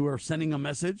others who are sending a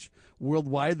message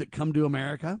worldwide that come to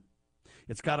America.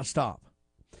 It's got to stop.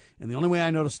 And the only way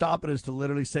I know to stop it is to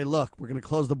literally say, look, we're going to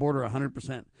close the border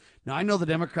 100%. Now, I know the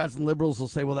Democrats and liberals will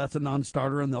say, well, that's a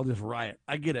non-starter, and they'll just riot.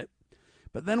 I get it.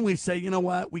 But then we say, you know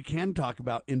what? We can talk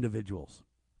about individuals.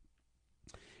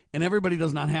 And everybody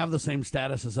does not have the same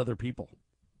status as other people.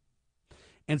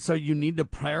 And so you need to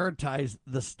prioritize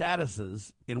the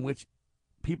statuses in which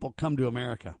people come to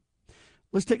America.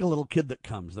 Let's take a little kid that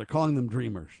comes. They're calling them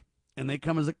dreamers. And they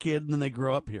come as a kid and then they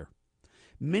grow up here.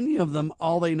 Many of them,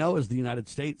 all they know is the United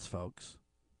States, folks.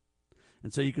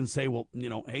 And so you can say, well, you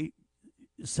know, hey,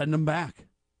 send them back.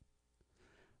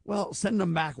 Well, send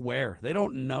them back where? They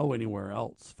don't know anywhere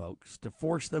else, folks. To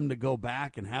force them to go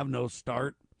back and have no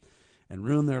start and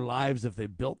ruin their lives if they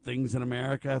built things in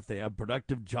America, if they have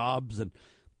productive jobs, and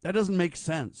that doesn't make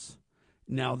sense.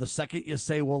 Now, the second you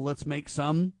say, well, let's make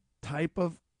some type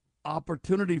of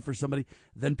opportunity for somebody,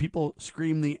 then people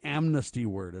scream the amnesty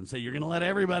word and say, you're going to let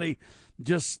everybody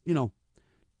just, no,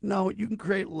 you can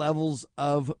create levels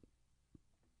of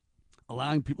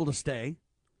allowing people to stay,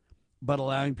 but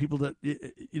allowing people to,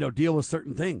 deal with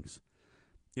certain things.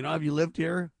 Have you lived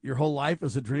here your whole life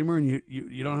as a dreamer and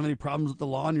you don't have any problems with the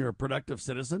law and you're a productive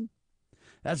citizen?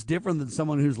 That's different than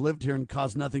someone who's lived here and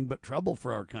caused nothing but trouble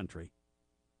for our country,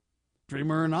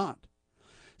 dreamer or not.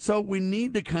 So we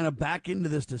need to kind of back into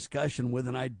this discussion with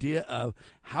an idea of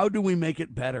how do we make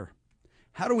it better?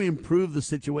 How do we improve the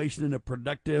situation in a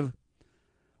productive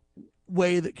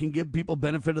way that can give people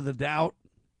benefit of the doubt,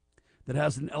 that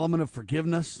has an element of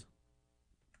forgiveness,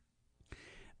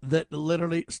 that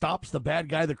literally stops the bad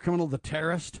guy, the criminal, the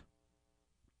terrorist?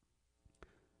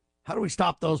 How do we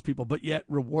stop those people, but yet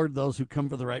reward those who come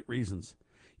for the right reasons?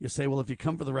 You say, well, if you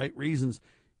come for the right reasons,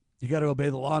 you got to obey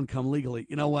the law and come legally.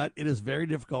 You know what? It is very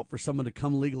difficult for someone to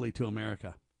come legally to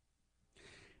America.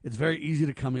 It's very easy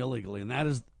to come illegally, and that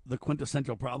is the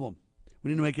quintessential problem.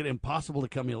 We need to make it impossible to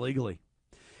come illegally,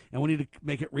 and we need to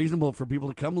make it reasonable for people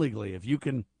to come legally. If you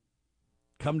can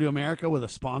come to America with a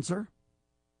sponsor,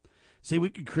 see, we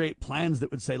could create plans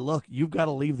that would say, look, you've got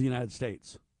to leave the United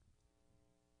States.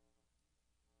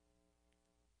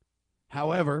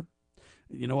 However,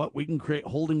 you know what? We can create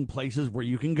holding places where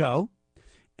you can go,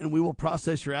 and we will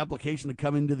process your application to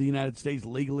come into the United States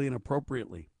legally and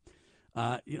appropriately.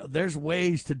 There's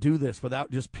ways to do this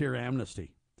without just pure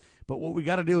amnesty. But what we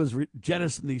got to do is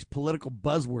jettison these political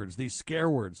buzzwords, these scare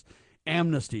words.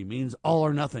 Amnesty means all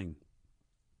or nothing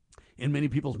in many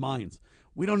people's minds.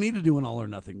 We don't need to do an all or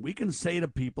nothing. We can say to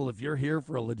people, if you're here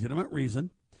for a legitimate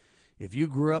reason, if you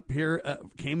grew up here,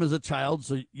 came as a child,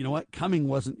 so you know what? Coming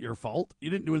wasn't your fault. You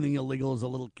didn't do anything illegal as a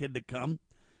little kid to come.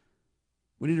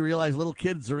 We need to realize little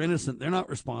kids are innocent. They're not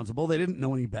responsible. They didn't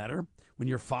know any better. When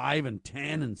you're 5 and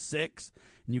 10 and 6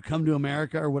 and you come to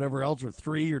America or whatever else, or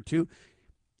 3 or 2,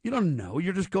 you don't know.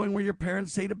 You're just going where your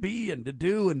parents say to be and to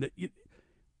do, and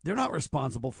they're not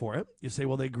responsible for it. You say,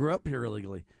 well, they grew up here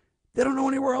illegally. They don't know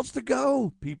anywhere else to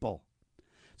go, people.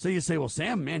 So you say, well,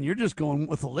 Sam, man, you're just going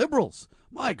with the liberals.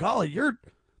 My golly,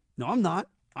 No, I'm not.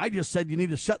 I just said you need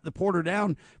to shut the border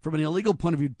down from an illegal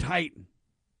point of view tight.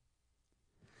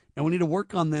 And we need to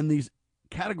work on then these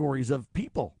categories of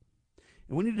people.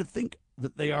 And we need to think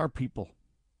that they are people,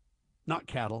 not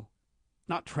cattle,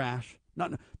 not trash,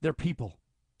 they're people.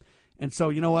 And so,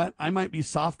 you know what? I might be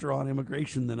softer on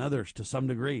immigration than others to some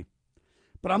degree.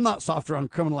 But I'm not softer on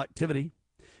criminal activity.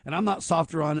 And I'm not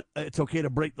softer on it's okay to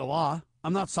break the law.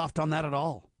 I'm not soft on that at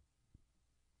all.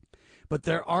 But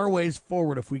there are ways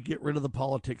forward if we get rid of the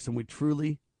politics and we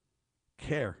truly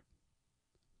care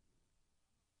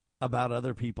about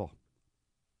other people.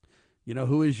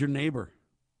 Who is your neighbor?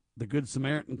 The Good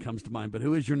Samaritan comes to mind, but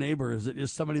who is your neighbor? Is it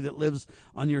just somebody that lives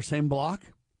on your same block?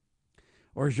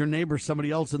 Or is your neighbor somebody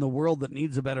else in the world that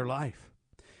needs a better life?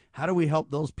 How do we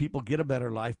help those people get a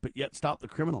better life, but yet stop the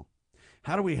criminal?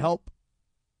 How do we help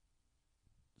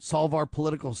solve our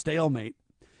political stalemate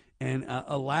and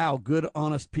allow good,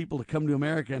 honest people to come to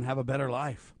America and have a better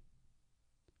life?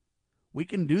 We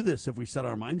can do this if we set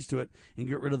our minds to it and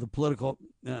get rid of the political,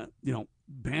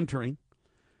 bantering.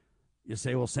 You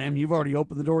say, well, Sam, you've already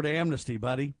opened the door to amnesty,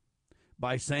 buddy,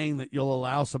 by saying that you'll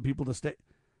allow some people to stay.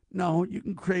 No, you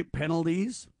can create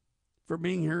penalties for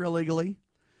being here illegally.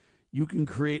 You can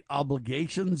create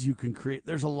obligations.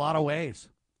 There's a lot of ways,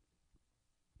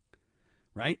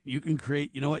 right? You can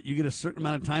create, you get a certain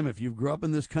amount of time if you grew up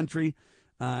in this country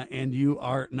and you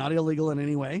are not illegal in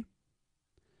any way,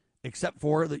 except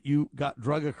for that you got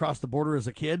drug across the border as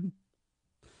a kid.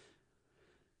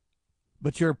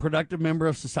 But you're a productive member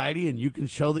of society and you can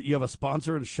show that you have a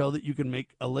sponsor and show that you can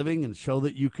make a living and show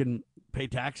that you can pay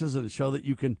taxes and show that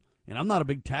you can, and I'm not a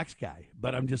big tax guy,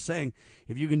 but I'm just saying,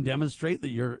 if you can demonstrate that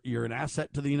you're an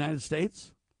asset to the United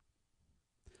States,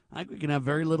 I think we can have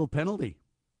very little penalty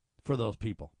for those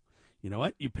people. You know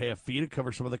what? You pay a fee to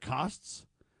cover some of the costs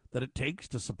that it takes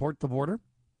to support the border.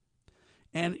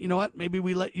 And you know what? Maybe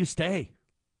we let you stay.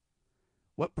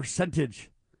 What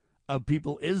percentage of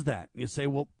people is that? You say,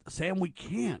 well, Sam, we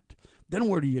can't. Then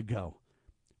where do you go?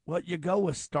 Well, you go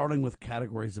with starting with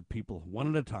categories of people,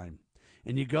 one at a time.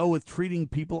 And you go with treating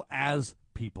people as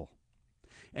people.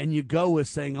 And you go with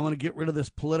saying, I'm going to get rid of this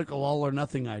political all or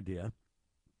nothing idea.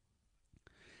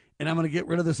 And I'm going to get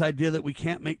rid of this idea that we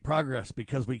can't make progress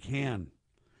because we can.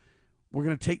 We're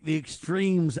going to take the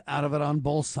extremes out of it on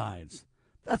both sides.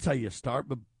 That's how you start.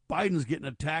 But Biden's getting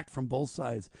attacked from both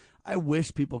sides. I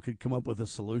wish people could come up with a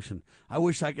solution. I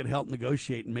wish I could help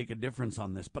negotiate and make a difference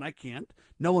on this, but I can't.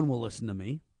 No one will listen to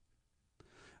me.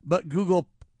 but Google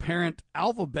parent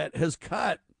Alphabet has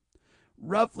cut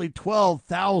roughly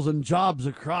 12,000 jobs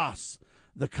across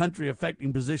the country,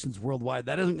 affecting positions worldwide.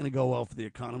 That isn't going to go well for the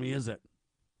economy, is it?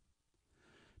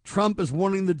 Trump is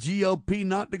warning the GOP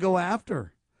not to go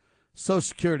after Social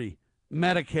Security,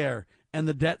 Medicare, and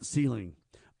the debt ceiling.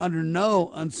 Under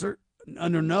no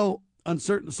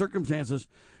uncertain circumstances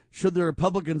should the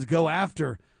Republicans go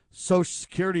after Social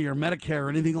Security or Medicare or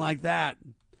anything like that,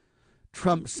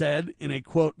 Trump said in a,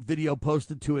 quote, video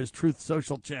posted to his Truth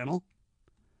Social channel.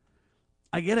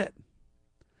 I get it.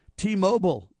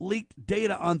 T-Mobile leaked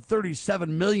data on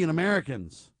 37 million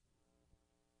Americans.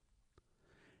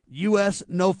 U.S.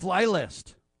 no-fly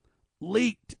list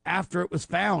leaked after it was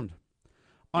found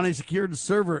on a secured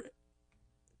server.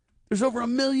 There's over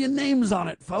 1 million names on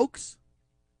it, folks.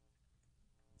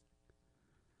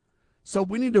 So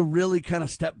we need to really kind of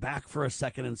step back for a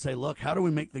second and say, look, how do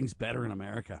we make things better in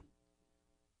America?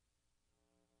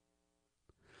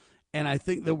 And I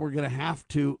think that we're going to have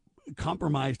to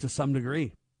compromise to some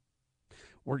degree.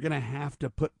 We're going to have to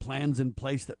put plans in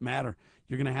place that matter.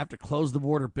 You're going to have to close the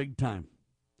border big time.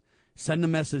 Send a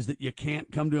message that you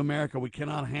can't come to America. We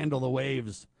cannot handle the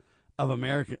waves of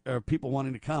America or people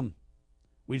wanting to come.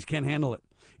 We just can't handle it.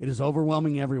 It is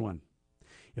overwhelming everyone.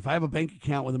 If I have a bank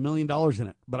account with $1 million in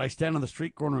it, but I stand on the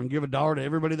street corner and give $1 to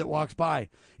everybody that walks by,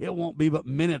 it won't be but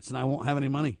minutes and I won't have any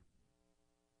money.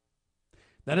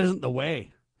 That isn't the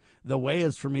way. The way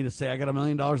is for me to say, I got $1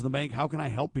 million in the bank. How can I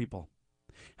help people?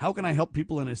 How can I help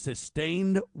people in a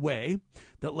sustained way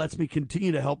that lets me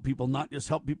continue to help people, not just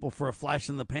help people for a flash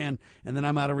in the pan, and then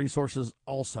I'm out of resources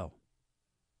also?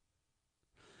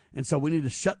 And so we need to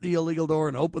shut the illegal door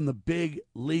and open the big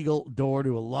legal door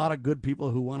to a lot of good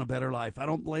people who want a better life. I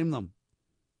don't blame them.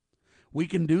 We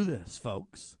can do this,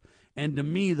 folks. And to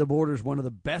me, the border is one of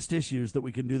the best issues that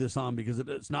we can do this on because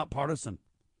it's not partisan.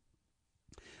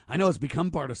 I know it's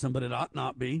become partisan, but it ought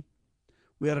not be.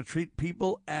 We ought to treat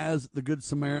people as the Good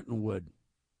Samaritan would.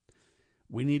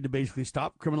 We need to basically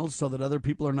stop criminals so that other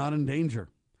people are not in danger,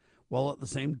 while at the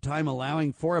same time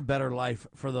allowing for a better life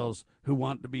for those who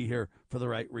want to be here for the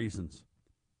right reasons.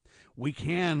 We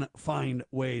can find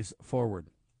ways forward.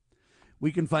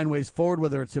 We can find ways forward,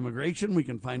 whether it's immigration. We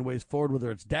can find ways forward,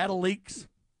 whether it's data leaks.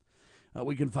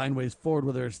 We can find ways forward,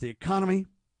 whether it's the economy.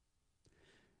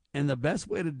 And the best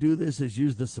way to do this is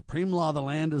use the supreme law of the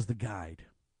land as the guide.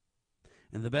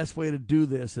 And the best way to do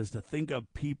this is to think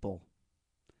of people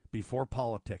before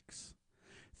politics.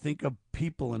 Think of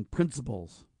people and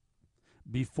principles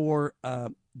before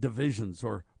divisions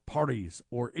or parties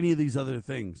or any of these other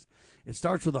things. It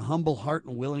starts with a humble heart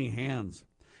and willing hands.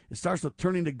 It starts with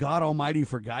turning to God Almighty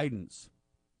for guidance.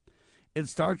 It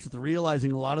starts with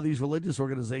realizing a lot of these religious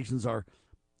organizations are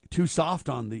too soft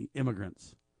on the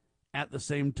immigrants. At the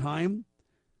same time,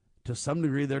 to some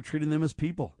degree, they're treating them as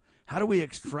people. How do we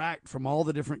extract from all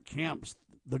the different camps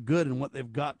the good and what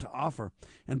they've got to offer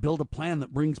and build a plan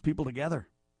that brings people together?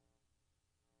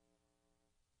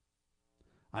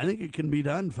 I think it can be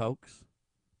done, folks.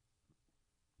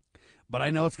 But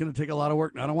I know it's going to take a lot of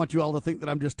work. And I don't want you all to think that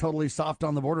I'm just totally soft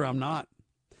on the border. I'm not.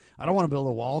 I don't want to build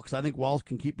a wall because I think walls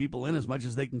can keep people in as much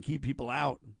as they can keep people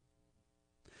out.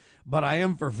 But I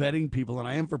am for vetting people, and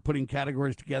I am for putting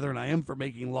categories together, and I am for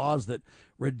making laws that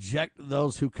reject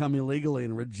those who come illegally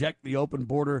and reject the open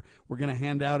border. We're going to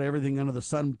hand out everything under the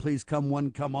sun, please come one,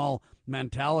 come all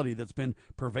mentality that's been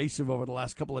pervasive over the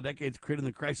last couple of decades, creating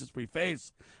the crisis we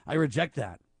face. I reject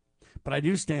that. But I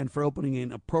do stand for opening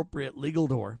an appropriate legal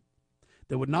door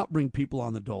that would not bring people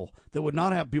on the dole, that would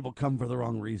not have people come for the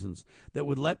wrong reasons, that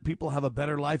would let people have a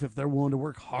better life if they're willing to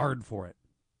work hard for it.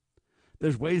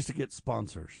 There's ways to get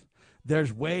sponsors.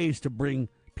 There's ways to bring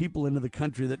people into the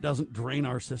country that doesn't drain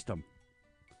our system.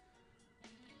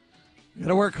 You got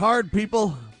to work hard,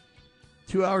 people.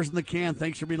 2 hours in the can.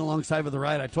 Thanks for being alongside with the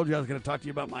ride. I told you I was going to talk to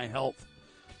you about my health.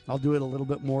 I'll do it a little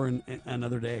bit more in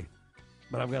another day.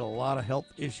 But I've got a lot of health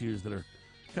issues that are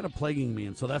kind of plaguing me.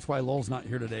 And so that's why Lowell's not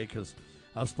here today, because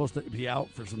I was supposed to be out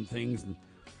for some things, and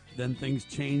then things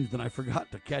changed, and I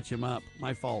forgot to catch him up.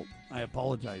 My fault. I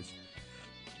apologize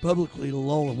publicly to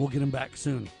Lowell, and we'll get him back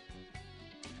soon.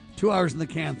 2 hours in the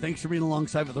can. Thanks for being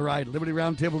alongside with the ride.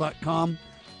 LibertyRoundtable.com,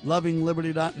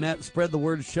 LovingLiberty.net. Spread the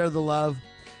word, share the love.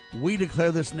 We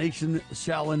declare this nation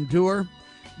shall endure.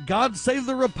 God save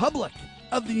the Republic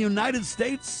of the United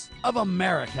States of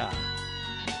America.